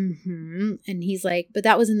before. And he's like, but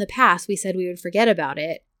that was in the past. We said we would forget about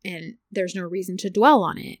it, and there's no reason to dwell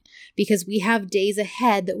on it because we have days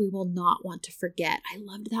ahead that we will not want to forget. I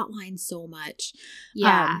loved that line so much.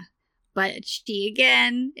 Yeah. But she,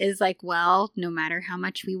 again, is like, well, no matter how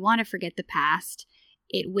much we want to forget the past,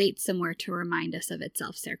 it waits somewhere to remind us of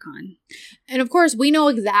itself, Serkan. And of course, we know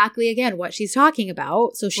exactly, again, what she's talking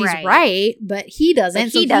about. So she's right, but he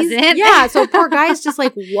doesn't. But he doesn't. Yeah, so poor guy's just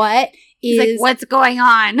like, what is... He's like, what's going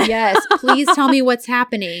on? Yes, please tell me what's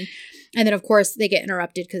happening. And then, of course, they get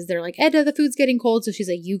interrupted because they're like, Edda, the food's getting cold. So she's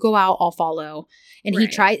like, you go out, I'll follow. And he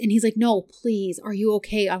tried, and he's like, no, please, are you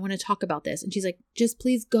okay? I want to talk about this. And she's like, just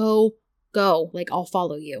please go. Like, I'll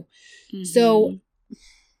follow you. Mm-hmm. So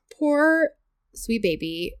poor sweet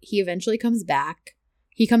baby, he eventually comes back.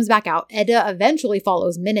 He comes back out. Edda eventually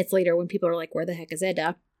follows minutes later when people are like, where the heck is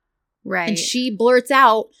Edda? Right. And she blurts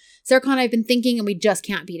out, Serkan, I've been thinking and we just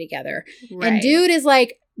can't be together. Right. And dude is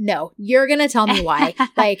like, no, you're going to tell me why.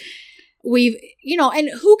 Like, we've, and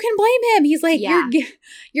who can blame him? He's like,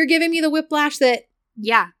 you're giving me the whiplash that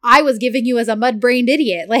I was giving you as a mud-brained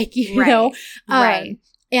idiot. Like, you know. Right.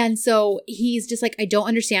 And so he's just like, I don't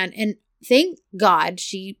understand. And thank God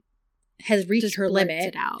she has reached just her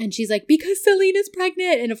limit. And she's like, because Celine is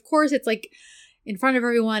pregnant. And of course, it's like in front of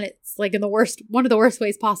everyone. It's like in one of the worst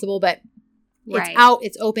ways possible. But it's out.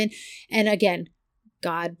 It's open. And again,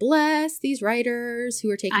 God bless these writers who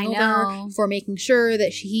are taking over for making sure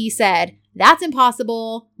that he said, that's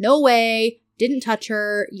impossible. No way. Didn't touch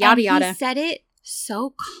her. Yada, yada. He said it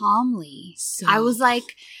so calmly. I was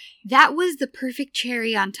like, that was the perfect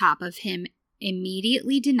cherry on top of him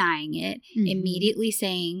immediately denying it, immediately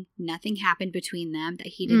saying nothing happened between them, that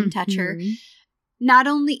he didn't touch her. Not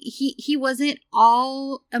only, he wasn't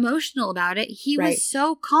all emotional about it. He was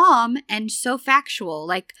so calm and so factual.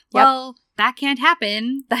 Like, well, that can't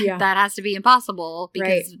happen. That has to be impossible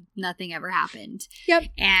because nothing ever happened. Yep.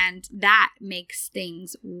 And that makes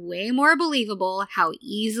things way more believable, how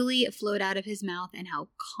easily it flowed out of his mouth and how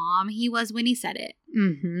calm he was when he said it.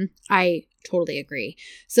 Mm-hmm. I totally agree.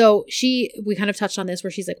 So we kind of touched on this where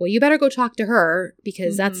she's like, well, you better go talk to her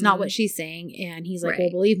because that's not what she's saying. And he's like, well,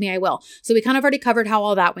 believe me, I will. So we kind of already covered how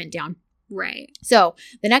all that went down. Right. So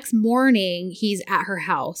the next morning he's at her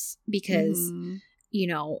house because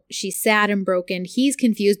she's sad and broken. He's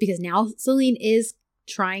confused because now Celine is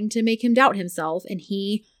trying to make him doubt himself. And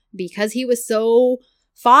because he was so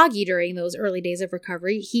foggy during those early days of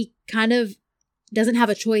recovery, he kind of doesn't have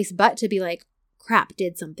a choice but to be like, crap,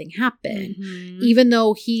 did something happen? Even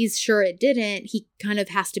though he's sure it didn't, he kind of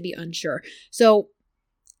has to be unsure. So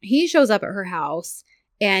he shows up at her house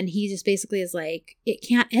and he just basically is like, it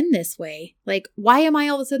can't end this way. Like, why am I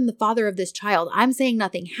all of a sudden the father of this child? I'm saying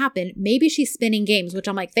nothing happened. Maybe she's spinning games, which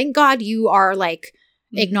I'm like, thank God you are like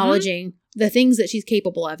acknowledging the things that she's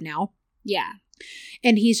capable of now. Yeah.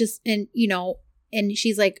 And he's just, and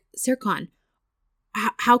she's like, Serkan,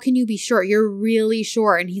 how can you be sure? You're really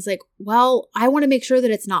sure? And he's like, well, I want to make sure that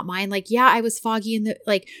it's not mine. Like, yeah, I was foggy in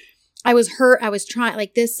I was hurt. I was trying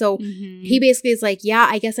like this. So he basically is like, yeah,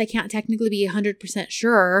 I guess I can't technically be 100%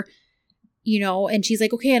 sure, and she's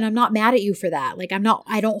like, okay. And I'm not mad at you for that. Like,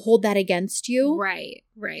 I don't hold that against you. Right.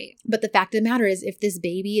 Right. But the fact of the matter is if this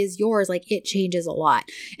baby is yours, like it changes a lot.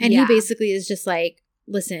 And he basically is just like,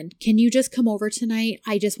 listen, can you just come over tonight?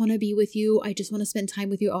 I just want to be with you. I just want to spend time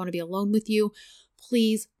with you. I want to be alone with you.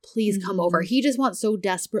 Please come over. He just wants so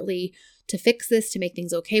desperately to fix this, to make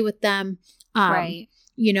things okay with them. Right.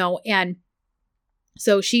 And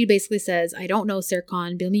so she basically says, I don't know,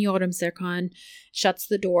 Serkan, bilmiyorum Serkan, shuts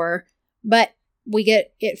the door. But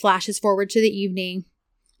it flashes forward to the evening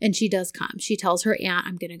and she does come. She tells her aunt,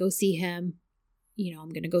 I'm going to go see him. I'm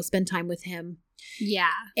going to go spend time with him. Yeah.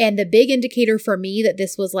 And the big indicator for me that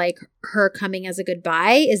this was like her coming as a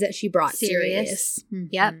goodbye is that she brought Sirius.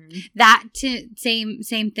 Yep. That same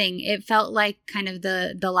thing. It felt like kind of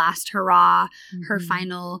the last hurrah, her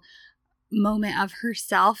final moment of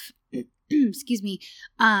herself, excuse me,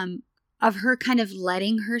 of her kind of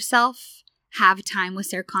letting herself have time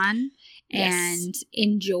with Serkan and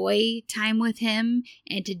enjoy time with him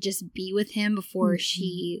and to just be with him before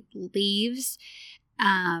she leaves.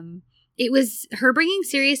 It was her bringing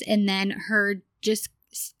Sirius and then her just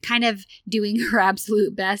kind of doing her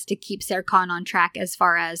absolute best to keep Serkan on track as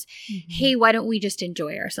far as, hey, why don't we just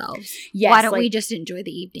enjoy ourselves? Yes, why don't we just enjoy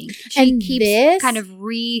the evening? She keeps kind of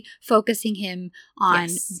refocusing him on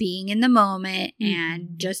being in the moment and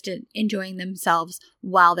just enjoying themselves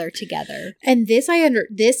while they're together. And this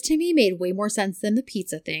to me made way more sense than the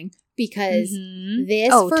pizza thing. Because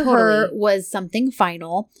this her was something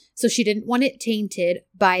final. So she didn't want it tainted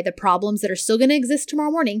by the problems that are still going to exist tomorrow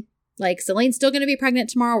morning. Like Celine's still going to be pregnant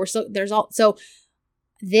tomorrow. So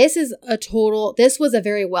this was a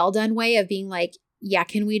very well done way of being like, yeah,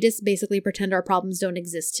 can we just basically pretend our problems don't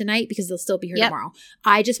exist tonight because they'll still be here tomorrow.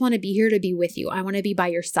 I just want to be here to be with you. I want to be by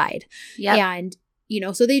your side. Yep. And,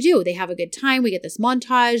 so they do. They have a good time. We get this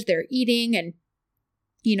montage. They're eating and,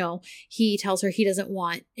 he tells her he doesn't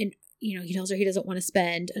want to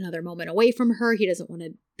spend another moment away from her. He doesn't want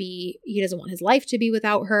his life to be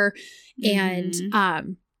without her. And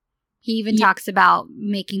He even talks about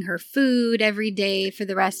making her food every day for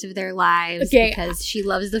the rest of their lives because she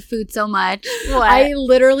loves the food so much. What? I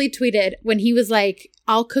literally tweeted when he was like,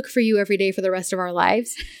 I'll cook for you every day for the rest of our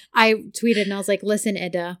lives. I tweeted and I was like, listen,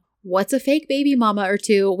 Ida, what's a fake baby mama or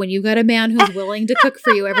two when you got a man who's willing to cook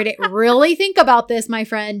for you every day? Really think about this, my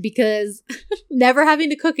friend, because never having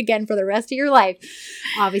to cook again for the rest of your life.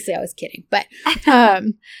 Obviously, I was kidding. But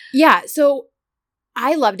yeah, so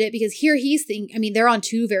I loved it because here he's thinking, I mean, they're on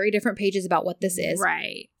two very different pages about what this is.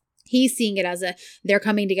 Right. He's seeing it as they're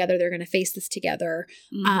coming together. They're going to face this together.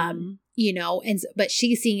 You know, but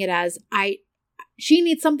she's seeing it as she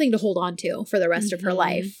needs something to hold on to for the rest of her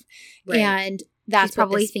life. Right. And that's she's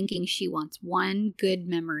probably thinking she wants one good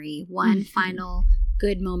memory, one final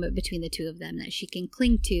good moment between the two of them that she can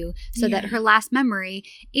cling to so that her last memory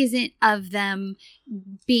isn't of them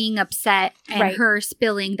being upset and her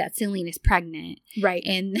spilling that Celine is pregnant. Right.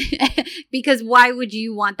 And because why would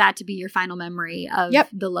you want that to be your final memory of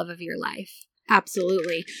the love of your life?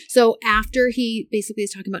 Absolutely. So after he basically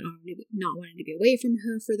is talking about not wanting to be away from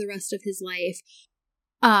her for the rest of his life,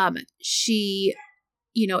 she,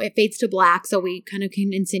 you know, it fades to black. So we kind of can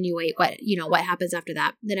insinuate what happens after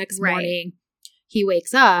that. The next morning, he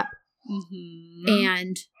wakes up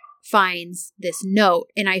and finds this note.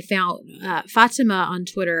 And I found Fatima on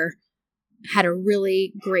Twitter had a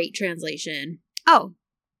really great translation of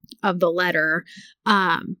the letter.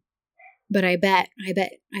 But I bet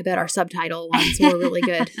our subtitle ones were really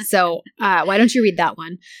good. So why don't you read that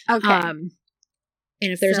one? Okay.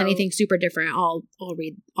 And if there's anything super different, I'll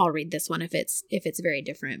read this one if it's very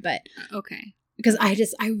different. But okay, because I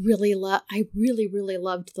really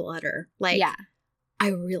loved the letter. Like, I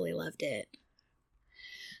really loved it.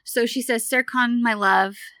 So she says, Serkan, my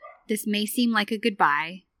love, this may seem like a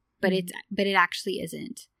goodbye, but it actually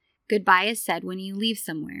isn't. Goodbye is said when you leave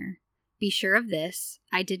somewhere. Be sure of this.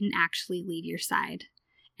 I didn't actually leave your side.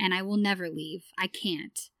 And I will never leave. I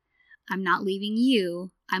can't. I'm not leaving you.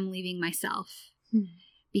 I'm leaving myself.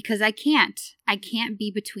 Because I can't. I can't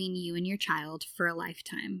be between you and your child for a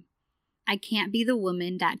lifetime. I can't be the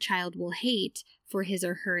woman that child will hate for his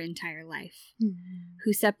or her entire life.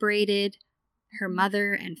 Who separated her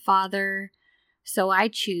mother and father. So I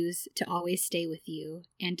choose to always stay with you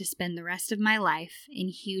and to spend the rest of my life in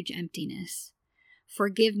huge emptiness.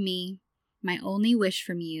 Forgive me. My only wish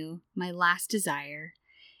from you, my last desire,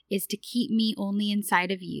 is to keep me only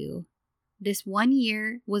inside of you. This 1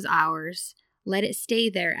 year was ours. Let it stay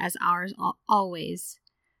there as ours always.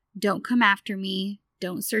 Don't come after me.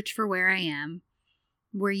 Don't search for where I am.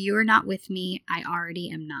 Where you're not with me, I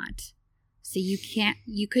already am not. So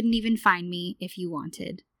you couldn't even find me if you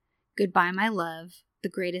wanted. Goodbye, my love, the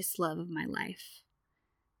greatest love of my life.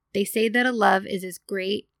 They say that a love is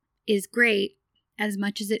great as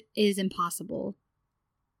much as it is impossible.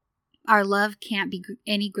 Our love can't be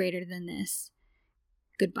any greater than this.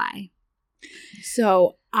 Goodbye.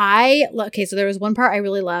 So so there was one part I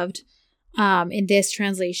really loved in this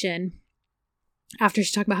translation after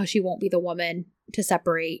she talked about how she won't be the woman to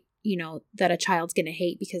separate, you know, that a child's going to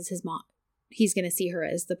hate because he's going to see her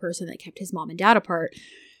as the person that kept his mom and dad apart.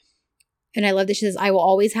 And I love that she says, I will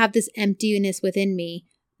always have this emptiness within me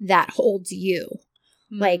that holds you.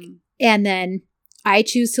 Like, and then I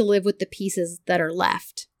choose to live with the pieces that are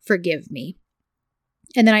left. Forgive me.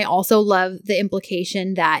 And then I also love the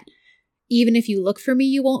implication that even if you look for me,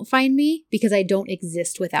 you won't find me because I don't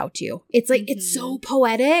exist without you. It's like, it's so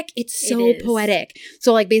poetic. It's so poetic.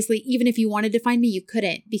 So like basically, even if you wanted to find me, you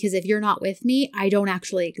couldn't because if you're not with me, I don't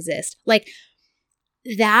actually exist. Like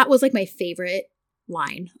that was like my favorite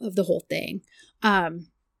line of the whole thing. And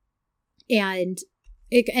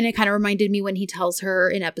it kind of reminded me when he tells her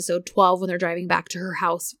in episode 12 when they're driving back to her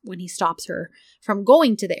house, when he stops her from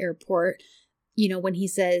going to the airport, you know, when he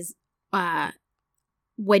says,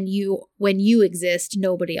 when you exist,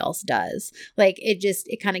 nobody else does. Like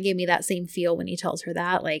it kind of gave me that same feel when he tells her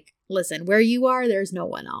that, like, listen, where you are, there's no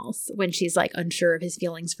one else, when she's like unsure of his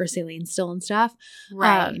feelings for Celine still and stuff.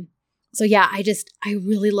 Right. So yeah, I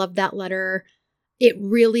really loved that letter. It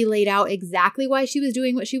really laid out exactly why she was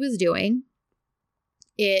doing what she was doing.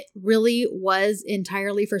 It really was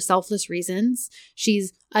entirely for selfless reasons.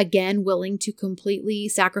 She's, again, willing to completely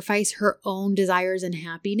sacrifice her own desires and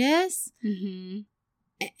happiness.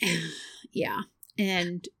 Yeah.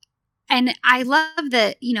 And I love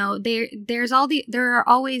that, you know, there are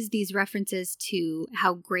always these references to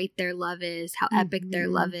how great their love is, how epic their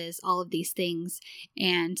love is, all of these things.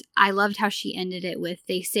 And I loved how she ended it with,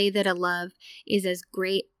 they say that a love is as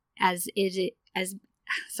great as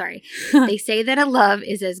They say that a love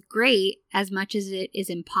is as great as much as it is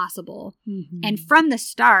impossible. Mm-hmm. And from the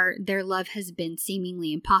start, their love has been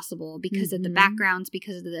seemingly impossible because of the backgrounds,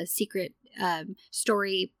 because of the secret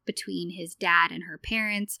story between his dad and her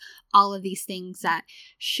parents, all of these things that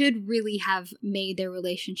should really have made their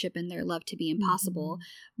relationship and their love to be impossible,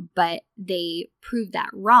 but they proved that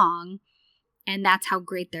wrong. And that's how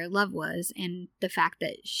great their love was. And the fact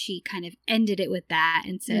that she kind of ended it with that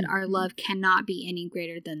and said, our love cannot be any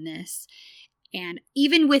greater than this. And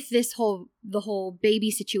even with the whole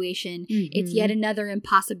baby situation, it's yet another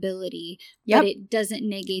impossibility, but it doesn't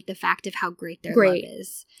negate the fact of how great their love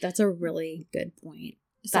is. That's a really good point.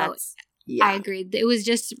 So I agree. It was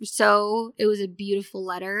it was a beautiful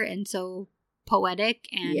letter and so poetic,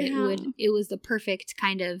 and it was the perfect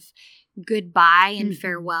kind of goodbye and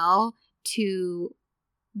farewell to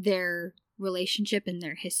their relationship and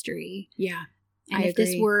their history. Yeah. And if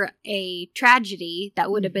this were a tragedy,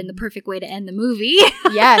 that would have been the perfect way to end the movie.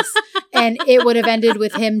 Yes. And it would have ended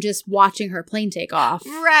with him just watching her plane take off.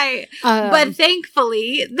 Right. But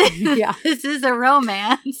thankfully, this is a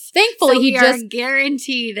romance. Thankfully, so we are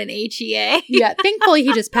guaranteed an HEA. Yeah. Thankfully,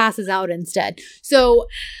 he just passes out instead. So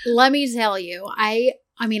let me tell you, I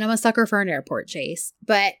mean, I'm a sucker for an airport chase,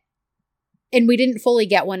 and we didn't fully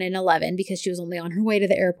get one in 11 because she was only on her way to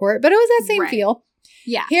the airport, but it was that same feel.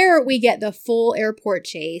 Yeah. Here we get the full airport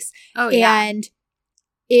chase. Oh, yeah. And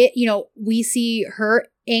it, we see her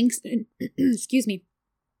angst,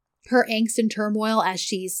 her angst and turmoil as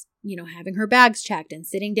she's, having her bags checked and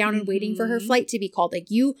sitting down and waiting for her flight to be called. Like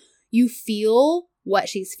you feel what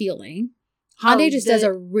she's feeling. Hyundai just does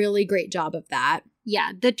a really great job of that.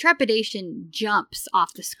 Yeah, the trepidation jumps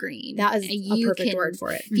off the screen. That is a perfect word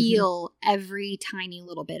for it. Feel every tiny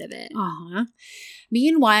little bit of it. Uh-huh.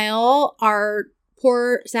 Meanwhile, our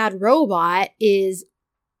poor, sad robot is,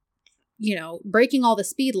 breaking all the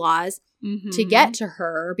speed laws to get to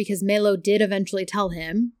her because Melo did eventually tell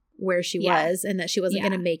him where she was and that she wasn't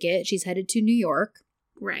going to make it. She's headed to New York.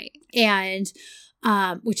 Right. And,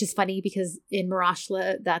 which is funny because in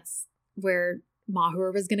Marashla, that's where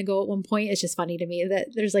Mahur was going to go at one point. It's just funny to me that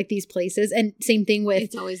there's like these places. And same thing with...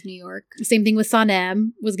 It's always New York. Same thing with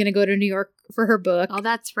Sanem was going to go to New York for her book. Oh,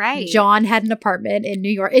 that's right. John had an apartment in New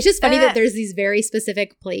York. It's just funny that there's these very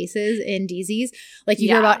specific places in DZs. Like you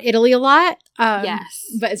hear about Italy a lot. Yes.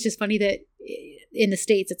 But it's just funny that in the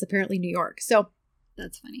States, it's apparently New York. So...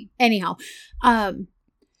 That's funny. Anyhow.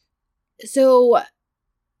 So...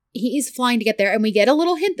 He's flying to get there, and we get a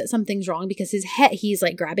little hint that something's wrong because he's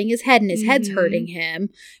like grabbing his head and his head's hurting him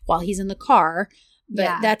while he's in the car.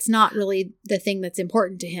 But that's not really the thing that's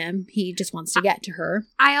important to him. He just wants to get to her.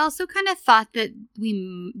 I also kind of thought that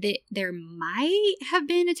there might have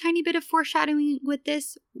been a tiny bit of foreshadowing with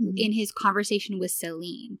this in his conversation with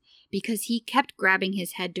Celine, because he kept grabbing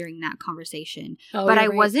his head during that conversation. But I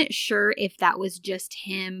wasn't sure if that was just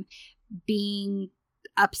him being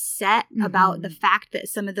upset about the fact that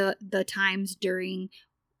some of the times during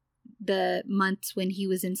the months when he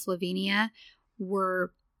was in Slovenia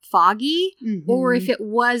were foggy, or if it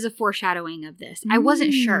was a foreshadowing of this. I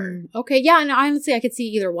wasn't sure. Okay, yeah, and honestly I could see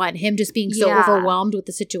either one. Him just being so overwhelmed with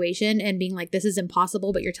the situation and being like, this is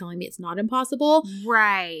impossible, but you're telling me it's not impossible.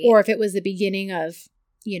 Right. Or if it was the beginning of,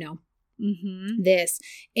 this.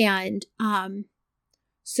 And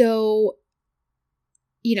so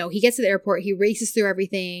he gets to the airport, he races through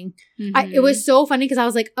everything. It was so funny because I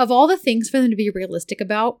was like, of all the things for them to be realistic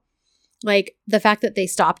about, like the fact that they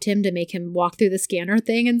stopped him to make him walk through the scanner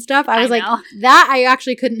thing and stuff, I was like, that I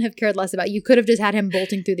actually couldn't have cared less about. You could have just had him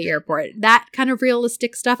bolting through the airport. That kind of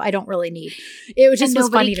realistic stuff I don't really need. It was just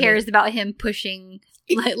nobody funny cares about him pushing,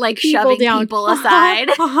 like shoving people aside.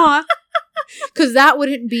 Because that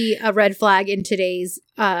wouldn't be a red flag in today's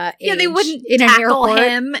age. Yeah, they wouldn't tackle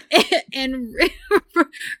him and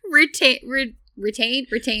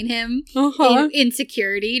retain him in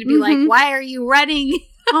security to be like, why are you running?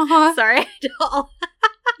 Sorry,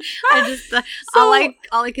 I just all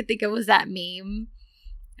I could think of was that meme.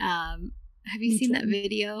 Have you seen that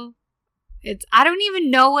video? I don't even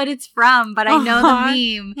know what it's from, but I know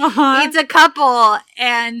the meme. It's a couple,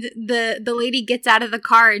 and the lady gets out of the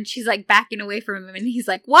car, and she's like backing away from him, and he's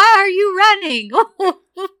like, "Why are you running?"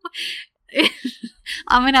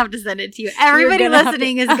 I'm gonna have to send it to you. Everybody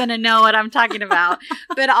listening is gonna know what I'm talking about.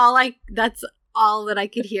 But that's all that I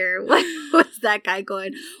could hear was that guy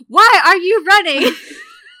going, "Why are you running?"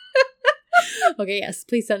 Okay, yes,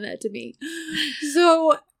 please send that to me.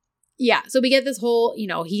 So. Yeah, so we get this whole,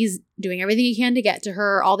 he's doing everything he can to get to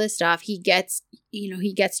her, all this stuff. He gets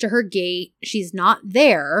to her gate. She's not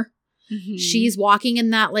there. She's walking in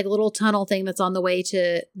that like little tunnel thing that's on the way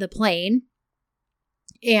to the plane.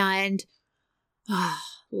 And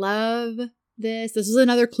love this. This was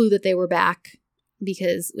another clue that they were back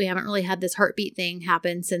because we haven't really had this heartbeat thing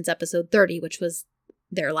happen since episode 30, which was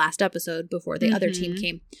their last episode before the other team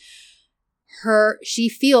came. She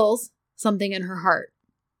feels something in her heart.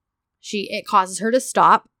 It causes her to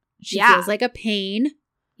stop. She feels like a pain.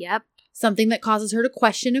 Yep. Something that causes her to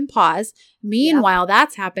question and pause. Meanwhile,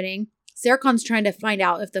 that's happening. Serkon's trying to find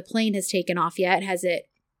out if the plane has taken off yet. Has it,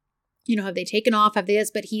 have they taken off? Have they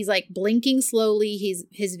this? But he's like blinking slowly.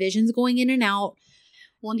 His vision's going in and out.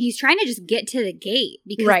 Well, and he's trying to just get to the gate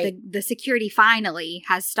because the security finally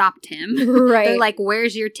has stopped him. Right. They're like,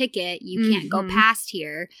 where's your ticket? You can't go past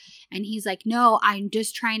here. And he's like, no, I'm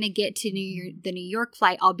just trying to get to the New York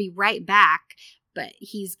flight. I'll be right back. But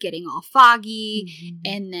he's getting all foggy.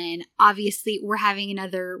 And then obviously we're having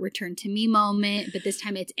another return to me moment. But this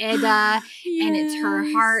time it's Eda and it's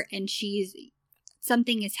her heart. And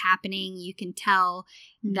something is happening. You can tell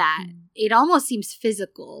that it almost seems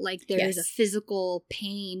physical. Like there is a physical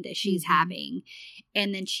pain that she's having.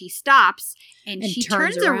 And then she stops and she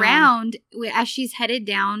turns around as she's headed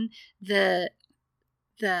down the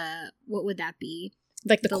what would that be?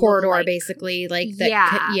 Like the corridor, little, basically. Like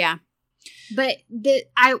yeah. But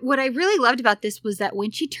what I really loved about this was that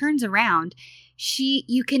when she turns around,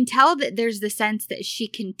 you can tell that there's the sense that she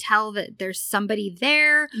can tell that there's somebody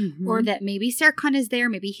there or that maybe Serkan is there.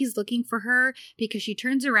 Maybe he's looking for her because she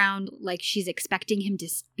turns around like she's expecting him to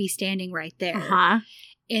be standing right there.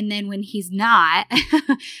 And then when he's not,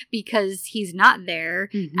 because he's not there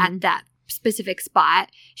at that specific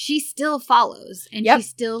spot, she still follows and she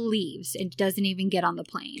still leaves and doesn't even get on the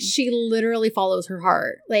plane. She literally follows her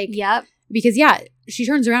heart. Like, because she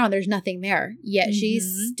turns around and there's nothing there. Yet she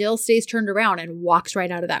still stays turned around and walks right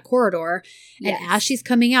out of that corridor. And as she's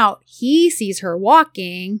coming out, he sees her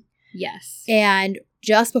walking. Yes. And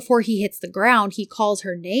just before he hits the ground, he calls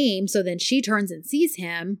her name. So then she turns and sees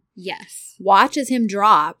him. Yes. Watches him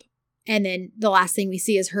drop. And then the last thing we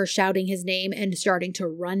see is her shouting his name and starting to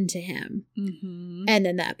run to him. And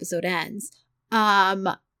then the episode ends.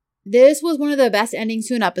 This was one of the best endings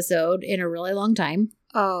to an episode in a really long time.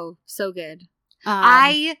 Oh, so good.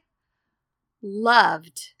 I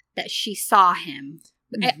loved that she saw him.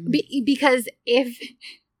 Because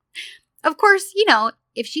of course,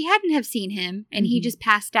 if she hadn't have seen him and he just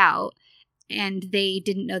passed out and they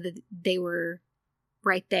didn't know that they were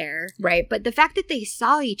right there. Right. But the fact that they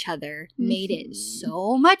saw each other made it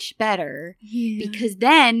so much better because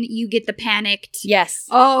then you get the panicked,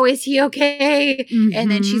 oh, is he okay?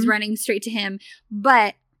 And then she's running straight to him.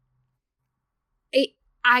 But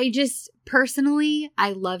I just personally,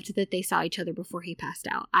 I loved that they saw each other before he passed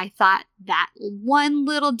out. I thought that one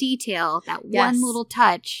little detail, that one little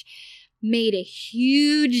touch made a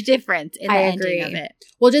huge difference in the ending of it.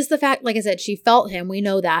 Well, just the fact, like I said, she felt him. We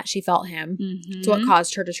know that she felt him. It's what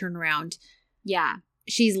caused her to turn around. Yeah.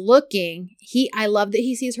 She's looking. I love that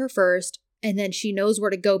he sees her first. And then she knows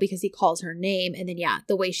where to go because he calls her name. And then,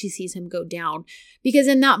 the way she sees him go down. Because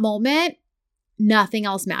in that moment, nothing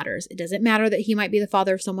else matters. It doesn't matter that he might be the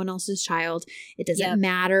father of someone else's child. It doesn't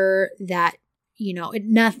matter that,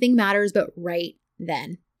 nothing matters but right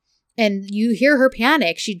then. And you hear her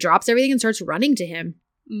panic. She drops everything and starts running to him.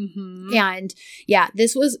 And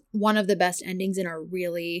this was one of the best endings in a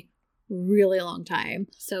really, really long time.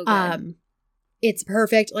 So good. It's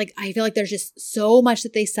perfect. Like, I feel like there's just so much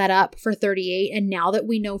that they set up for 38. And now that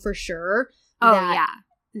we know for sure now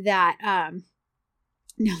that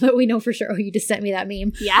we know for sure, you just sent me that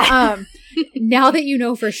meme. Yeah. Now that you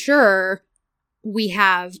know for sure, we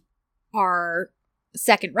have our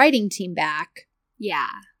second writing team back. Yeah.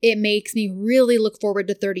 It makes me really look forward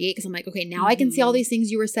to 38 because I'm like, okay, now I can see all these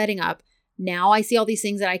things you were setting up. Now I see all these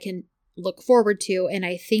things that I can look forward to and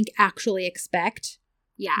I think actually expect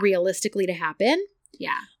realistically to happen.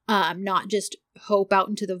 Yeah. Not just hope out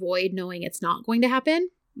into the void knowing it's not going to happen.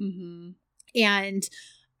 And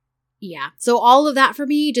so all of that for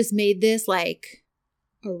me just made this like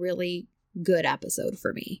a really good episode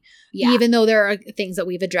for me. Even though there are things that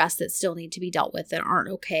we've addressed that still need to be dealt with that aren't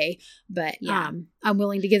okay. But I'm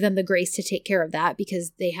willing to give them the grace to take care of that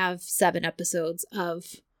because they have 7 episodes of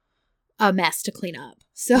a mess to clean up.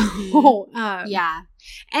 So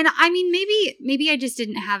and I mean maybe I just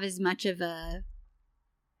didn't have as much of a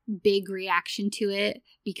big reaction to it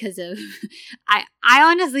because of I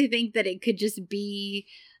honestly think that it could just be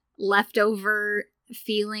leftover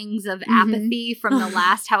feelings of apathy from the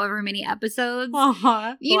last however many episodes. You know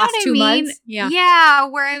what I mean? Months? Yeah,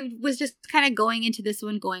 where I was just kind of going into this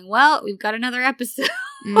one going, well, we've got another episode.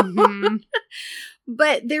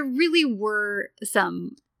 But there really were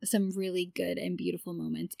some some really good and beautiful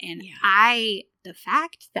moments. And the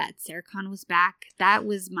fact that Serkan was back, that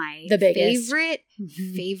was my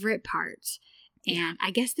favorite part. And I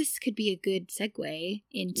guess this could be a good segue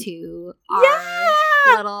into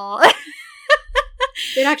our little...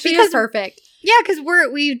 It actually is perfect. Yeah, because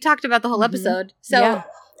we talked about the whole episode. So,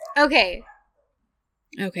 okay.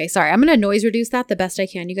 Okay, sorry. I'm going to noise reduce that the best I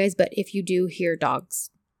can, you guys. But if you do hear dogs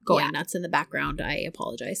going nuts in the background, I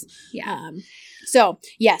apologize. Yeah. So,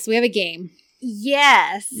 yes, we have a game.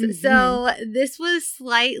 Yes. Mm-hmm. So, this was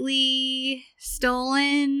slightly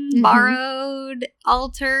stolen, borrowed,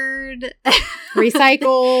 altered,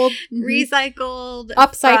 recycled,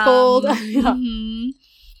 upcycled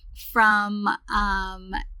from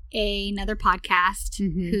another podcast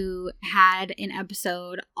who had an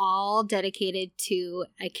episode all dedicated to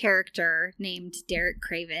a character named Derek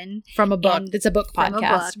Craven from a book. It's a book podcast. From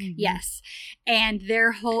a book, yes. And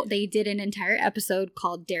they did an entire episode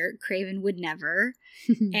called Derek Craven Would Never.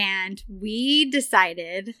 And we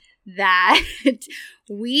decided that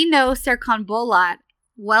we know Serkan Bolat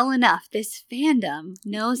well enough. This fandom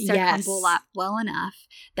knows Serkan Bolat well enough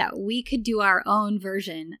that we could do our own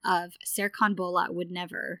version of Serkan Bolat Would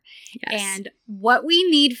Never. Yes. And what we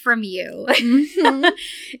need from you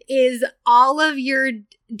is all of your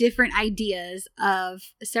different ideas of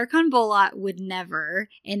Serkan Bolat Would Never,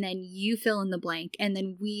 and then you fill in the blank. And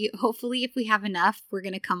then we, hopefully, if we have enough, we're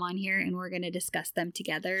going to come on here and we're going to discuss them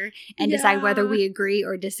together and decide whether we agree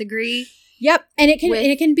or disagree. Yep. And it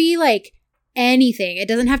can be like anything. It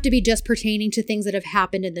doesn't have to be just pertaining to things that have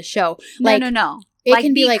happened in the show. No. It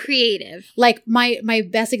can be like creative. Like my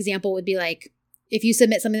best example would be like if you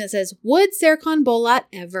submit something that says, "Would Serkan Bolat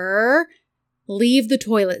ever leave the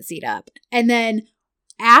toilet seat up?" And then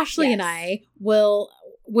Ashley and I will,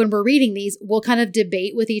 when we're reading these, we'll kind of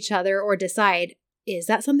debate with each other or decide, is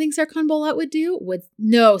that something Serkan Bolat would do?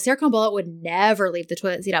 No, Serkan Bolat would never leave the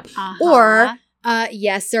toilet seat up. Or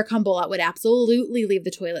yes, Serkan Bolat would absolutely leave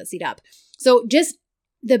the toilet seat up. So just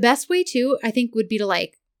the best way too, I think, would be to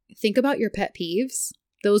like think about your pet peeves.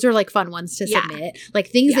 Those are like fun ones to submit. Like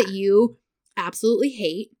things that you absolutely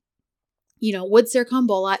hate. You know, would Serkan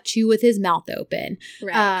Bolat chew with his mouth open?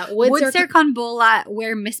 Right. Would Serkan Bolat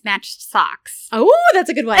wear mismatched socks? Oh, that's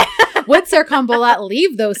a good one. Would Serkan Bolat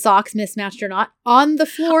leave those socks, mismatched or not, on the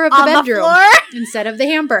floor of the bedroom instead of the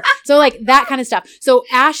hamper? So like that kind of stuff. So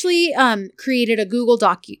Ashley created a Google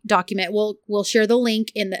document. We'll share the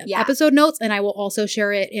link in the episode notes, and I will also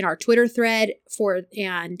share it in our Twitter thread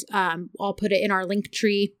I'll put it in our link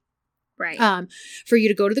tree. Right. For you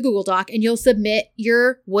to go to the Google Doc, and you'll submit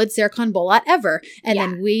your Would Serkan Bolat Ever. And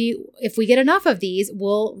then if we get enough of these,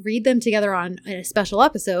 we'll read them together on a special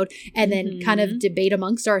episode and then kind of debate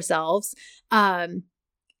amongst ourselves. Serkan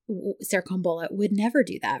Bolat would never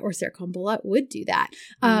do that, or Serkan Bolat would do that.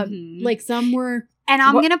 Like some were. And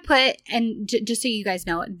I'm going to put, and just so you guys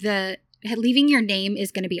know, leaving your name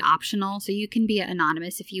is going to be optional, so you can be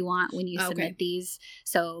anonymous if you want when you submit these.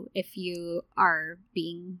 So if you are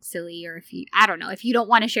being silly, or if you don't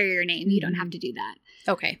want to share your name, you don't have to do that.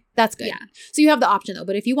 Okay, that's good. Yeah. So you have the option though,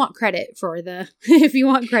 but if you want credit for the for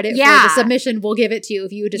the submission, we'll give it to you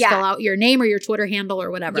if you just fill out your name or your Twitter handle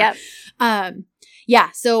or whatever. Yep.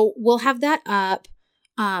 So we'll have that up.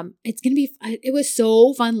 It's going to be, it was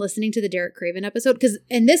so fun listening to the Derek Craven episode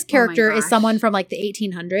and this character is someone from like the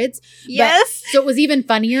 1800s. Yes. So it was even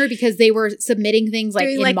funnier because they were submitting things like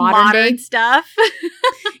doing in modern day stuff.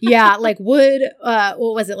 Yeah. Like would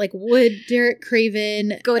Derek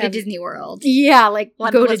Craven go to Disney World? Yeah. Like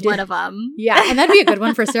one of them. Yeah. And that'd be a good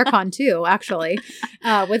one for Serkan too, actually.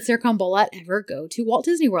 Would Serkan Bolat ever go to Walt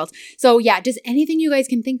Disney World? So yeah, just anything you guys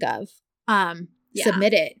can think of.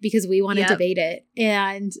 Submit it because we want to debate it,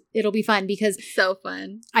 and it'll be fun because so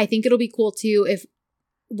fun. I think it'll be cool too if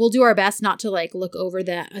we'll do our best not to like look over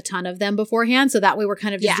a ton of them beforehand, so that way we're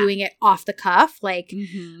kind of just doing it off the cuff. Like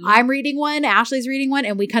I'm reading one, Ashley's reading one,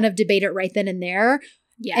 and we kind of debate it right then and there.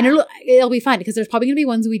 Yeah. And it'll be fun because there's probably going to be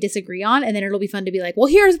ones we disagree on, and then it'll be fun to be like, well,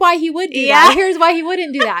 here's why he would do that. Here's why he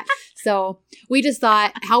wouldn't do that. So we just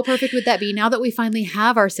thought, how perfect would that be now that we finally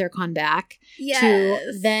have our Serkan back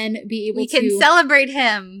to then be able to. We can celebrate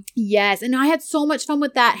him. Yes. And I had so much fun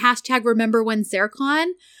with that hashtag remember when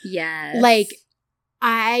Serkan. Yes. Like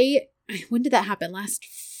when did that happen? Last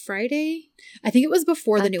Friday? I think it was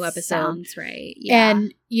before the new episode. Sounds right. Yeah.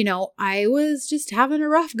 And, I was just having a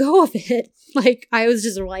rough go of it. Like, I was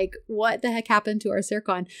just like, what the heck happened to our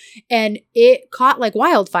Serkan? And it caught like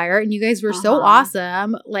wildfire, and you guys were so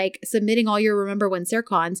awesome, like submitting all your Remember When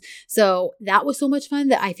Serkans. So that was so much fun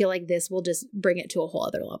that I feel like this will just bring it to a whole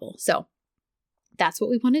other level. So that's what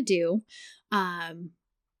we want to do.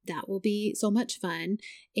 that will be so much fun.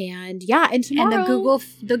 And yeah, and tomorrow. And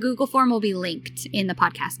the Google form will be linked in the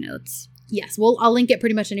podcast notes. Yes, I'll link it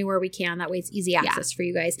pretty much anywhere we can. That way it's easy access for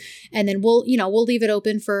you guys. And then we'll leave it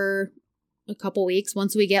open for a couple weeks.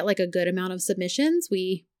 Once we get like a good amount of submissions,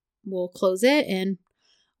 we'll close it and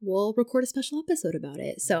we'll record a special episode about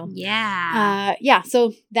it. So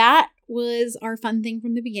so that was our fun thing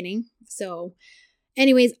from the beginning. So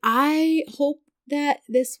anyways, I hope that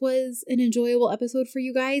this was an enjoyable episode for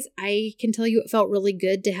you guys. I can tell you it felt really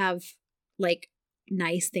good to have like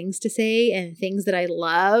nice things to say and things that I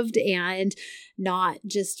loved and not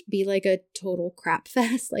just be like a total crap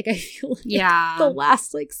fest like I feel like the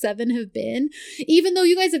last like 7 have been. Even though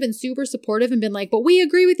you guys have been super supportive and been like, but we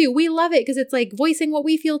agree with you. We love it because it's like voicing what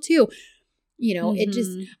we feel too. You know, it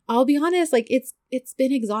just, I'll be honest, like it's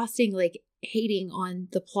been exhausting like hating on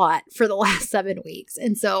the plot for the last 7 weeks.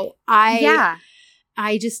 And so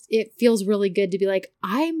it feels really good to be like,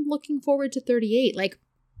 I'm looking forward to 38. Like,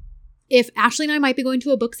 if Ashley and I might be going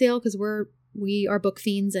to a book sale because we are book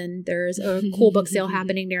fiends and there's a cool book sale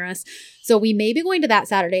happening near us. So we may be going to that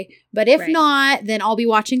Saturday. But if not, then I'll be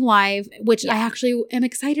watching live, which I actually am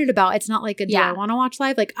excited about. It's not like do I want to watch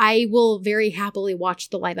live? Like I will very happily watch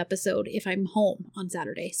the live episode if I'm home on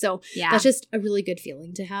Saturday. So that's just a really good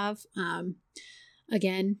feeling to have.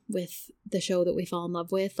 Again, with the show that we fell in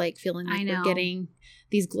love with, like feeling like we're getting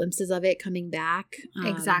these glimpses of it coming back.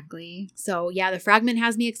 Exactly. So yeah, the fragment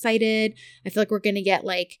has me excited. I feel like we're going to get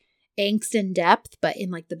like angst and depth, but in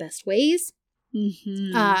like the best ways.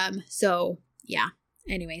 So yeah,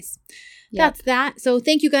 anyways, that's that. So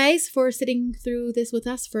thank you guys for sitting through this with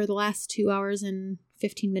us for the last 2 hours and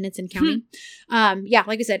 15 minutes and counting.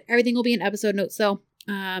 Like I said, everything will be in episode notes. So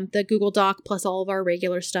the Google Doc plus all of our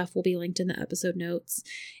regular stuff will be linked in the episode notes.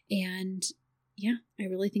 And yeah, I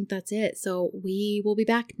really think that's it. So we will be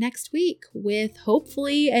back next week with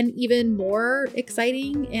hopefully an even more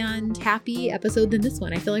exciting and happy episode than this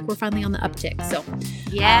one. I feel like we're finally on the uptick. So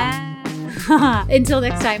yeah. Until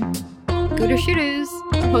next time. Gooter shooters.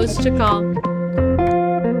 Post to call.